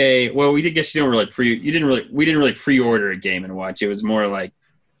we didn't really pre-order a Game & Watch. It was more like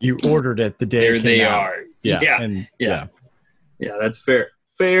you ordered it the day there it came they out. are. Yeah. Yeah, that's fair.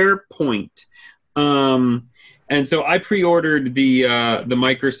 Fair point. And so I pre-ordered the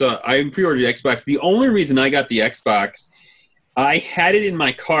Microsoft. I pre-ordered Xbox. The only reason I got the Xbox, I had it in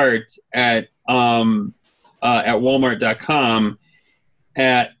my cart at Walmart.com.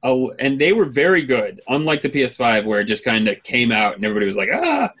 And they were very good, unlike the PS5 where it just kind of came out and everybody was like,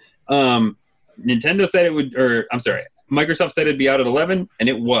 Nintendo said it would, Microsoft said it'd be out at 11, and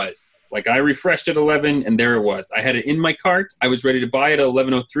it was. Like, I refreshed at 11, and there it was. I had it in my cart. I was ready to buy it at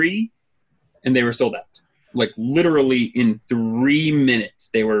 11:03, and they were sold out. Like, literally in 3 minutes,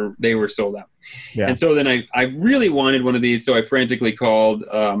 they were sold out. Yeah. And so then I really wanted one of these, so I frantically called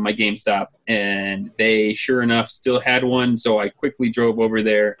my GameStop, and they, sure enough, still had one, so I quickly drove over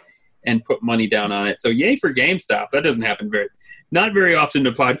there and put money down on it. So yay for GameStop. That doesn't happen not very often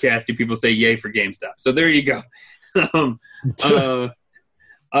to podcast do people say yay for GameStop. So there you go. So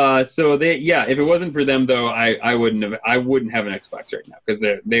if it wasn't for them, though, I wouldn't have an Xbox right now, because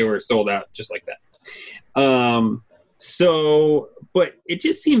they were sold out just like that. But it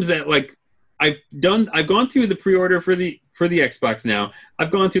just seems that like I've gone through the pre-order for the Xbox now.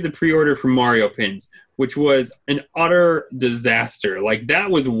 I've gone through the pre-order for Mario Pins, which was an utter disaster. Like,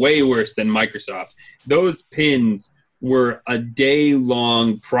 that was way worse than Microsoft. Those pins were a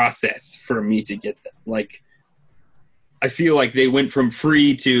day-long process for me to get them. Like, I feel like they went from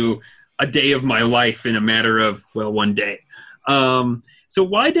free to a day of my life in a matter of, one day. So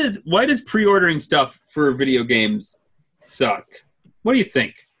why does pre-ordering stuff for video games suck? What do you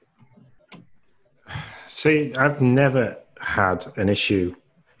think? See, I've never had an issue.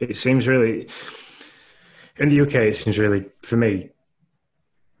 It seems really, in the UK, it seems really, for me,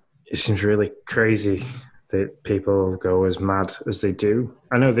 it seems really crazy that people go as mad as they do.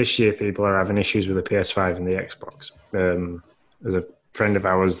 I know this year people are having issues with the PS5 and the Xbox. There's a friend of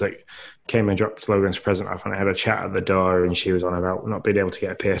ours that came and dropped Logan's present off, and I had a chat at the door, and she was on about not being able to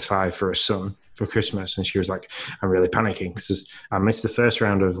get a PS5 for her son for Christmas, and she was like, I'm really panicking because I missed the first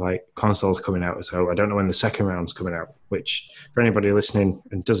round of like consoles coming out, so I don't know when the second round's coming out, which for anybody listening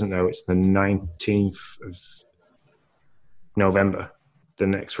and doesn't know, it's the 19th of November, the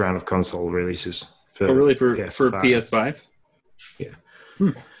next round of console releases for PS5. For PS5? Yeah.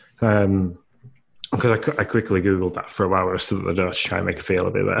 Because I quickly Googled that for a while. I was stood at the door to try and make it feel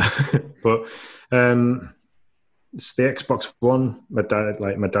a bit better. But it's the Xbox One. My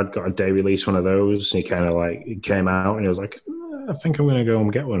dad got a day release one of those. And he came out and he was like, I think I'm going to go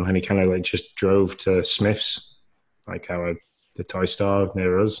and get one. And he kind of like just drove to Smith's, like the toy store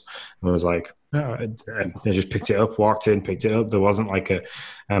near us. And I was like, oh, I just picked it up, walked in, picked it up. There wasn't like a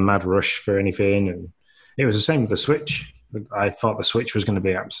mad rush for anything. And it was the same with the Switch. I thought the Switch was going to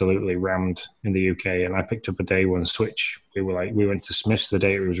be absolutely rammed in the UK, and I picked up a day one Switch. We went to Smith's the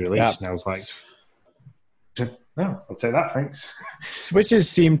day it was released, and I was like, "Oh, I'll take that, thanks." Switches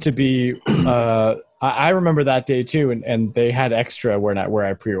seem to be. I remember that day too, and they had extra where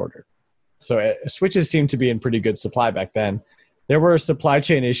I pre-ordered. So Switches seemed to be in pretty good supply back then. There were supply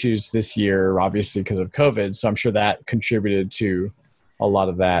chain issues this year, obviously because of COVID. So I'm sure that contributed to a lot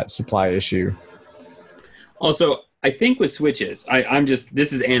of that supply issue. Also, I think with Switches,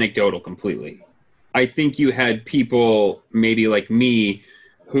 this is anecdotal completely. I think you had people maybe like me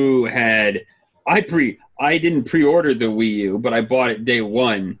who had, I didn't pre-order the Wii U, but I bought it day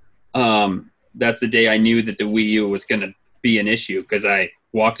one. That's the day I knew that the Wii U was going to be an issue because I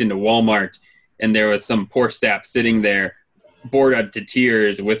walked into Walmart and there was some poor sap sitting there bored out to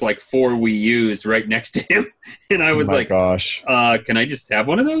tears with like 4 Wii U's right next to him. And I was gosh, can I just have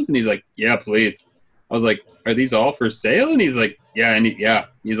one of those? And he's like, yeah, please. I was like, are these all for sale? And he's like, yeah. And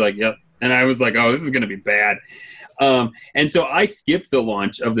he's like, yep. And I was like, oh, this is going to be bad. And so I skipped the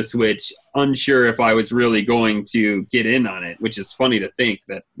launch of the Switch, unsure if I was really going to get in on it, which is funny to think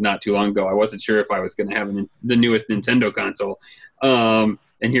that not too long ago, I wasn't sure if I was going to have the newest Nintendo console. And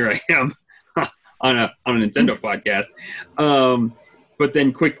here I am on a Nintendo podcast. But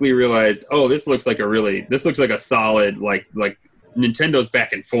then quickly realized, oh, this looks like a solid, like Nintendo's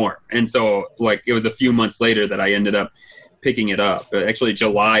back in form. And so like it was a few months later that I ended up picking it up. Actually,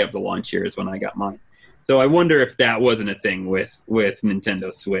 July of the launch year is when I got mine. So I wonder if that wasn't a thing with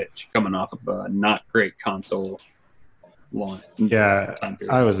Nintendo Switch coming off of a not great console launch. Yeah,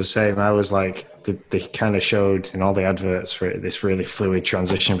 I was the same. I was like, they kind of showed in all the adverts for it, this really fluid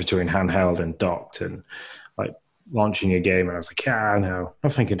transition between handheld and docked and like launching a game. And I was like, yeah, no, I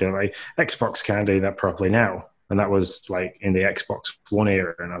think I do. Like Xbox can't do that properly now. And that was like in the Xbox One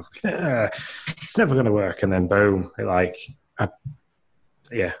era. And I was like, it's never going to work. And then boom, I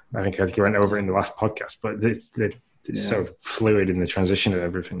think I went over it in the last podcast, but it's so fluid in the transition of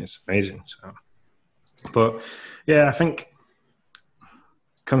everything. It's amazing. So, but yeah, I think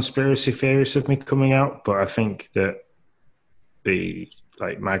conspiracy theories of me coming out, but I think that the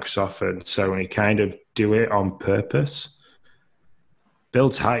like Microsoft and Sony kind of do it on purpose,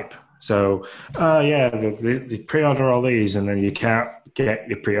 builds hype. So, they pre-order all these, and then you can't get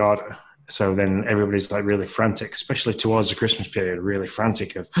your pre-order. So then everybody's like really frantic, especially towards the Christmas period, really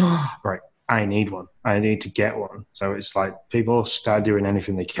frantic of, right, I need one. I need to get one. So it's like people start doing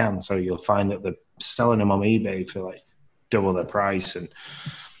anything they can. So you'll find that they're selling them on eBay for like double the price, and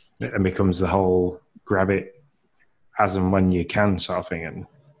it becomes the whole grab it as and when you can sort of thing. And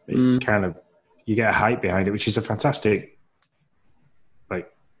it kind of, you get a hype behind it, which is a fantastic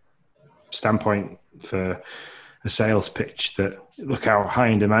standpoint for a sales pitch that look how high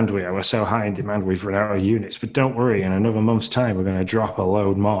in demand we are. We're so high in demand we've run out of units, but don't worry, in another month's time we're going to drop a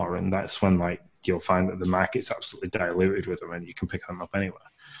load more, and that's when like you'll find that the market's absolutely diluted with them and you can pick them up anywhere.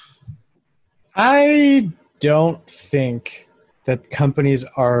 I don't think that companies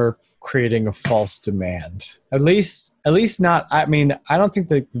are creating a false demand. At least not. I mean, I don't think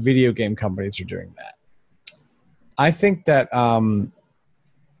the video game companies are doing that. I think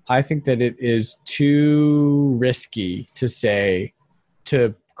that it is too risky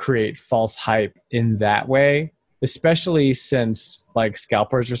to create false hype in that way, especially since like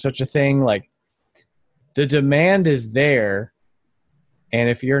scalpers are such a thing. Like the demand is there, and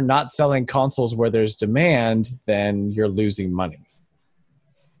if you're not selling consoles where there's demand, then you're losing money.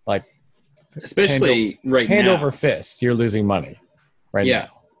 Like especially right hand now. over fist, you're losing money right Yeah.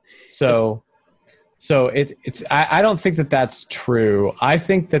 now. So it's I don't think that that's true. I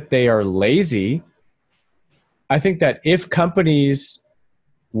think that they are lazy. I think that if companies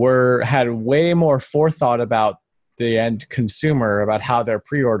had way more forethought about the end consumer, about how they're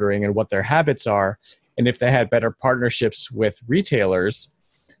pre-ordering and what their habits are, and if they had better partnerships with retailers,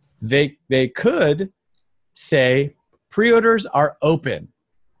 they could say pre-orders are open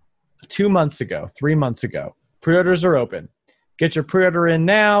 2 months ago, 3 months ago. Pre-orders are open. Get your pre-order in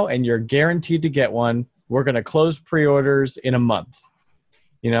now and you're guaranteed to get one. We're going to close pre-orders in a month.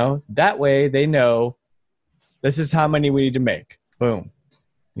 That way they know this is how many we need to make. Boom.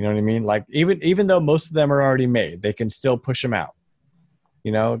 You know what I mean? Like even though most of them are already made, they can still push them out.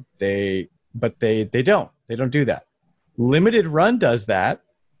 But they don't. They don't do that. Limited Run does that.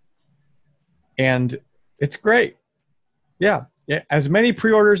 And it's great. Yeah. As many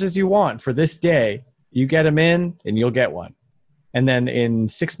pre-orders as you want for this day, you get them in and you'll get one. And then in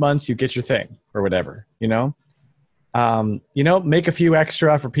 6 months, you get your thing or whatever, make a few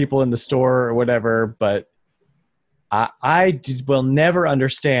extra for people in the store or whatever. But I will never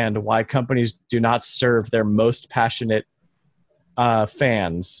understand why companies do not serve their most passionate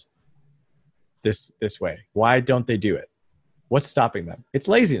fans this way. Why don't they do it? What's stopping them? It's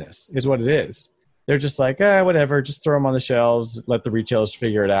laziness is what it is. They're just like, whatever, just throw them on the shelves, let the retailers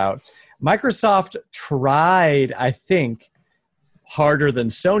figure it out. Microsoft tried, I think, harder than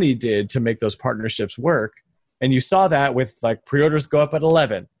Sony did to make those partnerships work. And you saw that with like pre-orders go up at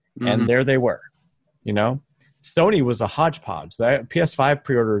 11 and there they were, Sony was a hodgepodge. That PS5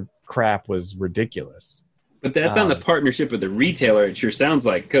 pre-order crap was ridiculous. But that's on the partnership with the retailer. It sure sounds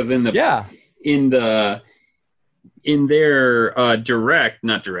like, because in their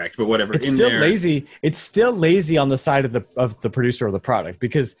not direct, but whatever. It's still lazy. It's still lazy on the side of the producer of the product,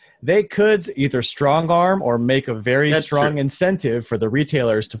 because they could either strong arm or make a very strong incentive for the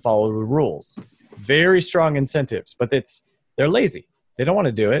retailers to follow the rules. Very strong incentives, but they're lazy. They don't want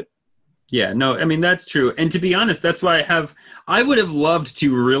to do it. Yeah, no, I mean, that's true. And to be honest, that's why I would have loved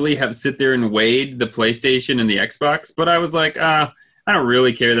to really have sit there and weighed the PlayStation and the Xbox, but I was like, I don't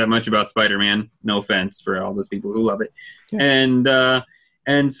really care that much about Spider-Man. No offense for all those people who love it. Yeah.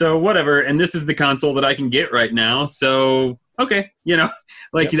 And so whatever. And this is the console that I can get right now. So, okay.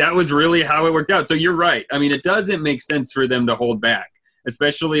 That was really how it worked out. So you're right. I mean, it doesn't make sense for them to hold back,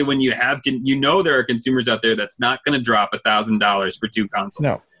 especially when you there are consumers out there that's not going to drop $1,000 for two consoles.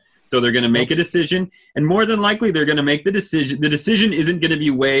 No. So they're going to make a decision, and more than likely they're going to make the decision. The decision isn't going to be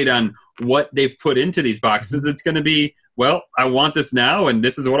weighed on what they've put into these boxes. It's going to be, well, I want this now, and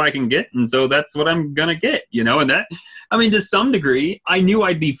this is what I can get, and so that's what I'm going to get, And that, I mean, to some degree, I knew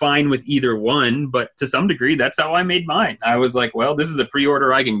I'd be fine with either one, but to some degree, that's how I made mine. I was like, well, this is a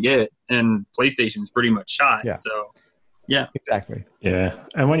pre-order I can get, and PlayStation's pretty much shot. Yeah. So, yeah. Exactly. Yeah,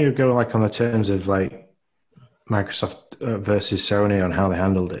 and when you go like on the terms of like Microsoft versus Sony on how they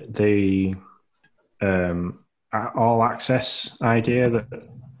handled it, the all access idea that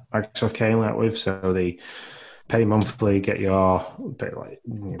Microsoft came out with, so the pay monthly, get your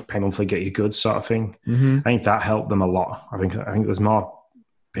goods sort of thing. Mm-hmm. I think that helped them a lot. I think there's more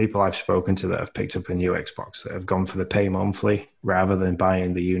people I've spoken to that have picked up a new Xbox that have gone for the pay monthly rather than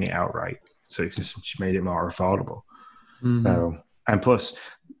buying the unit outright. So it's just made it more affordable. Mm-hmm. And plus,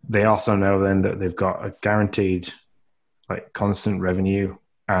 they also know then that they've got a guaranteed like constant revenue,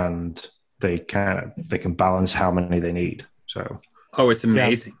 and they can balance how many they need. So it's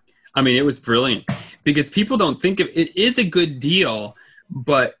amazing. Yeah. I mean, it was brilliant, because people don't think of it is a good deal,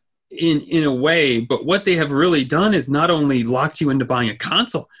 but in a way, but what they have really done is not only locked you into buying a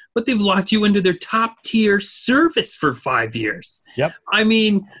console, but they've locked you into their top tier service for 5 years. Yep. I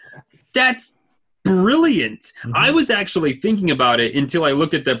mean, that's brilliant. Mm-hmm. I was actually thinking about it until I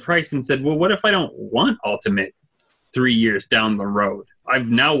looked at the price and said, well, what if I don't want Ultimate 3 years down the road? I've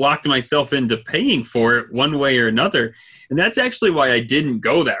now locked myself into paying for it one way or another. And that's actually why I didn't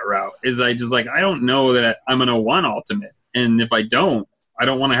go that route, is I just like, I don't know that I'm going to want Ultimate. And if I don't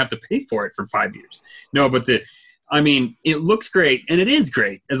want to have to pay for it for 5 years. No, but it looks great, and it is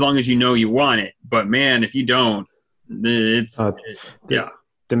great as long as you know you want it. But man, if you don't, it's yeah.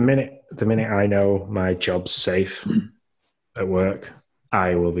 The minute I know my job's safe at work,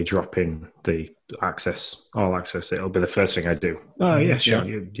 I will be dropping the all access. It'll be the first thing I do. Oh, yes, sure.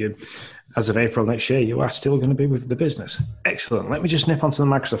 You, as of April next year, you are still going to be with the business. Excellent. Let me just nip onto the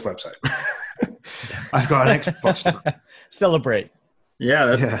Microsoft website. I've got an Xbox now. Celebrate.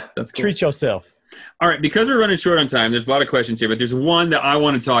 Yeah, that's cool. Treat yourself. All right, because we're running short on time, there's a lot of questions here, but there's one that I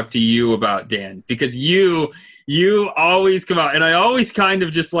want to talk to you about, Dan, because you You always come out, and I always kind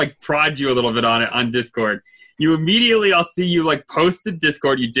of just like prod you a little bit on it on Discord. You immediately, I'll see you like post to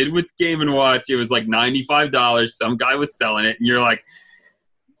Discord. You did with Game & Watch. It was like $95. Some guy was selling it, and you're like,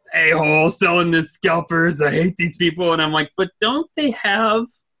 a-hole selling this scalpers. I hate these people. And I'm like, but don't they have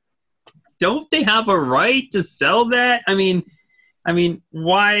a right to sell that? I mean,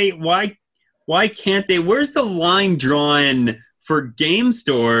 why can't they? Where's the line drawn for game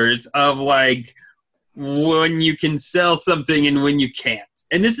stores of like when you can sell something and when you can't?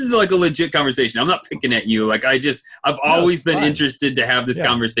 And this is like a legit conversation. I'm not picking at you. Like I've always been interested to have this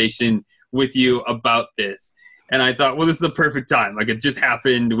conversation with you about this. And I thought, well, this is the perfect time. Like it just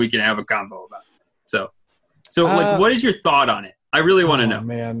happened. We can have a convo about it. So like, what is your thought on it? I really want to know.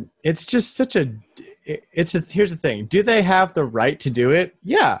 Man, it's just here's the thing. Do they have the right to do it?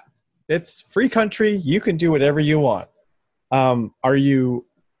 Yeah. It's free country. You can do whatever you want. Are you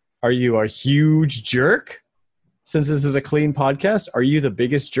a huge jerk? Since this is a clean podcast, are you the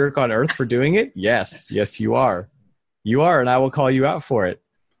biggest jerk on earth for doing it? Yes. Yes, you are. You are, and I will call you out for it.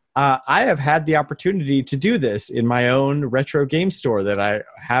 I have had the opportunity to do this in my own retro game store that I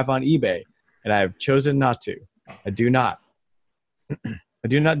have on eBay, and I have chosen not to. I do not. I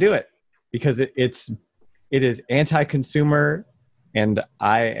do not do it because it is anti-consumer, and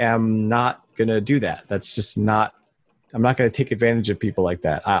I am not going to do that. That's just not. I'm not going to take advantage of people like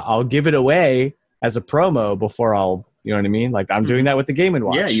that. I'll give it away as a promo before you know what I mean? Like I'm doing that with the Game &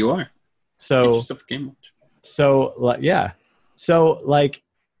 Watch. Yeah, you are. So, Game Watch. So yeah. So like,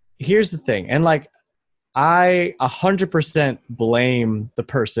 here's the thing. And like, I 100% blame the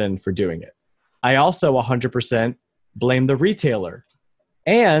person for doing it. I also 100% blame the retailer,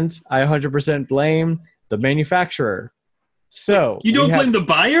 and I 100% blame the manufacturer. So you don't blame the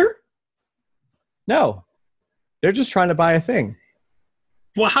buyer? No, they're just trying to buy a thing.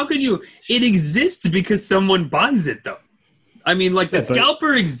 Well, how could you? It exists because someone buys it, though. I mean, like the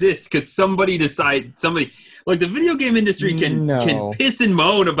scalper exists because somebody, like the video game industry can piss and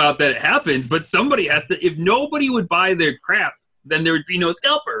moan about that it happens, but somebody has to. If nobody would buy their crap, then there would be no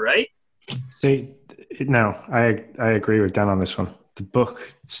scalper, right? See, no, I agree with Dan on this one. The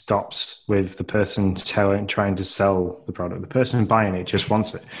book stops with the person trying to sell the product. The person buying it just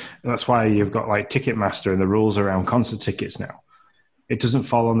wants it. And that's why you've got like Ticketmaster and the rules around concert tickets now. It doesn't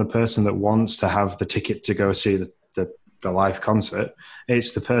fall on the person that wants to have the ticket to go see the live concert.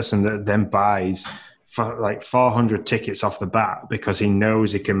 It's the person that then buys for like 400 tickets off the bat because he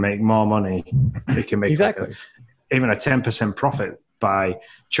knows he can make more money. He can make exactly even a 10% profit by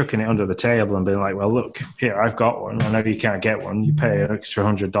chucking it under the table and being like, well, look, here, I've got one. I know you can't get one. You pay an extra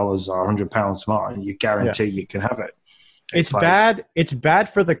 $100 or £100 more and you guarantee you can have it. It's bad. It's bad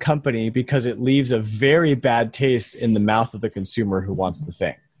for the company because it leaves a very bad taste in the mouth of the consumer who wants the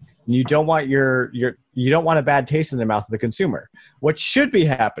thing. You don't want you don't want a bad taste in the mouth of the consumer. What should be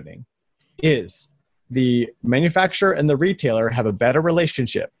happening is the manufacturer and the retailer have a better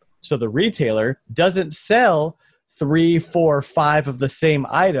relationship. So the retailer doesn't sell 3, 4, 5 of the same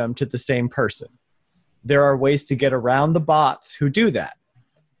item to the same person. There are ways to get around the bots who do that.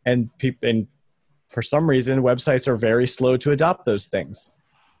 And for some reason, websites are very slow to adopt those things.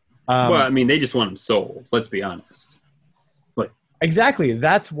 Well, I mean, they just want them sold. Let's be honest. Exactly.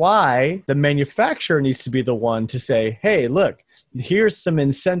 That's why the manufacturer needs to be the one to say, hey, look, here's some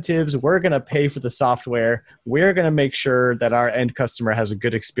incentives. We're going to pay for the software. We're going to make sure that our end customer has a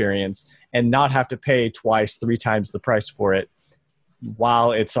good experience and not have to pay 2x, 3 times the price for it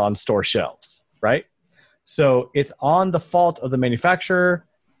while it's on store shelves, right? So it's on the fault of the manufacturer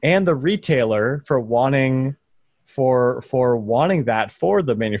and the retailer for wanting that for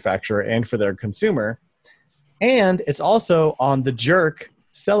the manufacturer and for their consumer. And it's also on the jerk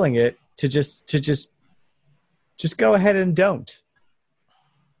selling it to just go ahead and don't.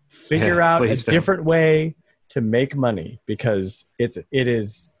 Figure out a different way to make money because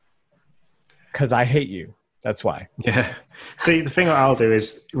because I hate you. That's why. Yeah. See, the thing that I'll do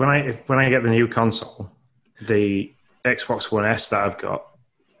is when I get the new console, the Xbox One S that I've got,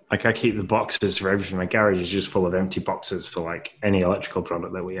 like I keep the boxes for everything. My garage is just full of empty boxes for like any electrical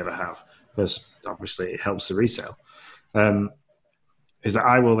product that we ever have. Because obviously it helps the resale. Is that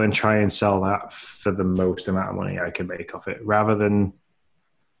I will then try and sell that for the most amount of money I can make off it, rather than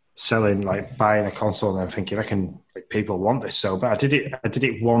selling like buying a console and then thinking people want this so bad. I did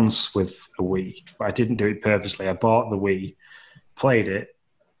it once with a Wii, but I didn't do it purposely. I bought the Wii, played it,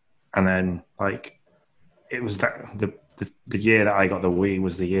 and then like it was that the year that I got the Wii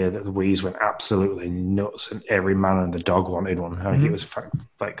was the year that the Wiis went absolutely nuts and every man and the dog wanted one. I think it was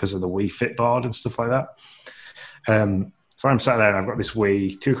like because of the Wii Fit board and stuff like that. So I'm sat there and I've got this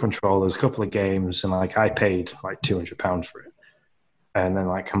Wii, 2 controllers, a couple of games, and like I paid like £200 for it. And then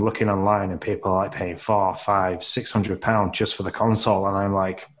like I'm looking online and people are like paying £400, £500, £600 just for the console, and I'm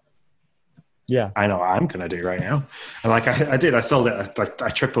like, Yeah, I know what I'm gonna do right now. And like I did, I sold it. I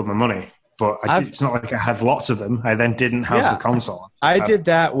tripled my money, but it's not like I had lots of them. I then didn't have the console. I did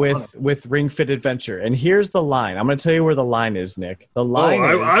that with Ring Fit Adventure, and here's the line. I'm going to tell you where the line is, Nick. The line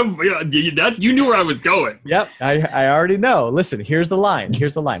is. You knew where I was going. Yep, I already know. Listen, here's the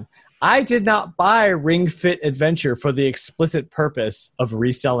line. I did not buy Ring Fit Adventure for the explicit purpose of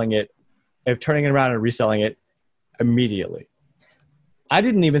reselling it, of turning it around and reselling it immediately. I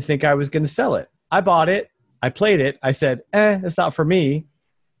didn't even think I was going to sell it. I bought it. I played it. I said, it's not for me.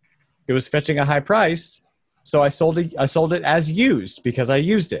 It was fetching a high price. So I sold it as used because I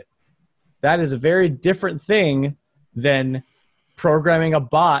used it. That is a very different thing than programming a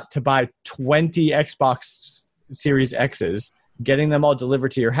bot to buy 20 Xbox Series X's, getting them all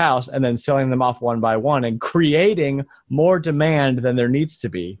delivered to your house, and then selling them off one by one and creating more demand than there needs to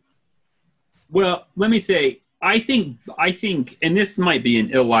be. Well, let me say, I think, and this might be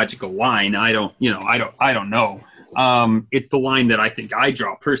an illogical line. I don't know. It's the line that I think I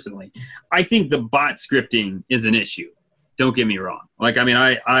draw personally. I think the bot scripting is an issue. Don't get me wrong. Like, I mean,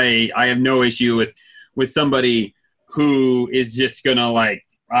 I have no issue with somebody who is just gonna, like,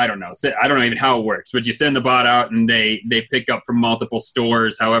 I don't know even how it works, but you send the bot out and they pick up from multiple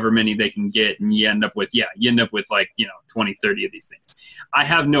stores, however many they can get, and you end up with like, 20, 30 of these things. I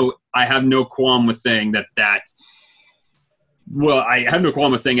have no qualm with saying that. Well, I have no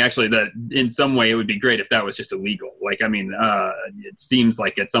qualm with saying actually that in some way it would be great if that was just illegal. Like, I mean, it seems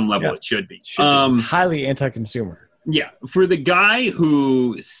like at some level it should be. It's highly anti-consumer. Yeah, for the guy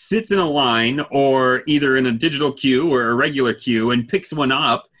who sits in a line or either in a digital queue or a regular queue and picks one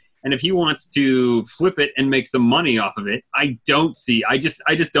up, and if he wants to flip it and make some money off of it, I just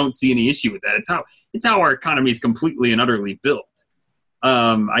don't see any issue with that. It's how our economy is completely and utterly built.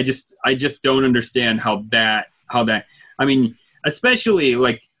 I just don't understand how that. I mean, especially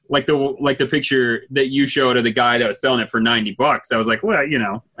like the picture that you showed of the guy that was selling it for $90. I was like, well,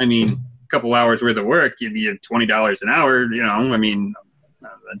 I mean, couple hours worth of work, you have $20 an hour, I mean,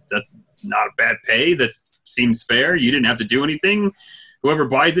 that's not a bad pay. That seems fair. You didn't have to do anything. Whoever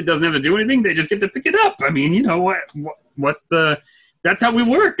buys it doesn't have to do anything. They just get to pick it up. I mean, that's how we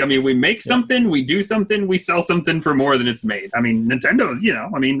work. I mean, we make something, we do something, we sell something for more than it's made. I mean, Nintendo's,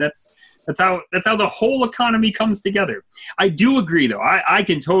 I mean, that's how the whole economy comes together. I do agree though. I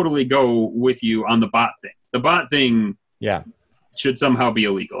can totally go with you on the bot thing. The bot thing, should somehow be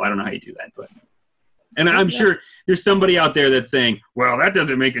illegal. I don't know how you do that, and I'm sure there's somebody out there that's saying, well, that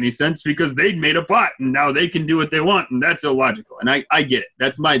doesn't make any sense because they made a bot and now they can do what they want, and that's illogical. And I get it.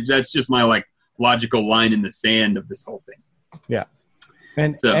 That's just my like logical line in the sand of this whole thing. Yeah.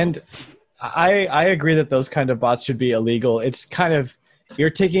 And I agree that those kind of bots should be illegal. It's kind of, you're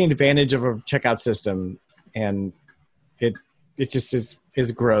taking advantage of a checkout system, and it just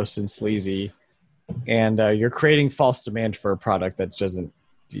is gross and sleazy. And you're creating false demand for a product that doesn't,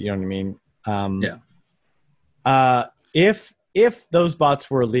 you know what I mean? If those bots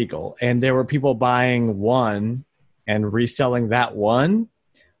were illegal and there were people buying one and reselling that one,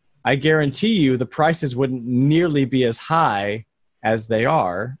 I guarantee you the prices wouldn't nearly be as high as they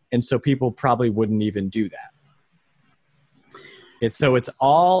are. And so people probably wouldn't even do that. It's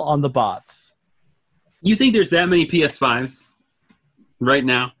all on the bots. You think there's that many PS5s right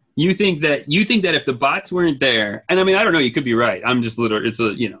now? You think that if the bots weren't there, and I mean, I don't know, you could be right. I'm just it's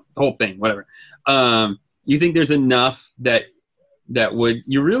a, the whole thing, whatever. You think there's enough that would,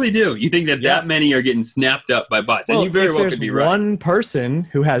 you really do? You think that many are getting snapped up by bots? Well, and you very well could be right. One person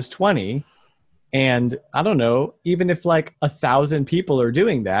who has 20, and I don't know, even if like 1,000 people are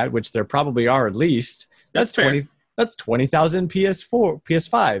doing that, which there probably are at least, that's 20. That's 20,000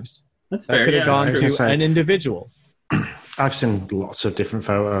 PS5s. That's fair. That could have gone to an individual. I've seen lots of different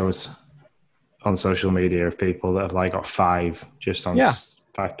photos on social media of people that have like got 5 just on 5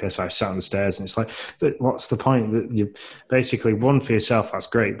 PS5 sat on the stairs, and it's like, what's the point? That you basically, one for yourself, that's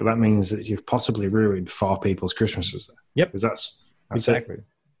great, but that means that you've possibly ruined 4 people's Christmases. Yep, because that's exactly it.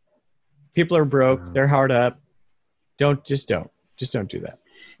 People are broke, they're hard up. Don't do that.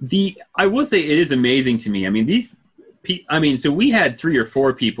 I will say it is amazing to me. I mean, so we had 3 or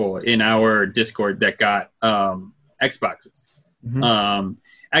 4 people in our Discord that got Xboxes. Mm-hmm.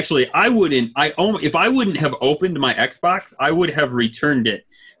 Actually, if I wouldn't have opened my Xbox, I would have returned it,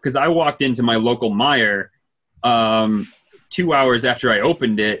 because I walked into my local Meijer 2 hours after I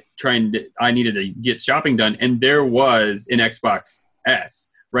opened it, I needed to get shopping done, and there was an Xbox S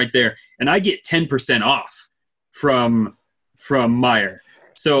right there, and I get 10% off from from Meyer.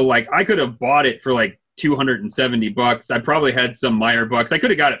 So like I could have bought it for like $270. I probably had some Meyer bucks. I could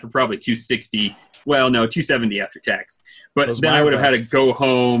have got it for probably $260. Well, no, $270 after tax. But Those then Meyer I would have had bucks. to go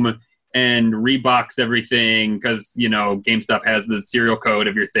home and rebox everything because, you know, GameStop has the serial code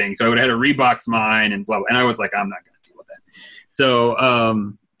of your thing. So I would have had to rebox mine and blah, blah. And I was like, I'm not going to deal with that.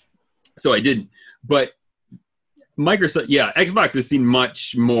 So I didn't. But Microsoft, yeah, Xbox has seen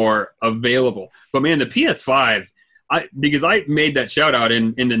much more available. But man, the PS5s, because I made that shout out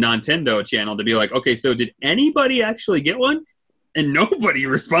in the Nintendo channel to be like, okay, so did anybody actually get one? And nobody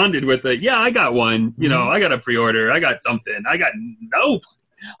responded with a, yeah, I got one. You know, I got a pre-order. I got something. I got nope.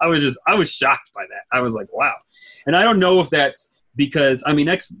 I was shocked by that. I was like, wow. And I don't know if that's because, I mean,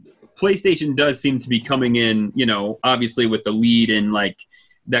 PlayStation does seem to be coming in, you know, obviously with the lead in like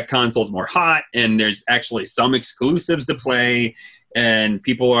that console's more hot and there's actually some exclusives to play and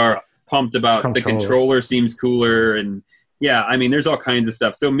people are pumped about the controller seems cooler. And yeah, I mean, there's all kinds of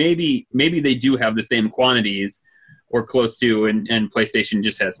stuff. So maybe they do have the same quantities or close to, and PlayStation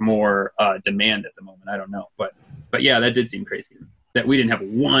just has more demand at the moment. I don't know. But yeah, that did seem crazy that we didn't have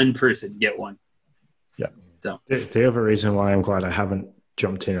one person get one. Yeah. So the other reason why I'm glad I haven't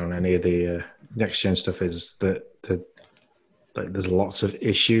jumped in on any of the next gen stuff is that there's lots of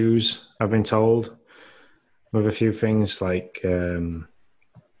issues, I've been told, with a few things like the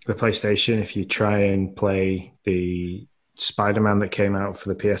PlayStation. If you try and play the Spider-Man that came out for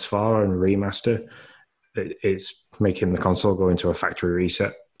the PS4 and remaster, it's making the console go into a factory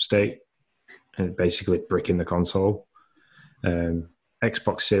reset state and basically bricking the console.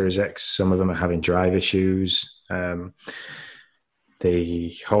 Xbox Series X, some of them are having drive issues.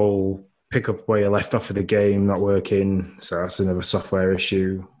 The whole pick up where you left off of the game not working, so that's another software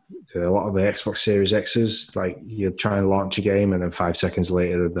issue. A lot of the Xbox Series X's, like you try and launch a game and then 5 seconds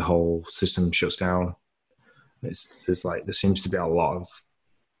later the whole system shuts down. There seems to be a lot of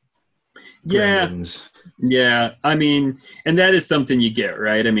gremlins. Yeah. I mean, and that is something you get,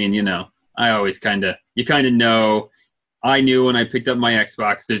 right? I mean, you know, I always you kind of know. I knew when I picked up my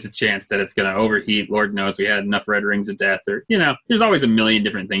Xbox, there's a chance that it's going to overheat. Lord knows we had enough red rings of death, or, you know, there's always a million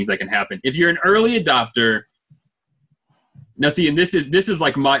different things that can happen. If you're an early adopter, now see, and this is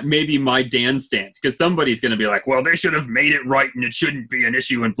like maybe my Dan stance, because somebody's going to be like, well, they should have made it right and it shouldn't be an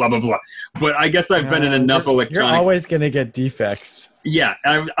issue and blah, blah, blah. But I guess I've been in enough electronics. You're always going to get defects. Yeah,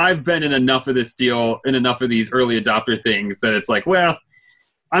 I've been in enough of this deal, in enough of these early adopter things that it's like, well,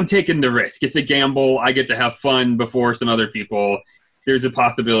 I'm taking the risk. It's a gamble. I get to have fun before some other people. There's a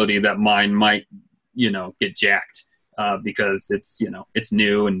possibility that mine might, you know, get jacked because it's, you know, it's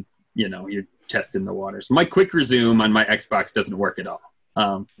new and, you know, you're testing the waters. My quick resume on my Xbox doesn't work at all.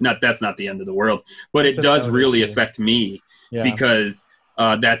 That's not the end of the world, but it does really affect me because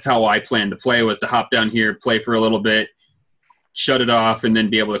that's how I plan to play, was to hop down here, play for a little bit, shut it off, and then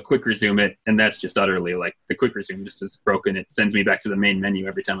be able to quick resume it. And that's just utterly, like, the quick resume just is broken. It sends me back to the main menu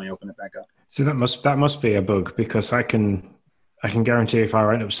every time I open it back up. So that must be a bug, because I can guarantee if I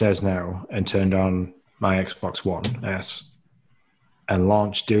went upstairs now and turned on my Xbox One S and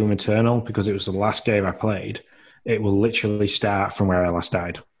launched Doom Eternal, because it was the last game I played, it will literally start from where I last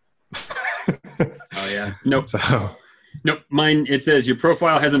died. Oh yeah. Nope. Nope. Mine, it says your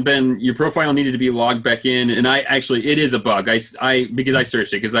profile needed to be logged back in. And it is a bug. Because I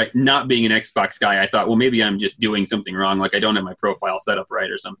searched it, because not being an Xbox guy, I thought, well, maybe I'm just doing something wrong. Like I don't have my profile set up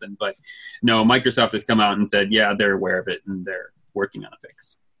right or something. But no, Microsoft has come out and said, yeah, they're aware of it and they're working on a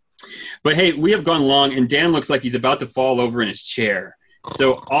fix. But hey, we have gone long, and Dan looks like he's about to fall over in his chair.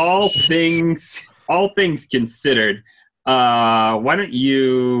 So all things considered, why don't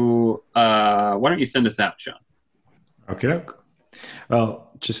you send us out, Sean? Okay.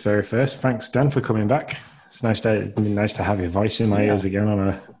 Well, just very first, thanks, Dan, for coming back. It's been nice to have your voice in my ears again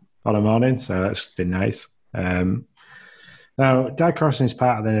on a morning. So that's been nice. Now, Dad Crossing is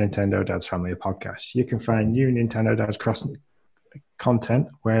part of the Nintendo Dads family of podcasts. You can find new Nintendo Dads Crossing content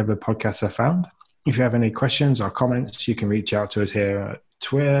wherever podcasts are found. If you have any questions or comments, you can reach out to us here at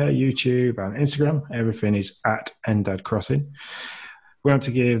Twitter, YouTube, and Instagram. Everything is at NDadCrossing. We want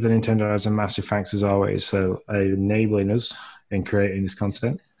to give the Nintendo Dads a massive thanks, as always, for enabling us in creating this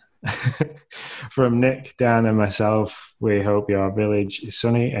content. From Nick, Dan, and myself, we hope your village is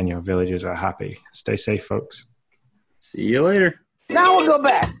sunny and your villagers are happy. Stay safe, folks. See you later. Now we'll go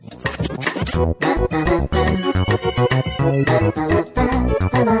back.